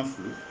the Asian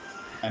flu,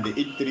 and the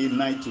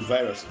H3N2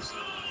 viruses.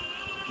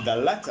 The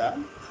latter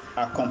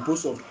are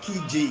composed of key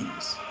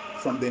genes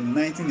from the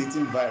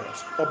 1918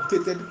 virus,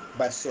 updated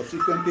by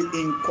subsequently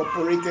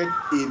incorporated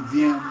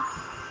avian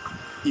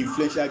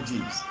influenza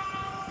genes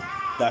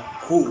that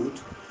code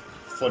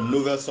for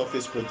novel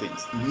surface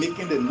proteins,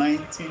 making the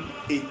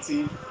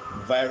 1918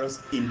 virus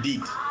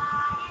indeed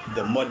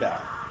the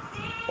mother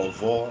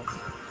of all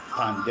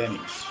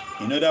pandemics.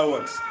 In other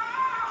words,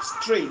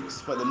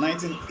 strains for the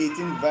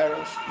 1918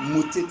 virus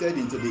mutated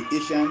into the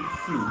Asian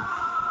flu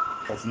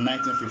of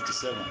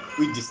 1957,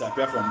 which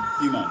disappeared from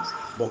humans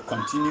but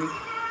continued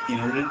in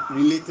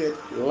related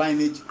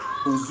lineage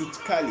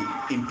zootically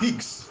in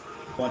pigs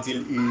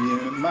until it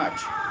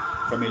emerged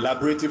from a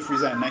laboratory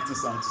freezer in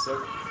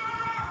 1977.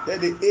 Then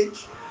the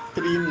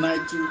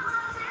H3N2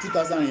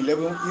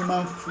 2011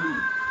 human flu,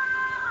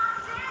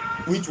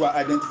 which were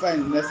identified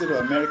in the United States of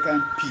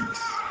American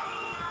pigs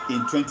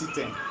in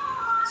 2010.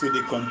 So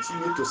they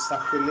continue to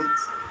circulate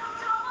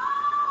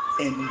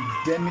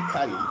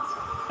endemically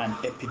and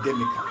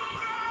epidemically.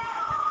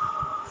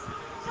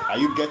 Are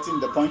you getting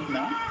the point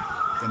now?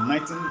 The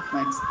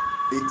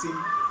 1918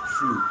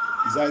 flu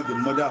is like the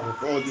mother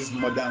of all this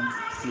modern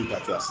flu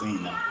that you are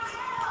seeing now,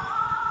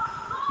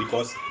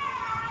 because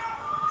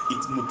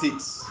it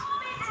mutates.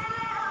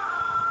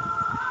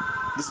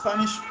 The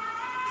Spanish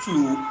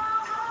flu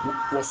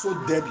was so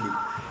deadly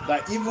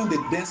that even the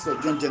then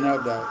Surgeon General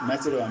of the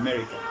United States of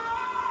America,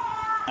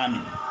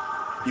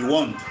 he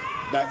warned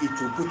that it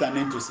will put an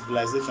end to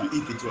civilization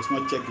if it was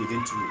not checked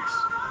within 2 weeks.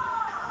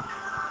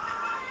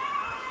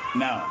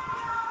 Now,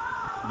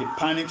 the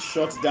panic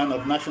shutdown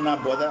of national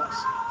borders,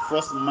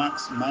 forced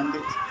mask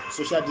mandate,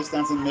 social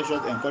distancing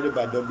measures encouraged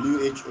by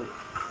WHO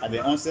at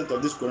the onset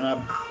of this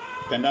corona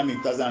pandemic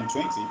in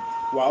 2020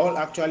 were all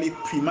actually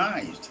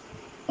premised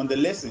on the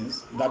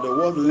lessons that the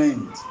world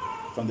learned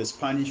from the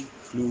Spanish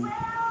flu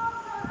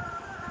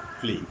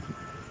plague,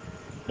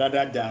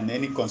 rather than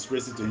any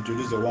conspiracy to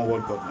introduce the one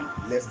world government.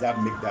 Let's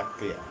make that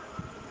clear.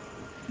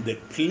 The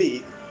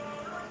plague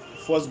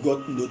first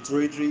got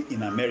notoriety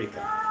in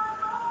America,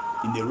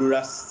 in a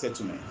rural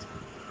settlement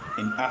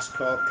in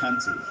Haskell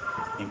County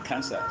in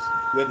Kansas,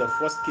 where the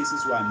first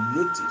cases were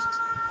noticed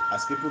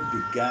as people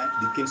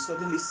became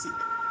suddenly sick.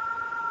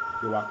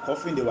 They were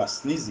coughing, they were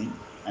sneezing,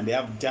 and they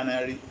have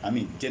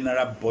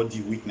general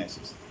body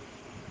weaknesses.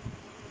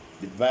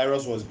 The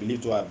virus was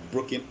believed to have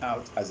broken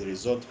out as a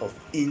result of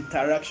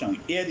interaction.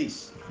 Hear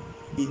this: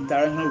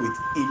 interaction with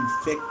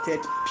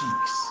infected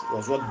pigs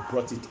was what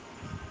brought it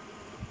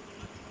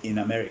in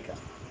America.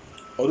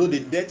 Although the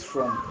death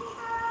from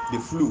the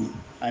flu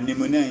and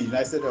pneumonia in the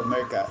United States of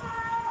America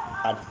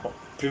had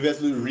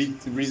previously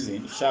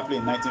risen sharply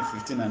in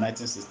 1915 and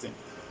 1916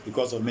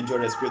 because of major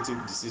respiratory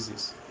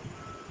diseases,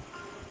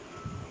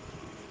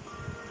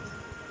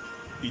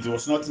 it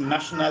was not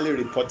nationally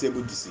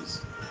reportable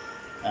disease,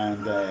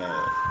 and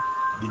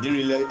they didn't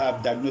really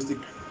have diagnostic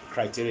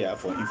criteria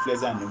for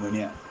influenza and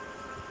pneumonia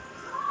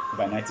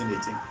by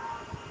 1918.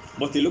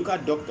 But a local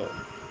doctor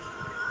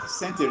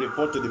sent a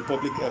report to the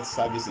Public Health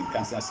Service in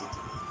Kansas City.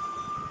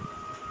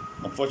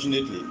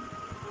 Unfortunately,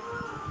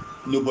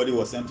 nobody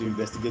was sent to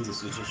investigate the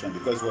situation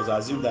because it was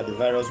assumed that the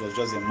virus was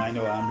just a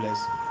minor harmless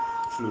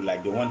flu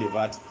like the one they've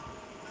had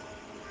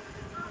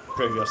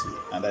previously,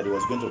 and that it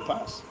was going to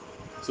pass.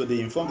 So they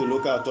informed the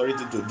local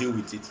authority to deal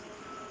with it,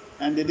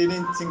 and they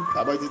didn't think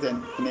about it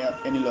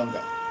any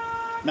longer.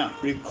 Now,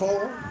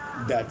 recall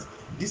that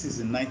this is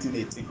in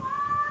 1918,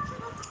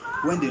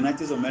 when the United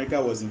States of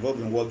America was involved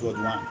in World War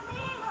I,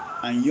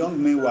 and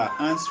young men were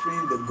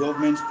answering the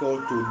government's call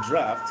to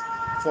draft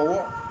for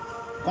war.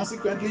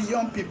 Consequently,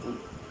 young people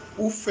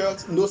who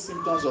felt no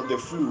symptoms of the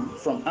flu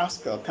from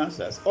Haskell,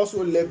 Kansas,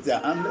 also left their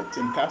hamlet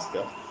in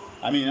Haskell,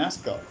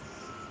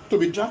 to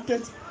be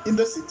drafted in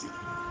the city,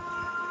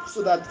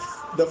 so that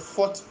the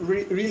Fort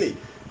Riley,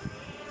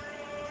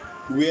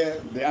 where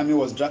the army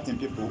was drafting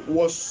people,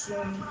 was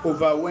soon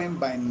overwhelmed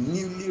by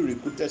newly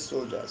recruited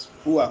soldiers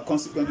who are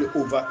consequently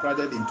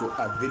overcrowded into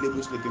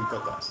available sleeping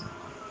quarters.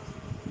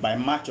 By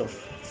March of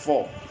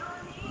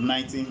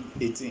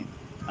 1918,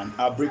 an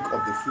outbreak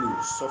of the flu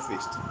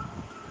surfaced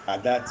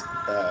at that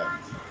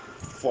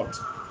fort,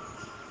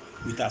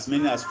 with as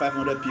many as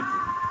 500 people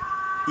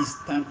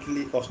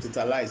instantly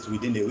hospitalized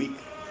within a week.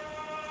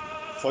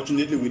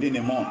 Fortunately, within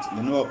a month,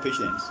 the number of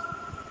patients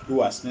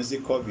who are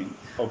sneezing, coughing,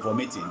 or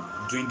vomiting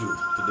dwindled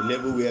to the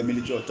level where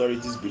military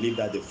authorities believed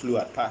that the flu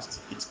had passed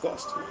its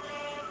course.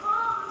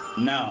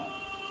 Now,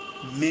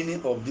 many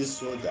of these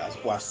soldiers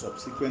were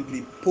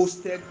subsequently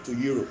posted to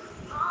Europe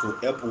to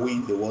help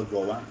win the World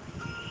War I.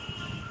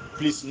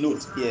 Please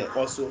note here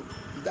also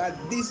that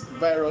these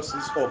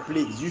viruses or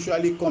plagues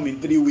usually come in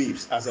 3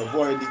 waves, as I've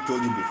already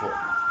told you before.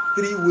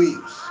 3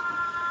 waves.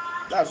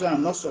 That's why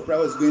I'm not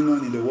surprised what's going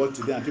on in the world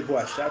today and people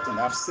are shouting.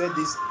 I've said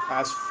this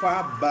as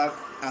far back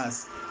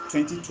as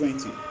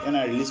 2020 when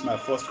I released my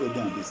first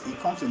audio on this. It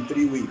comes in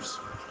 3 waves.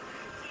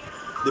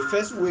 The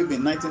first wave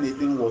in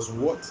 1918 was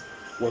what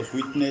was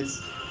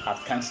witnessed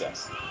at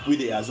Kansas, where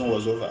the Azon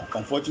was over.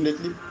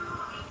 Unfortunately,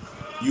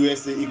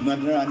 USA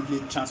ignorantly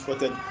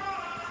transported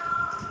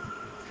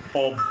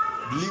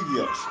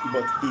oblivious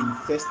but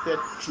infested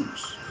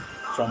troops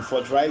from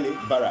Fort Riley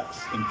Barracks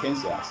in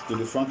Kansas to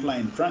the front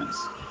line in France.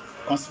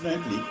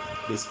 Consequently,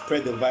 they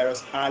spread the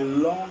virus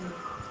along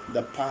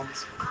the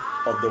path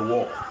of the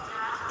war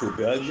to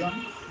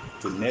Belgium,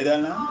 to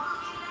Netherlands,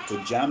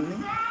 to Germany,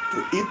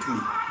 to Italy,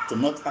 to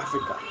North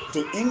Africa,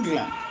 to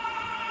England,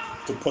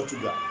 to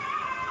Portugal.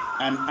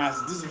 And as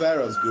this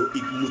virus goes,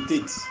 it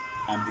mutates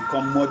and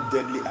becomes more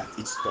deadly at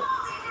each stop.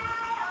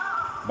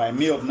 By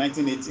May of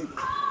 1918,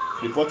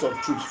 reports of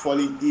troops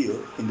falling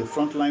ill in the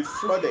front line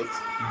flooded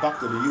back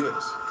to the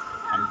US,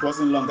 and it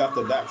wasn't long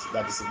after that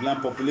that the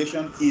civilian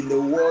population in the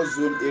war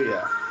zone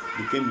area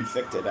became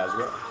infected as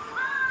well.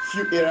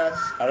 Few areas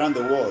around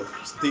the world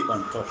stay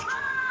untouched,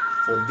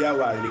 for there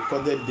were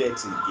recorded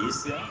deaths in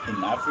Asia,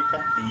 in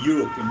Africa, in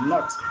Europe, in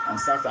North and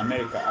South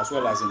America, as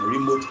well as in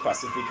remote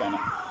Pacific and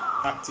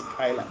Arctic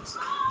islands.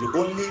 The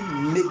only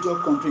major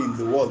country in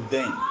the world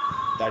then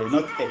that did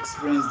not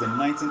experience the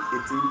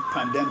 1918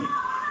 pandemic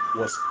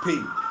was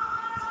Spain,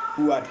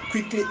 who had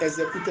quickly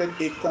executed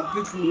a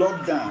complete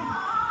lockdown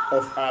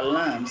of our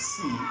land,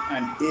 sea,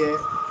 and air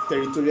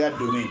territorial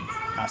domain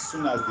as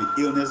soon as the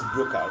illness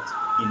broke out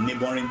in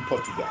neighboring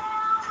Portugal.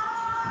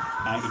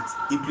 And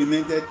it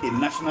implemented a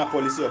national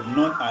policy of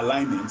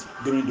non-alignment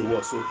during the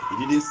war, so it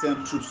didn't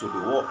send troops to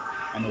the war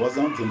and it was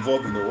not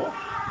involved in the war.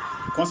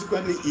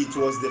 Consequently, it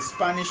was the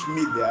Spanish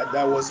media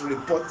that was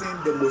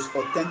reporting the most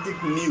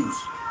authentic news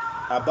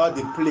about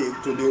the plague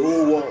to the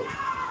whole world,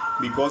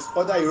 because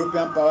other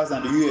European powers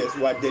and the US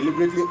were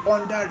deliberately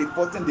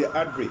under-reporting the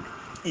outbreak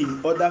in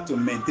order to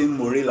maintain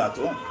morale at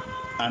home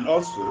and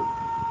also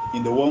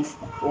in the war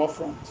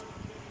front.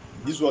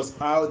 This was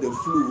how the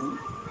flu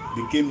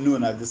became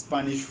known as the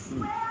Spanish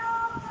flu,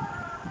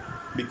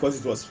 because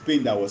it was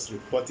Spain that was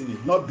reporting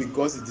it, not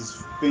because it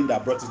is Spain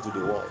that brought it to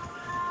the world.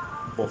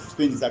 But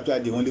Spain is actually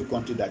the only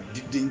country that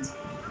didn't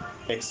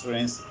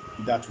experience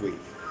that wave.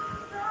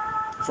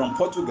 From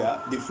Portugal,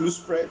 the flu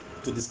spread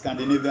to the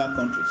Scandinavian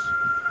countries,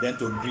 then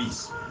to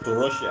Greece, to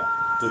Russia,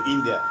 to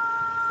India,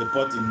 the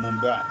port in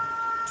Mumbai,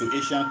 to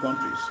Asian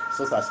countries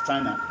such as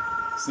China,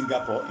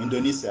 Singapore,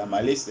 Indonesia,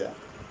 Malaysia,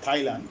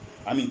 Thailand,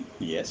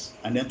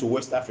 and then to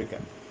West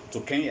Africa,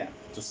 to Kenya,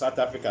 to South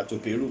Africa, to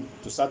Peru,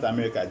 to South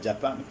America,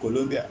 Japan,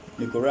 Colombia,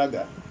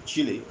 Nicaragua,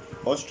 Chile,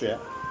 Austria,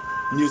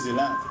 New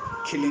Zealand,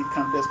 killing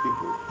countless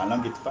people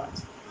along its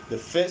path. The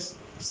first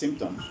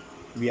symptoms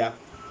were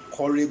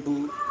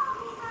horrible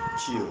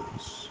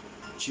chills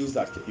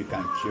that you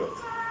can cure,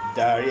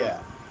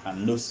 diarrhea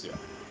and nausea.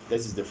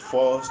 This is the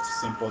first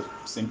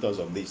symptoms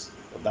of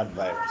that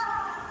virus.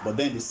 But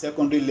then the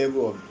secondary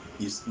level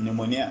is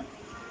pneumonia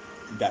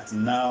that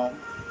now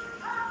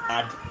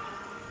add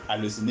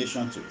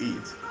hallucination to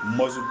it,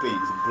 muscle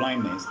pains,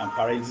 blindness and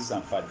paralysis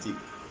and fatigue,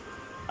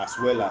 as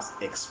well as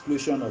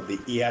explosion of the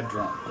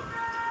eardrum.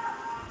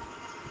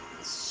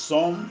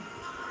 Some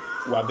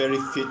were very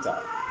fatal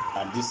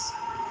at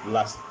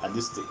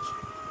this stage.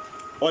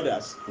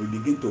 Others will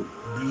begin to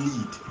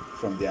bleed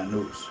from their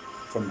nose,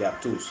 from their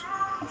toes,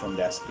 and from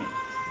their skin.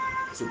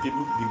 So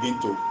people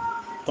begin to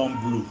turn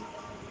blue,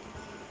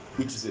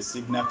 which is a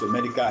signal to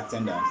medical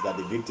attendants that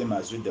the victim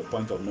has reached the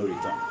point of no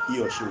return. He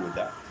or she will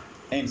die.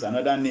 Hence,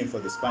 another name for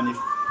the Spanish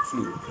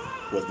flu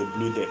was the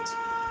Blue Death.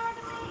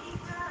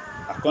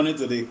 According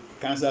to the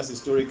Kansas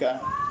Historical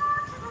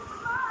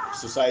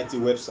Society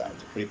website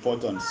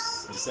report on the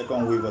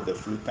second wave of the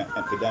flu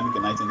epidemic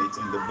in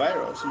 1918, the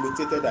virus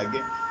mutated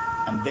again,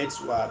 and deaths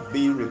were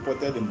being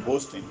reported in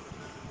Boston,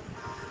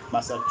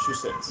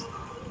 Massachusetts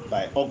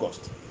by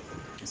August.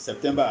 In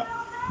September,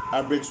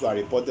 outbreaks were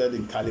reported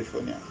in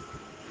California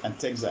and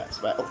Texas.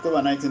 By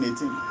October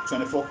 1918,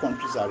 24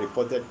 countries have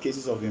reported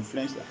cases of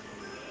influenza,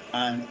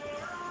 and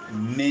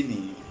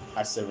many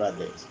had several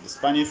deaths. The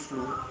Spanish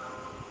flu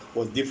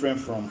was different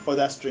from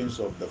other strains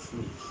of the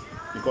flu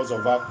because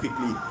of how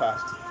quickly it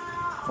passed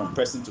from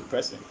person to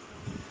person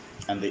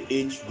and the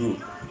age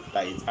group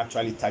that it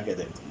actually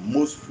targeted.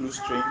 Most flu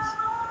strains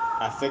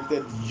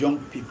affected young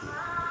people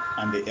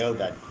and the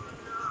elderly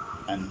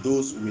and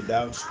those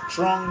without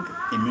strong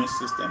immune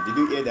system. Did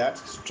you hear that?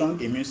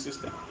 Strong immune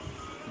system.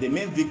 The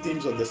main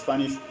victims of the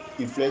Spanish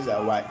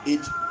influenza were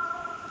aged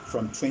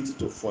from 20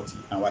 to 40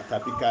 and were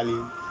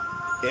typically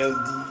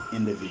healthy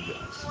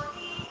individuals.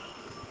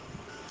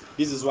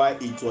 This is why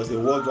it was a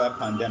worldwide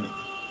pandemic,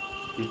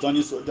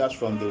 Returning soldiers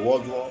from the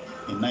World War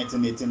in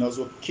 1918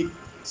 also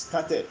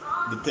kick-started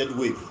the third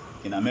wave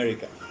in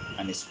America,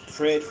 and it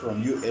spread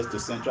from US to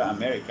Central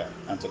America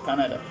and to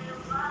Canada.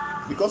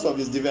 Because of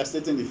its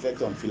devastating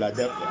effect on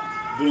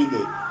Philadelphia during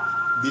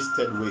this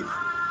third wave,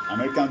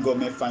 American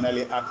government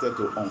finally acted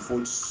to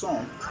unfold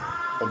some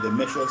of the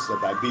measures that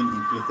are being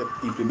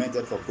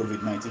implemented for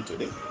COVID-19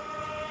 today.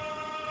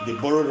 They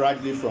borrowed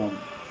rightly from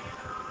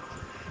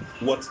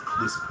what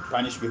the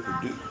Spanish people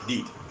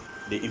did.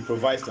 They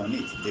improvised on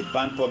it. They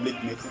banned public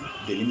meetings.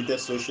 They limited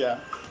social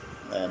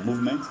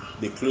movement.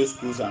 They closed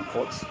schools and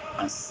courts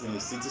and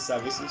city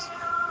services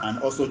and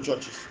also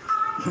churches.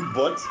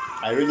 But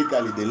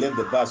ironically, they left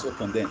the bars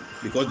open then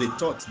because they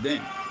thought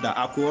then that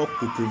alcohol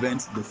could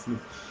prevent the flu.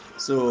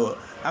 So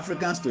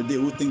Africans today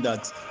who think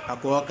that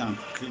alcohol can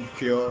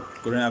cure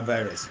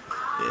coronavirus,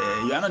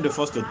 you are not the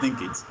first to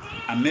think it.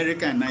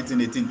 America in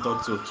 1918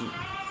 thought so too.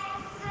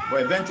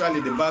 But eventually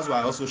the bars were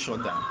also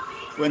shut down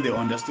when they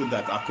understood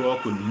that alcohol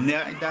could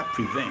neither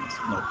prevent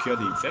nor cure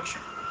the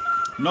infection.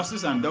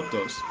 Nurses and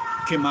doctors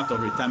came out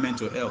of retirement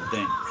to help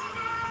then,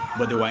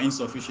 but they were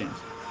insufficient,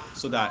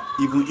 so that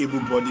even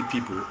able-bodied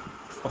people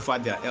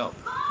offered their help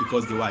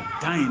because they were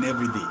dying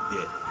every day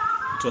there.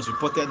 It was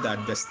reported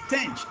that the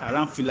stench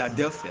around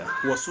Philadelphia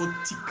was so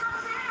thick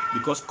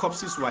because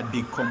corpses were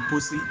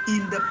decomposing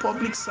in the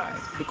public side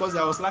because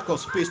there was lack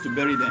of space to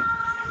bury them.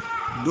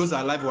 Those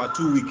alive were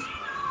too weak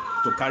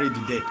to carry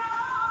the dead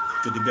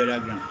to the burial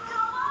ground.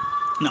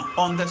 Now,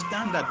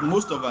 understand that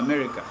most of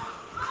America,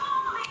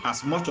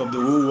 as much of the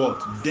whole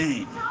world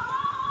then,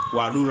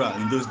 were rural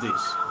in those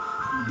days.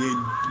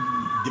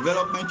 The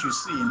development you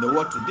see in the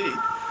world today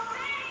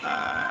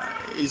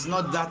is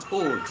not that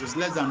old. It's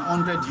less than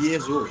 100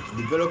 years old.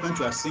 The development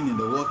you are seeing in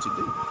the world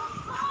today.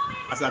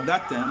 As at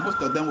that time,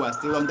 most of them were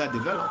still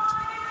underdeveloped.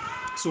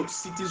 So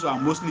cities were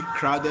mostly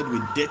crowded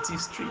with dirty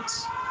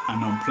streets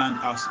and unplanned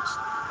houses.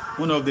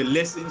 One of the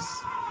lessons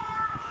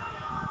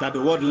that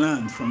the world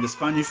learned from the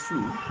Spanish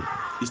flu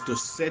is to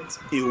set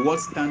a world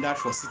standard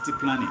for city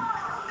planning,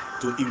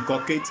 to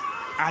inculcate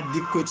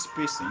adequate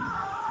spacing,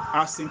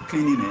 housing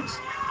cleanliness,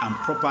 and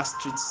proper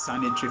street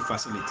sanitary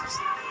facilities.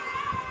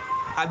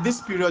 At this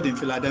period in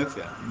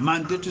Philadelphia,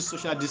 mandatory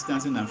social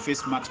distancing and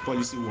face mask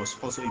policy was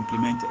also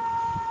implemented,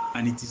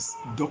 and it is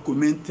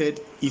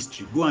documented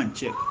history. Go and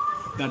check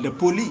that the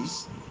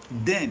police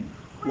then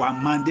were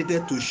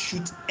mandated to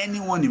shoot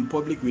anyone in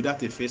public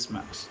without a face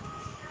mask.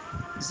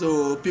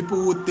 So people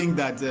who think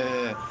that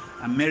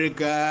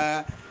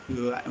America,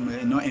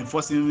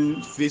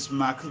 enforcing face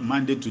mask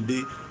mandate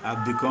today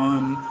have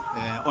become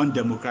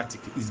undemocratic.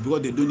 It's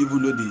because they don't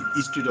even know the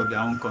history of their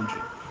own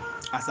country.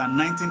 As in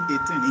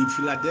 1918 in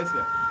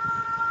Philadelphia,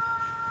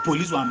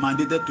 police were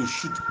mandated to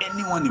shoot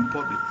anyone in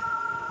public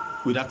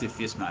without a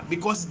face mask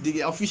because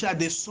the officials,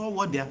 they saw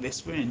what they have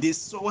experienced. They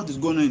saw what is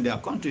going on in their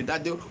country,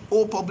 that the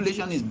whole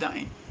population is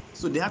dying.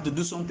 So they have to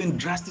do something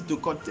drastic to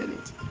curtail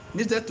it.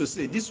 Needless to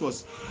say, this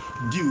was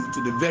due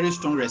to the very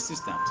strong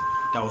resistance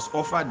that was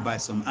offered by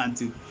some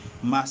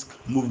anti-mask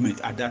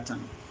movement at that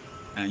time.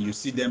 And you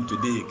see them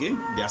today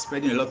again. They are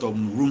spreading a lot of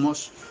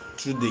rumors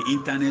through the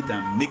internet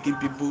and making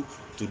people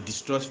to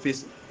distrust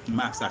face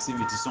masks as if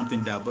it is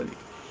something diabolic.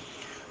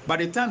 By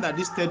the time that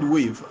this third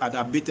wave had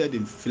abated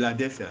in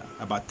Philadelphia,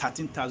 about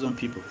 13,000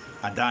 people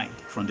had died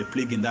from the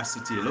plague in that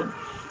city alone.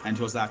 And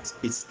it was at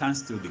its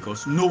standstill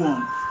because no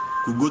one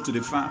could go to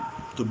the farm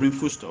to bring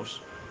foodstuffs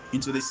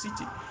into the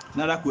city.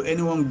 Neither could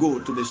anyone go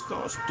to the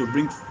stores to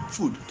bring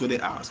food to the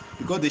house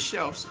because the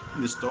shelves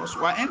in the stores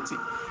were empty.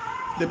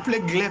 The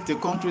plague left a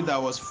country that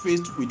was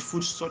faced with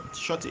food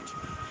shortage,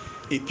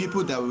 a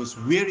people that was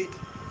wearied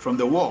from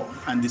the war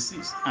and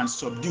disease and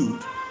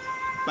subdued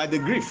by the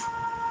grief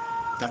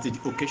that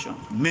it occasioned.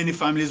 Many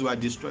families were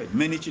destroyed.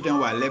 Many children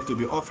were left to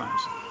be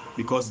orphans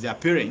because their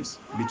parents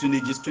between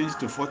ages 20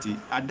 to 40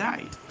 had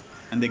died,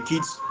 and the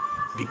kids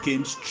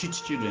became street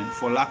children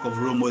for lack of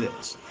role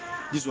models.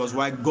 This was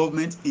why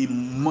government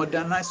in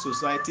modernized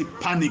society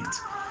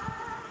panicked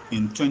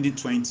in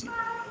 2020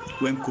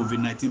 when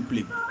COVID-19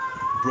 plague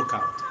broke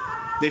out.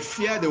 They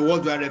feared the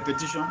worldwide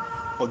repetition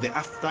of the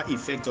after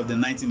effect of the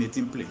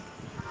 1918 plague.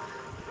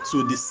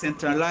 So the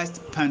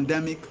centralized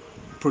pandemic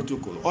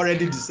protocol,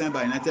 already designed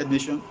by the United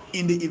Nations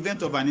in the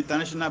event of an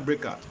international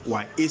breakout,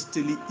 were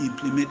hastily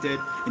implemented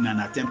in an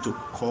attempt to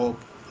curb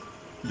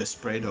the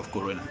spread of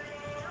corona.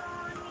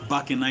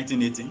 Back in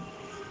 1918,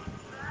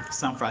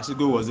 San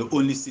Francisco was the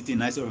only city in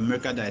the United States of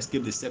America that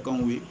escaped the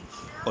second wave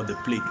of the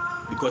plague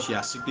because she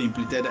has strictly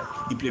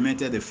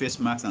implemented the face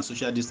masks and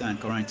social distance and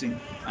quarantine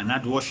and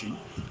hand washing,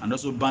 and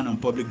also ban on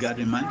public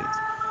gathering mandates.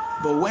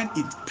 But when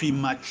it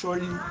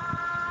prematurely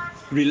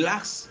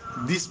relaxed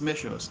these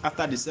measures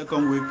after the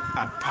second wave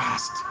had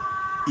passed,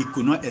 it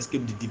could not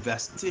escape the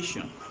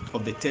devastation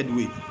of the third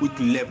wave, which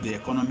left the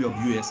economy of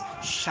US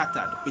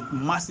shattered with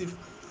massive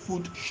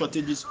food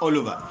shortages all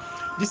over.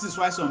 This is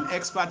why some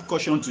experts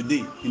caution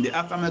today, in the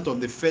aftermath of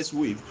the first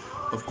wave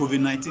of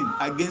COVID-19,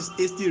 against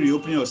hasty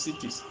reopening of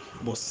cities.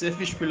 But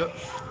selfish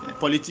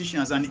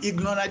politicians and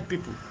ignorant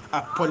people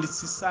have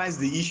politicized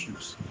the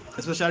issues,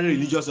 especially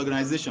religious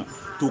organizations,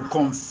 to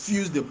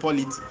confuse the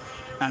polity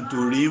and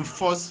to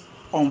reinforce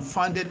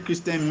unfounded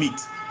Christian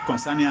myths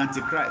concerning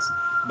Antichrist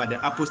by the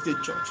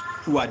apostate church,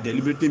 who are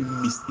deliberately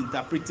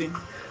misinterpreting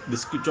the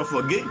scripture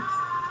for gain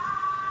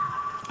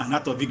and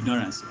out of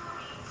ignorance.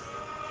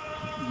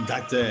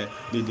 That the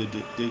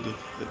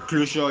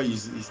closure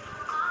is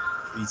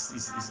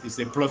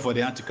a plot for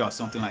the Antichrist,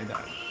 something like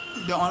that.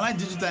 The online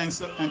digital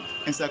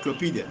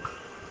encyclopedia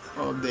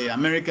of the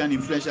American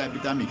influential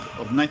epidemic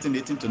of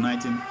 1918 to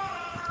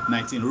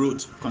 1919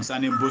 wrote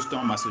concerning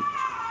Boston,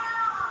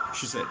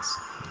 Massachusetts,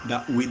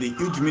 that with a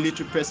huge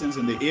military presence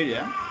in the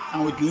area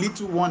and with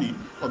little warning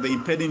of the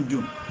impending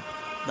doom,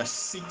 the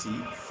city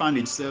found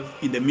itself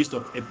in the midst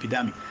of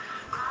epidemic.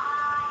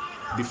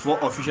 Before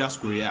officials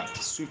could react,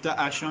 swifter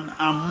action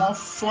and more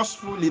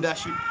forceful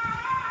leadership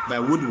by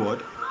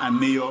Woodward and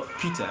Mayor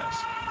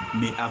Peters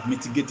may have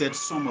mitigated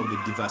some of the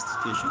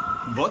devastation,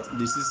 but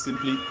this is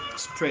simply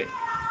spread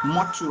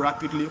much too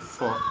rapidly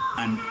for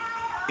an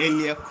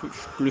earlier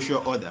closure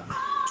order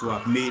to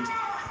have made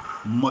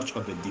much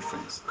of a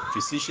difference.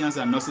 Physicians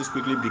and nurses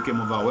quickly became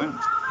overwhelmed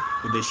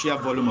with the sheer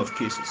volume of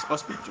cases.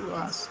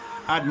 Hospitals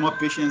had more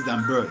patients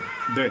than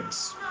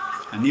beds,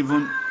 and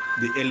even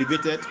the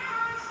elevated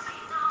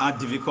had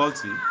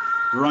difficulty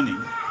running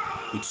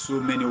with so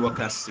many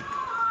workers sick.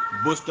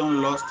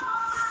 Boston lost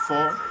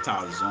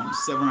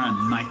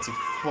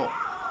 4,794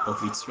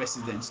 of its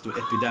residents to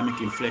epidemic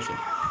infection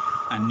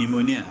and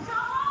pneumonia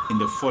in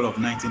the fall of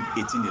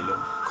 1918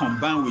 alone.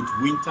 Combined with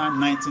winter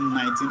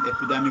 1919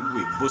 epidemic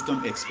wave,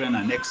 Boston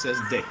experienced an excess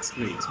death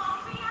rate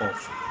of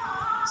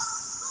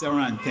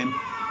 710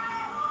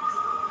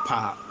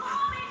 per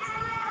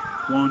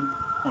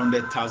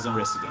 100,000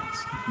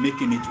 residents,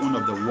 making it one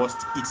of the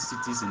worst hit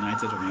cities in the United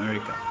States of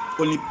America.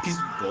 Only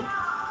Pittsburgh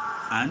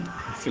and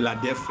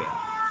Philadelphia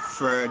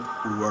fared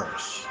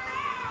worse.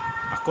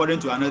 According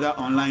to another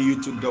online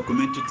YouTube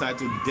documentary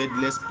titled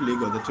Deadliest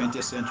Plague of the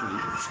 20th Century,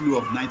 Flu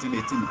of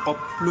 1918,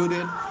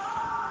 uploaded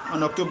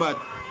on October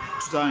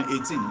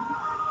 2018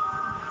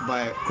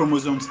 by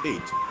Chromosomes 8.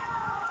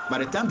 By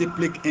the time the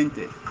plague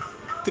entered,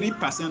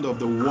 3% of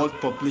the world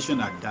population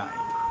had died.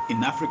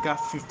 In Africa,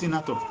 15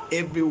 out of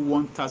every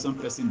 1,000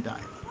 persons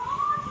died.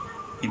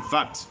 In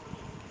fact,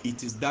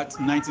 it is that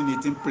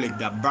 1918 plague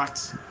that brought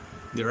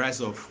the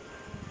rise of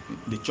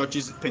the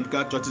churches,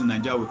 Pentecostal churches in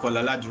Nigeria, we call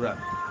Aladura.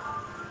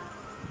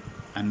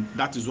 And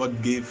that is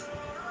what gave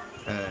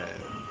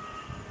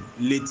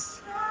late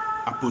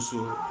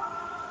Apostle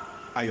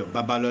Ayo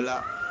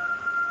Babalola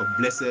of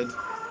blessed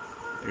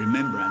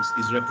remembrance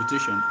his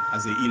reputation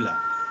as a healer,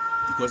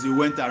 because he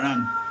went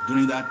around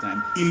during that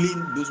time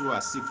healing those who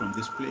are sick from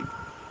this plague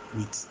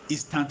with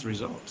instant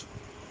result.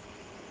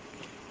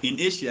 In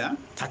Asia,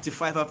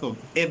 35 out of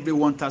every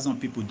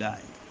 1,000 people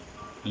died.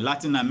 In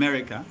Latin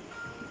America,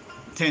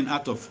 10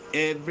 out of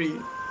every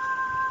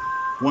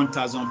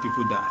 1,000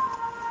 people died.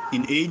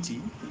 In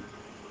Haiti,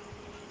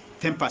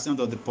 10%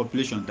 of the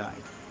population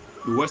died.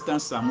 In Western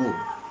Samoa,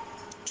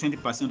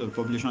 20% of the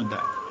population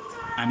died.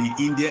 And in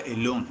India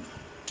alone,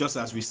 just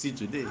as we see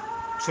today,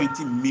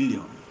 20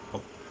 million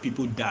of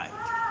people died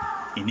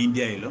in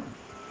India alone.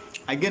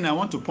 Again, I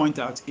want to point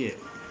out here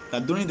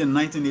that during the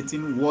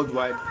 1918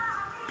 worldwide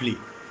plague,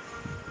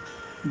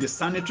 the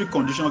sanitary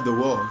condition of the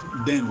world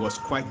then was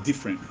quite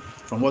different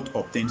from what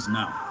obtains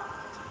now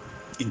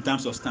in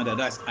terms of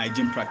standardized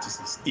hygiene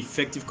practices,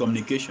 effective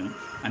communication,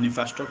 and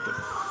infrastructure.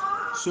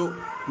 So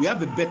we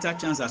have a better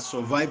chance at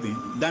surviving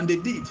than they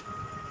did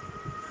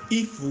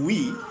if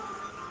we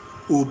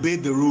obey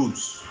the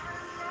rules,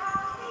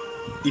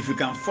 if we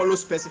can follow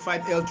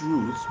specified health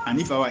rules, and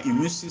if our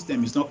immune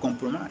system is not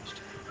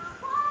compromised.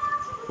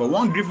 But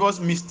one grievous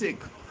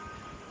mistake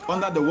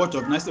under the watch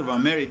of the United States of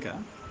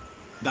America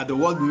that the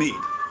world made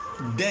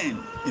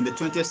then in the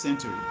 20th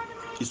century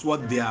is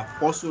what they have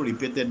also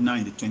repeated now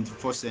in the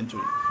 21st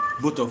century,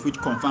 both of which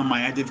confirm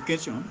my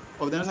identification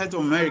of the United States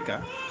of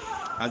America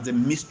as the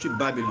mystery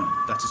Babylon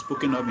that is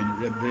spoken of in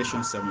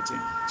Revelation 17.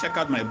 Check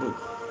out my book,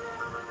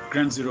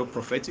 Ground Zero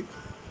Prophetic,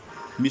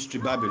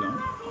 Mystery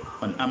Babylon,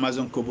 on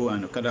Amazon, Kobo,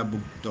 and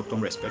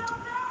Okada.com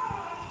respectively.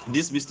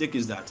 This mistake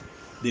is that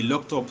they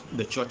locked up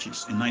the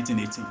churches in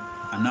 1918,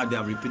 and now they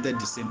have repeated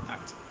the same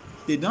act.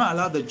 They don't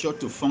allow the church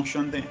to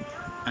function then,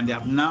 and they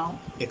have now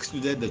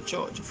excluded the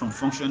church from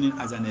functioning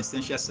as an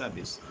essential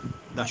service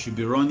that should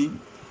be running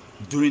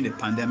during the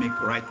pandemic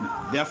right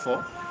now.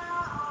 Therefore,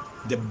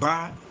 they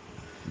bar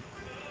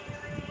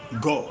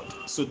God,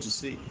 so to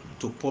say,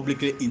 to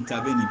publicly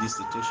intervene in this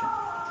situation.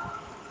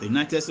 The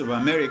United States of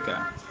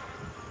America,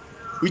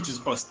 which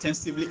is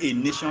ostensibly a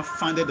nation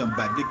founded on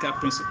biblical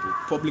principle,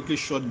 publicly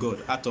shut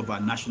God out of our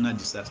national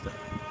disaster.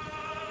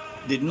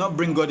 They did not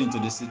bring God into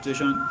the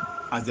situation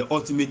as the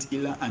ultimate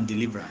healer and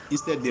deliverer.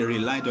 Instead, they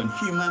relied on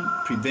human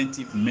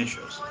preventive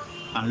measures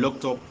and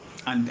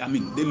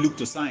they looked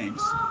to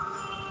science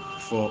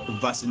for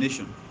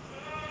vaccination.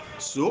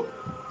 So,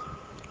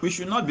 we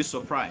should not be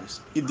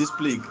surprised if this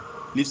plague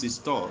leaves its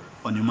toll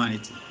on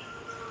humanity.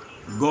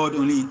 God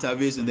only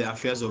intervenes in the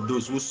affairs of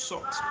those who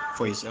sought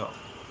for his help.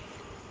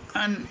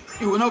 And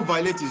he will not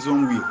violate his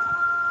own will.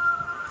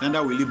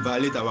 Neither will he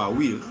violate our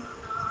will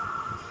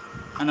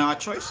and our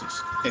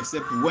choices,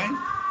 except when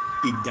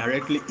it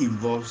directly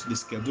involves the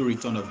scheduled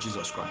return of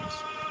Jesus Christ,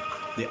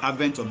 the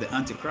advent of the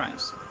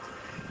Antichrist,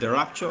 the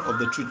rapture of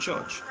the true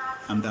church,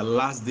 and the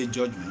last day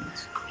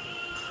judgment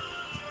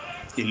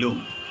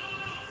alone,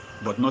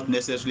 but not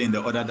necessarily in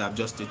the order that I've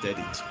just stated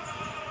it.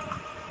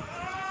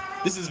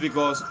 This is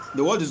because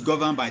the world is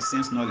governed by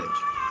sense knowledge,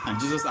 and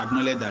Jesus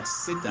acknowledged that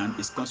Satan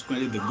is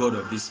consequently the god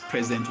of this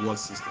present world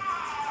system,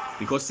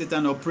 because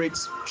Satan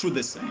operates through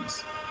the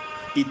sense.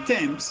 He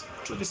tempts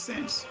through the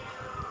sense.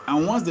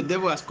 And once the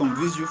devil has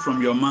convinced you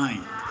from your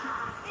mind,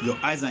 your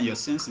eyes and your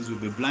senses will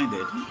be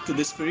blinded to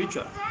the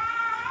spiritual.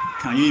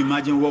 Can you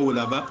imagine what would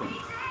have happened?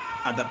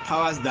 At the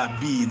powers that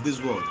be in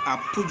this world have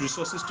put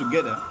resources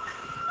together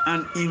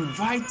and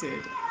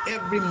invited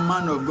every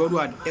man of God who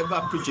had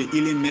ever preached a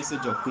healing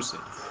message or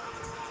crusade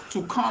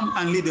to come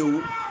and lead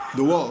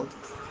the world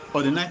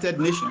or the United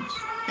Nations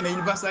in a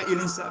universal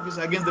healing service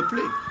against the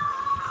plague.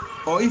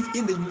 Or if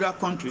individual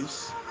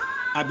countries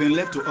have been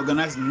left to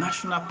organize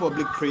national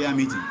public prayer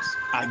meetings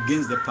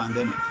against the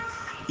pandemic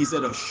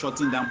instead of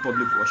shutting down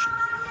public worship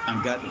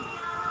and gathering,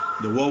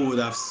 the world would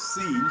have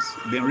since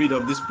been rid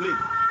of this plague.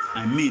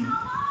 I mean,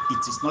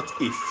 it is not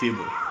a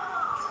fable.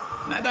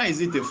 Neither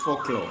is it a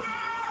folklore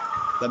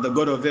that the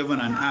God of heaven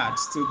and earth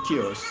still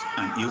cures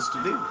and heals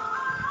today.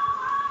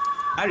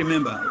 I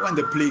remember when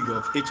the plague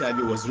of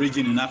HIV was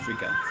raging in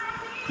Africa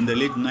in the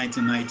late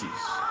 1990s.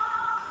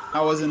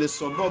 I was in the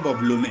suburb of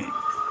Lomé,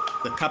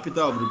 the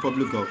capital of the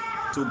Republic of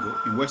Togo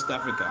in West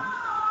Africa,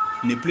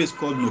 in a place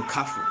called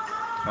Nokafu.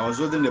 I was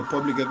holding a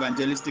public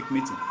evangelistic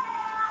meeting,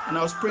 and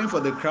I was praying for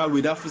the crowd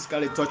without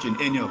physically touching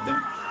any of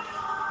them.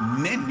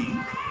 Many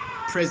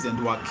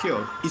present were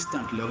cured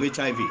instantly of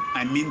HIV.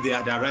 I mean, they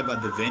had arrived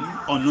at the venue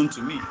unknown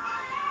to me,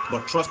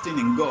 but trusting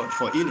in God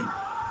for healing.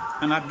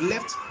 And I'd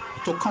left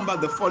to come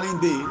back the following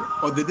day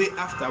or the day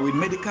after with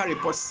medical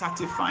reports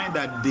certifying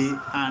that they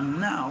are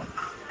now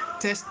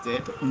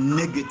tested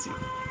negative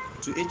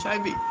to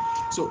HIV.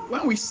 So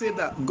when we say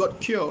that God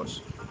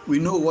cures, we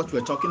know what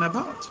we're talking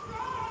about.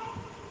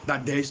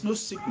 That there is no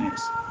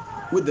sickness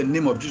which the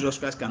name of Jesus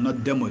Christ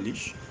cannot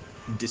demolish,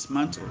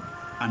 dismantle,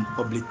 and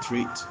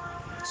obliterate.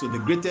 So the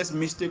greatest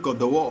mistake of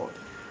the world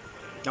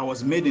that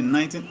was made in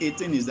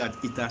 1918 is that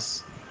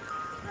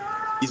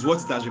is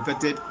what it has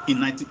repeated in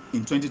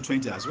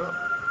 2020 as well,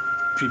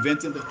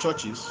 preventing the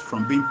churches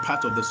from being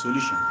part of the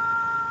solution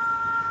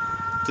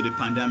to the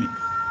pandemic.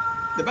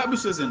 The Bible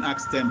says in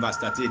Acts 10 verse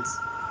 38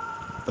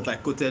 that I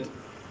quoted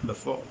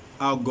before,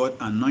 how God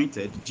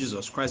anointed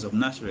Jesus Christ of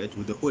Nazareth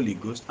with the Holy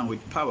Ghost and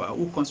with power,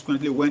 who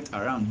consequently went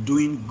around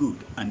doing good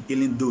and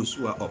healing those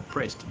who are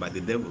oppressed by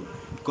the devil,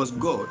 because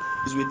God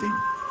is with him.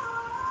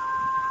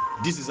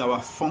 This is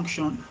our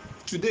function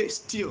today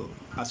still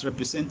as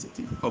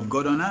representative of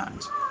God on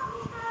earth.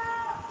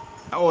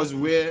 That was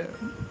where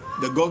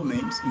the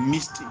government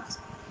missed it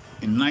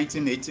in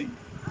 1918,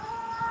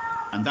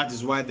 and that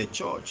is why the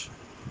church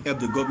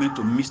helped the government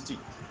to miss it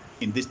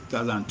in this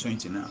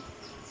 2020 now,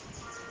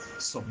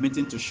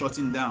 submitting to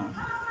shutting down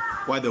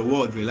while the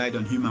world relied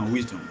on human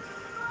wisdom.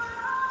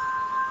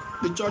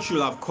 The church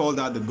should have called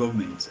out the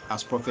government,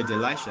 as Prophet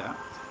Elisha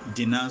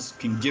denounced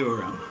King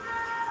Jehoram,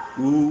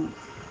 who,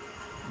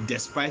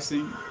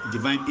 despising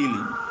divine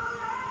healing,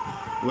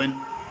 when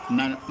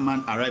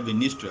man arrived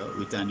in Israel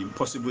with an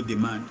impossible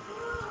demand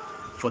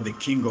for the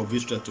king of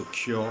Israel to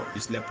cure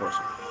his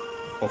leprosy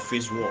or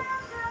face war.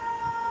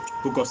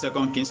 Book of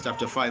 2 Kings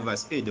chapter 5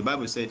 verse 8, the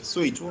Bible said,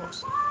 so it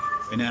was.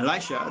 And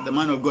Elisha, the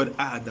man of God,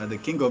 heard that the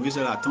king of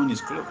Israel had torn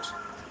his clothes.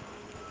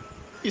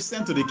 He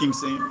sent to the king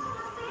saying,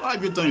 why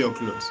have you torn your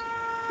clothes?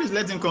 Please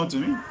let him come to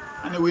me.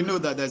 And we know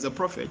that there's a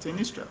prophet in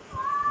Israel.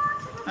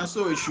 And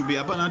so it should be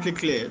abundantly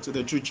clear to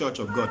the true church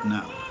of God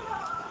now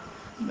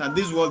that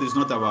this world is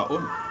not our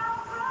own.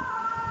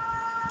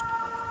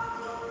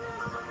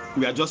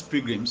 We are just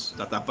pilgrims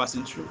that are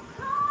passing through.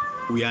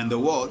 We are in the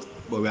world,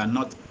 but we are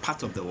not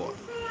part of the world.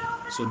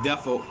 So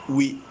therefore,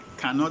 we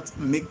cannot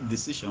make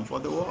decisions for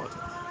the world.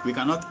 We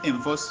cannot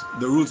enforce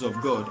the rules of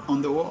God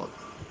on the world.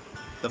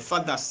 The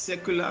fact that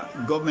secular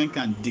government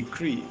can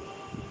decree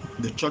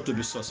the church to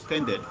be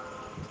suspended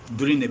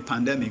during a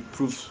pandemic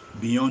proves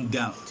beyond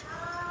doubt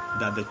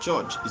that the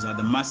church is at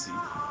the mercy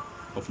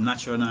of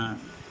national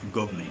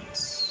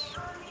governments.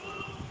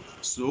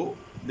 So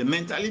the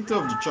mentality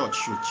of the church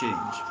should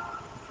change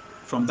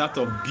from that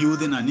of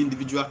building an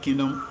individual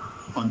kingdom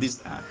on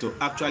this earth to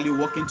actually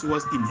working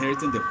towards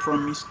inheriting the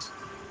promised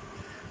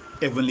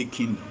heavenly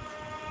kingdom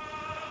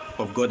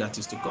of God that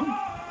is to come.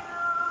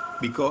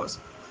 Because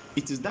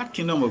it is that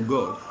kingdom of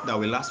God that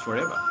will last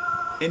forever.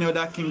 Any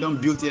other kingdom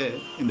built here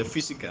in the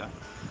physical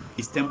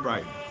is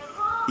temporary.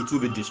 It will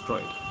be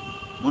destroyed.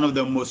 One of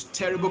the most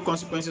terrible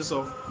consequences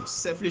of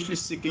selfishly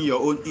seeking your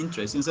own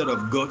interest instead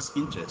of God's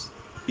interest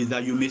is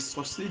that you may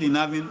succeed in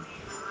having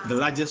the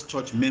largest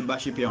church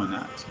membership here on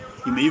earth.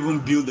 You may even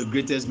build the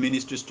greatest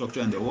ministry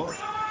structure in the world.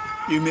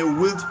 You may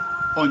wield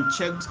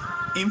unchecked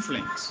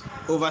influence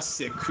over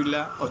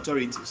secular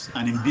authorities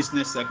and in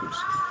business circles,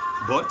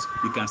 but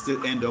you can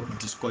still end up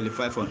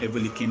disqualified from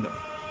heavenly kingdom.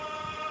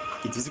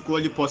 It is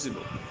equally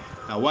possible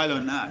that while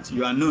on earth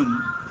you are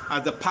known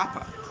as the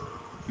Papa,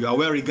 you are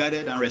well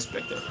regarded and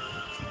respected,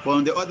 but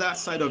on the other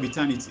side of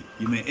eternity,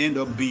 you may end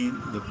up being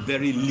the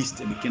very least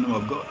in the kingdom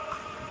of God,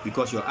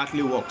 because your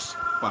earthly works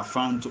were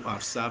found to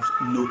have served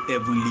no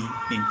heavenly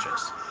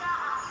interest.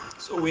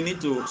 So we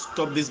need to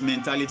stop this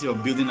mentality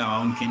of building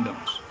our own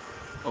kingdoms,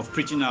 of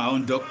preaching our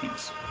own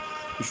doctrines.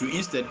 We should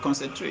instead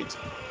concentrate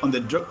on the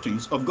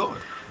doctrines of God,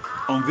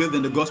 unveiled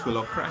in the gospel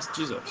of Christ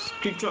Jesus.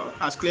 Scripture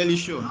has clearly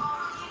shown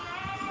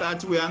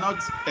that we are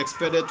not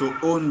expected to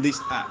own this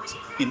earth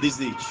in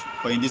this age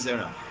or in this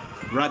era.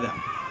 Rather,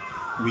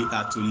 we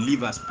are to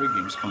live as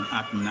pilgrims on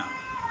earth now.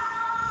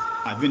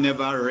 Have you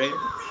never read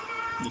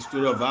the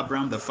story of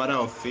Abraham, the father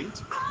of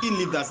faith? He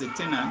lived as a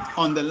tenant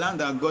on the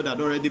land that God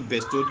had already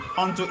bestowed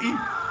unto him.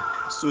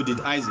 So did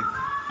Isaac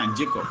and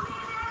Jacob.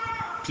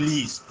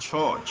 Please,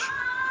 church,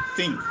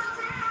 think.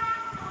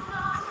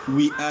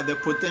 We are the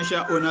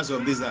potential owners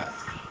of this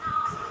earth,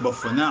 but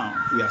for now,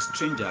 we are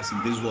strangers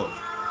in this world,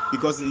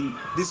 because in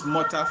this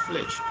mortal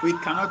flesh, we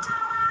cannot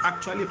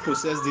actually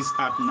possess this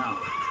earth now.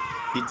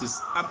 It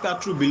is after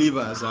true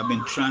believers have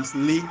been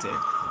translated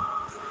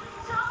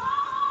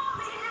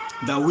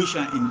that we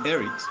shall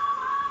inherit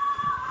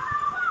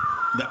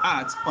the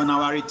earth on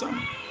our return.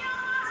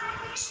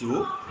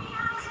 So,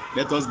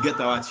 let us get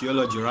our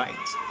theology right,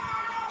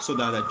 so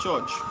that the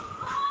church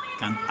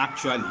can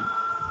actually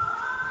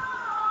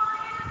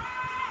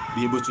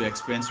be able to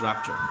experience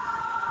rapture.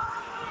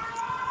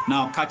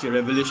 Now, catch a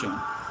revelation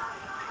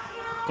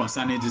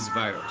concerning this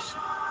virus.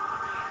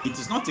 It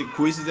is not a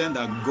coincidence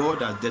that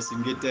God has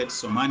designated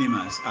some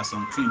animals as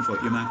unclean for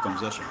human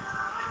consumption.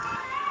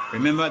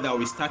 Remember that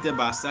we started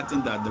by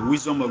asserting that the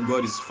wisdom of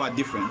God is far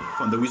different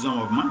from the wisdom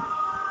of man.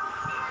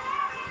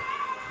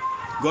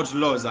 God's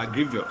laws are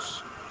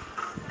grievous,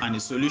 and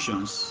his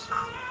solutions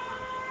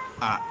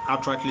are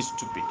outrightly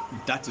stupid.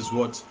 That is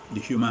what the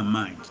human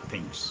mind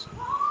thinks.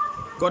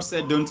 God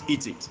said don't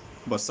eat it,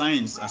 but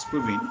science has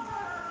proven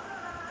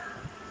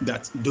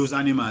that those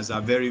animals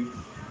are very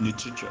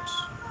nutritious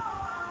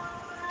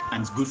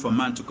and it's good for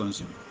man to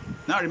consume.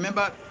 Now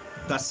remember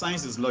that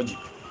science is logic,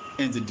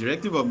 and the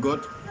directive of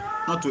God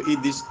not to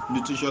eat these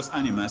nutritious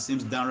animals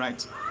seems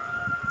downright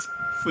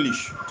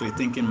foolish to a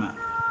thinking man.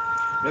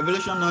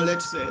 Revelation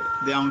knowledge said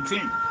they are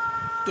unclean,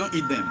 don't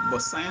eat them,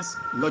 but science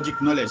logic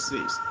knowledge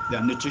says they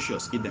are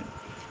nutritious, eat them.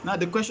 Now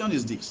the question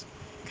is this: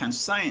 can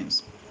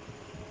science,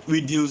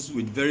 which deals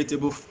with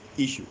veritable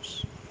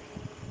issues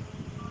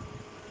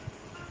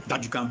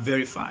that you can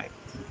verify,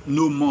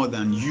 know more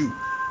than you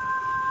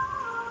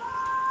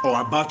or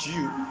about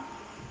you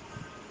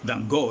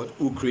than God,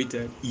 who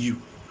created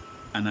you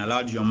and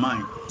allowed your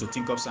mind to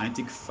think of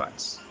scientific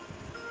facts?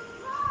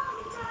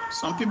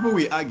 Some people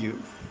will argue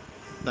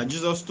that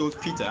Jesus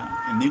told Peter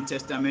in the New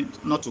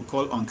Testament not to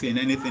call unclean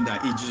anything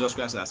that Jesus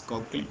Christ has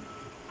called clean.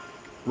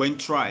 When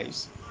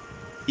thrice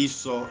he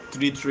saw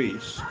 3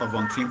 trays of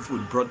unclean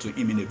food brought to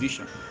him in a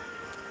vision.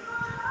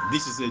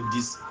 This is a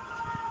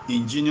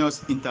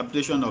disingenuous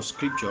interpretation of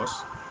scriptures,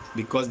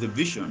 because the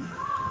vision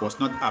was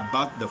not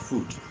about the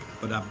food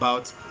but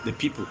about the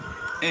people.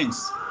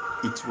 Hence,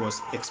 it was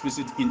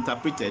explicitly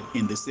interpreted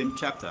in the same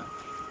chapter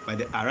by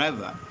the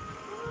arrival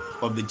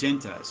of the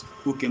Gentiles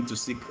who came to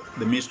seek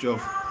the ministry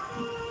of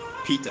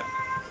Peter.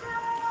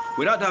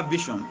 Without that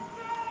vision,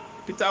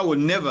 Peter would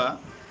never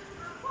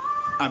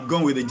have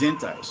gone with the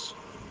Gentiles,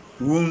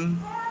 whom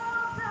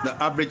the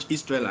average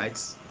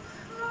Israelites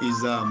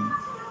is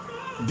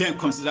then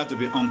considered to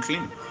be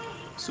unclean.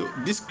 So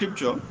this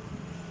scripture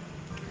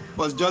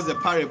was just a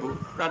parable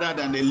rather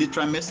than a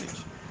literal message.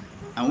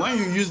 And when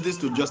you use this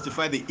to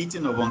justify the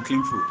eating of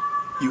unclean food,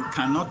 you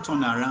cannot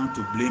turn around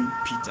to blame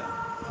Peter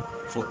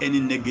for any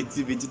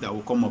negativity that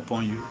will come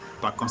upon you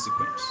by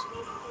consequence.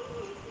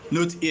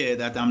 Note here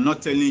that I'm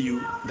not telling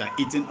you that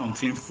eating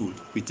unclean food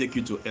will take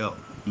you to hell.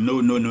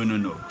 No.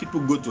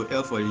 People go to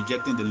hell for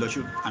rejecting the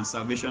Lordship and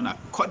salvation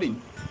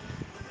according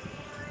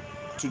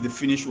to the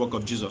finished work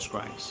of Jesus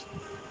Christ.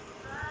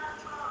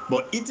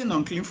 But eating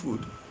unclean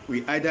food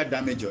will either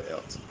damage your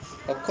health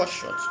or cut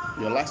short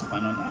your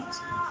lifespan on earth.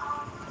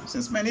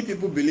 Since many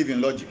people believe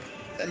in logic,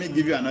 let me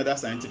give you another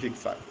scientific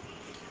fact,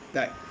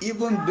 that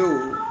even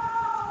though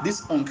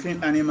these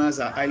unclean animals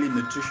are highly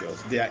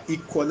nutritious, they are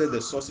equally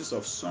the sources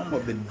of some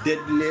of the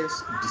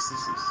deadliest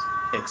diseases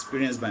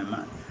experienced by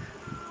man.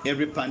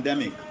 Every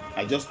pandemic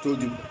I just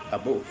told you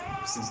above,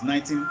 since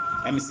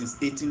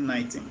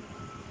 1819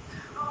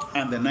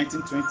 and the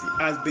 1920,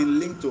 has been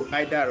linked to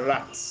either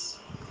rats,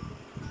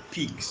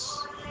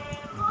 pigs,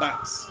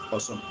 bats, or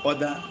some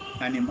other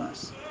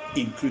animals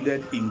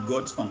included in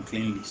God's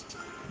unclean list.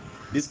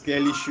 This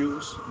clearly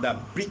shows that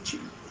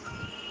breaching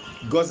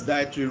God's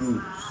dietary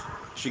rules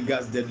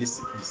triggers deadly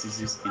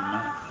diseases in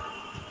man.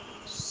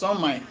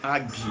 Some might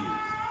argue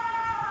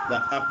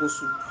that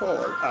Apostle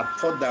Paul had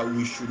taught that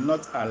we should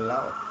not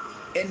allow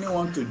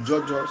anyone to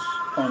judge us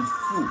on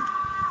food,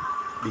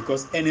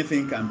 because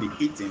anything can be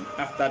eaten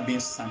after being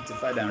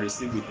sanctified and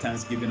received with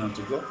thanksgiving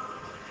unto God?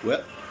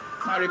 Well,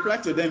 my reply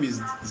to them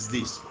is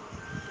this: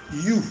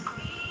 you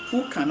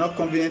who cannot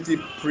conveniently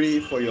pray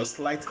for your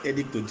slight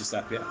headache to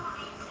disappear,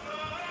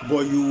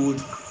 but you would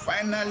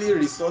finally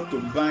resort to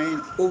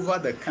buying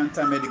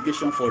over-the-counter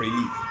medication for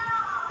relief,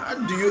 how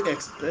do you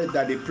expect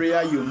that the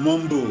prayer you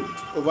mumbled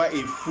over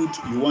a food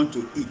you want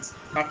to eat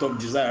out of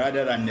desire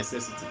rather than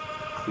necessity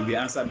will be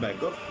answered by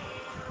God?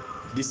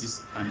 This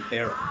is an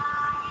error.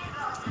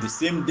 The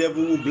same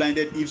devil who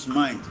blinded Eve's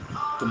mind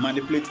to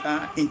manipulate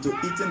her into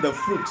eating the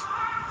fruit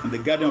in the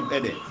Garden of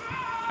Eden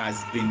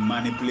has been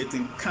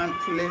manipulating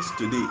countless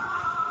today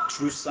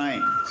through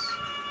science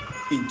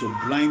into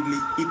blindly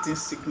eating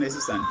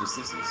sicknesses and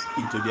diseases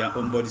into their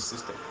own body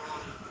system.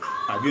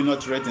 Have you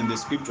not read in the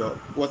scripture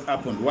what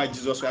happened while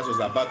Jesus Christ was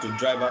about to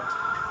drive out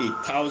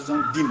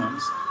 1,000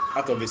 demons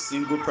out of a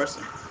single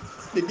person?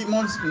 The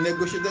demons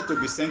negotiated to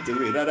be sent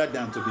away rather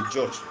than to be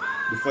judged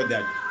before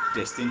their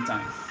destined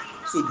time.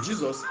 So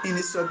Jesus, in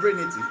his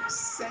sovereignty,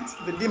 sent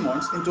the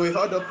demons into a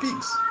herd of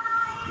pigs.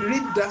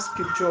 Read that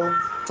scripture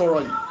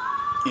thoroughly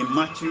in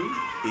Matthew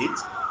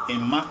 8,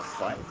 in Mark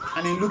 5,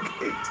 and in Luke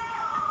 8.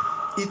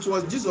 It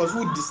was Jesus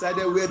who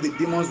decided where the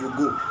demons would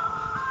go.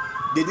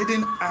 They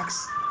didn't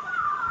ask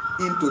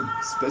him to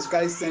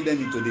specifically send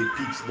them into the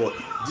pigs, but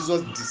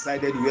Jesus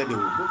decided where they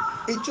would go.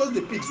 He chose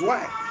the pigs.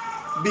 Why?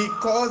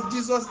 Because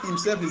Jesus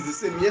himself is the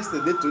same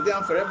yesterday, today,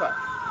 and forever.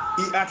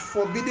 He had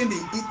forbidden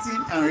the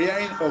eating and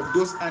rearing of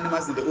those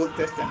animals in the Old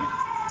Testament.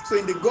 So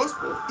in the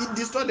gospel, he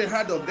destroyed the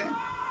herd of them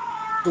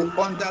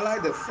to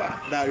underline the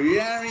fact that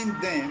rearing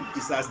them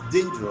is as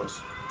dangerous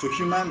to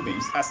human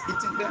beings as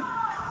eating them.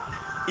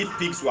 If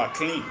pigs were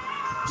clean,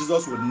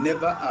 Jesus would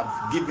never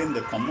have given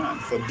the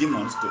command for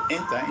demons to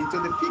enter into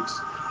the pigs.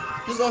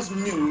 Jesus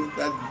knew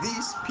that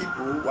these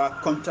people were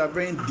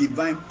contravening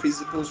divine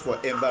principles for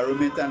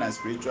environmental and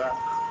spiritual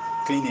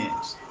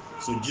cleanliness.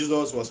 So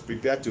Jesus was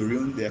prepared to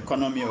ruin the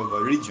economy of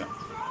a region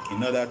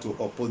in order to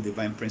uphold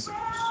divine principles.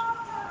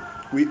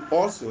 We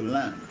also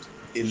learned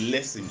a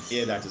lesson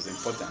here that is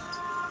important.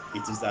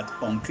 It is that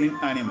unclean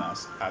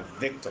animals are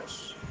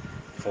vectors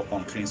for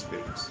unclean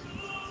spirits.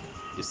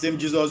 The same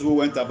Jesus who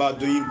went about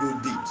doing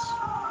good deeds,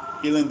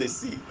 healing the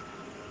sick,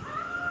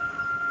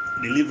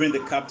 delivering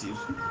the captives,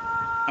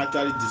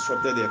 actually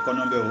disrupted the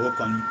economy of the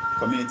whole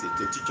community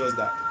to teach us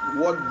that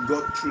what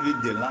God truly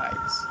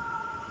delights,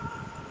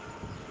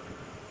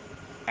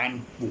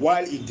 and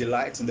while he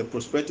delights in the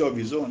prosperity of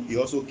his own, he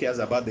also cares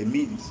about the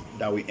means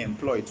that we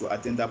employ to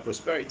attain that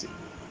prosperity.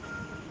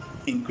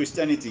 In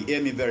Christianity, hear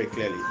me very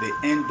clearly, the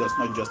end does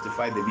not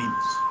justify the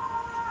means.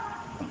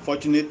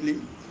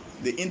 Unfortunately,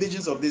 the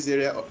indigenous of this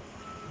area,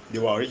 they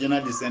were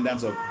original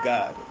descendants of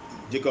God,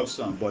 Jacob's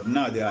son, but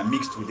now they are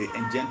mixed with the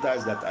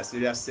Gentiles that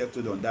Assyria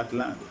settled on that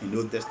land in the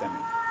Old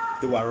Testament.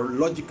 They were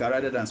logical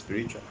rather than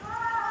spiritual.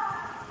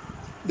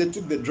 They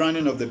took the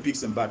drowning of the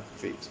pigs in bad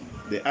faith.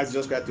 They asked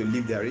Jesus Christ to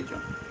leave their region.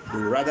 They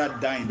would rather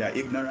die in their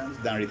ignorance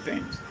than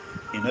repent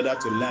in order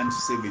to learn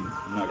saving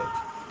knowledge.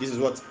 This is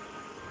what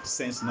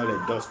sense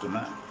knowledge does to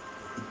man.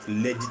 It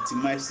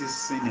legitimizes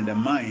sin in the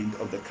mind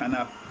of the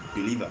carnal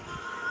believer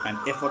and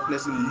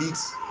effortlessly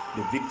leads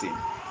the victim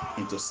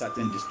into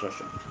certain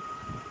destruction.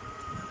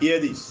 Hear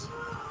this: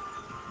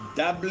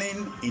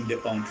 dabbling in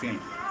the unclean,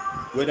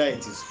 whether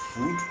it is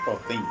food or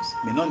things,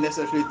 may not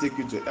necessarily take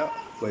you to hell,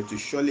 but it will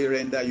surely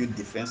render you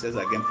defenseless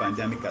against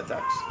pandemic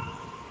attacks.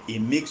 It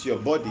makes your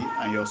body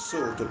and your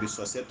soul to be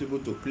susceptible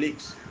to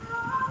plagues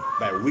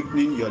by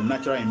weakening your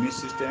natural immune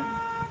system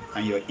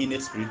and your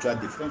innate spiritual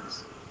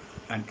defense,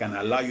 and can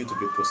allow you to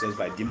be possessed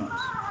by demons.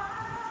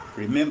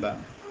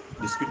 Remember,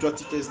 the scripture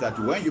teaches that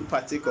when you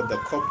partake of the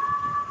cup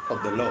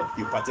of the Lord,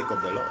 you partake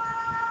of the Lord.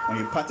 When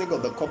you partake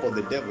of the cup of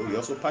the devil, you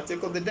also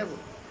partake of the devil.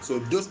 So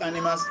if those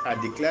animals are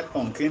declared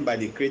unclean by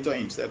the Creator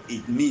himself,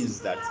 it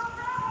means that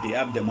they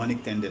have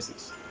demonic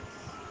tendencies.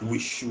 We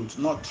should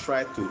not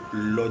try to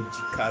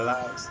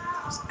logicalize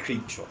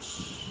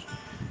scriptures.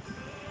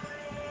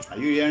 Are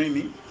you hearing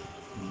me?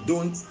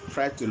 Don't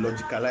try to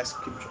logicalize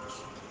scriptures.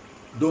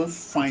 Don't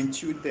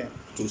fine-tune them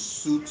to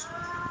suit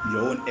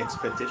your own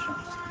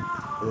expectations.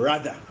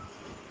 Rather,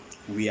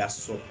 we are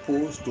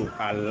supposed to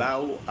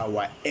allow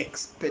our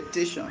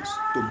expectations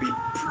to be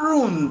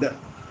pruned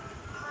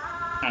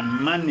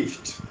and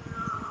managed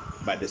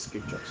by the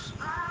scriptures.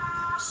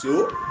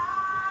 So,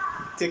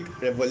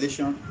 take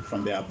revelation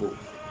from the above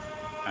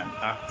and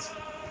act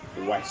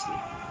wisely.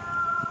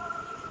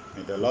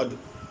 May the Lord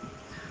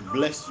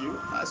bless you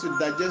as you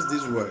digest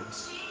these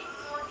words,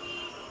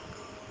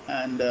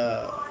 and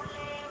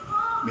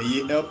may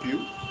He help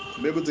you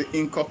to be able to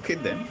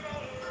inculcate them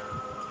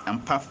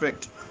and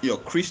perfect your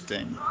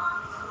Christian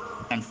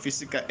and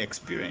physical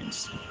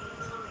experience,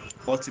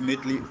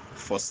 ultimately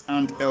for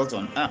sound health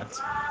on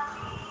earth,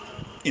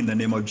 in the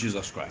name of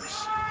Jesus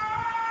Christ.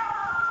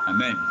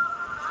 Amen.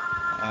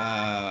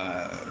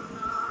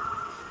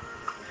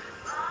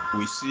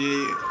 We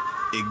see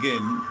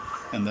again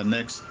in the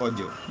next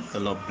audio. The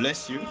Lord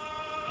bless you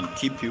and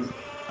keep you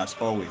as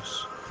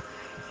always.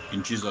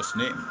 In Jesus'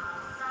 name.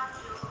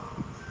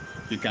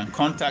 You can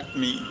contact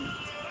me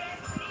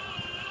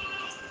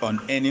on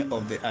any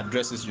of the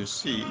addresses you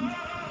see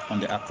on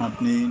the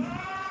accompanying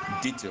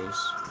details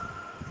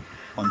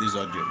on this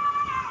audio.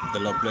 The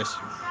Lord bless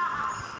you.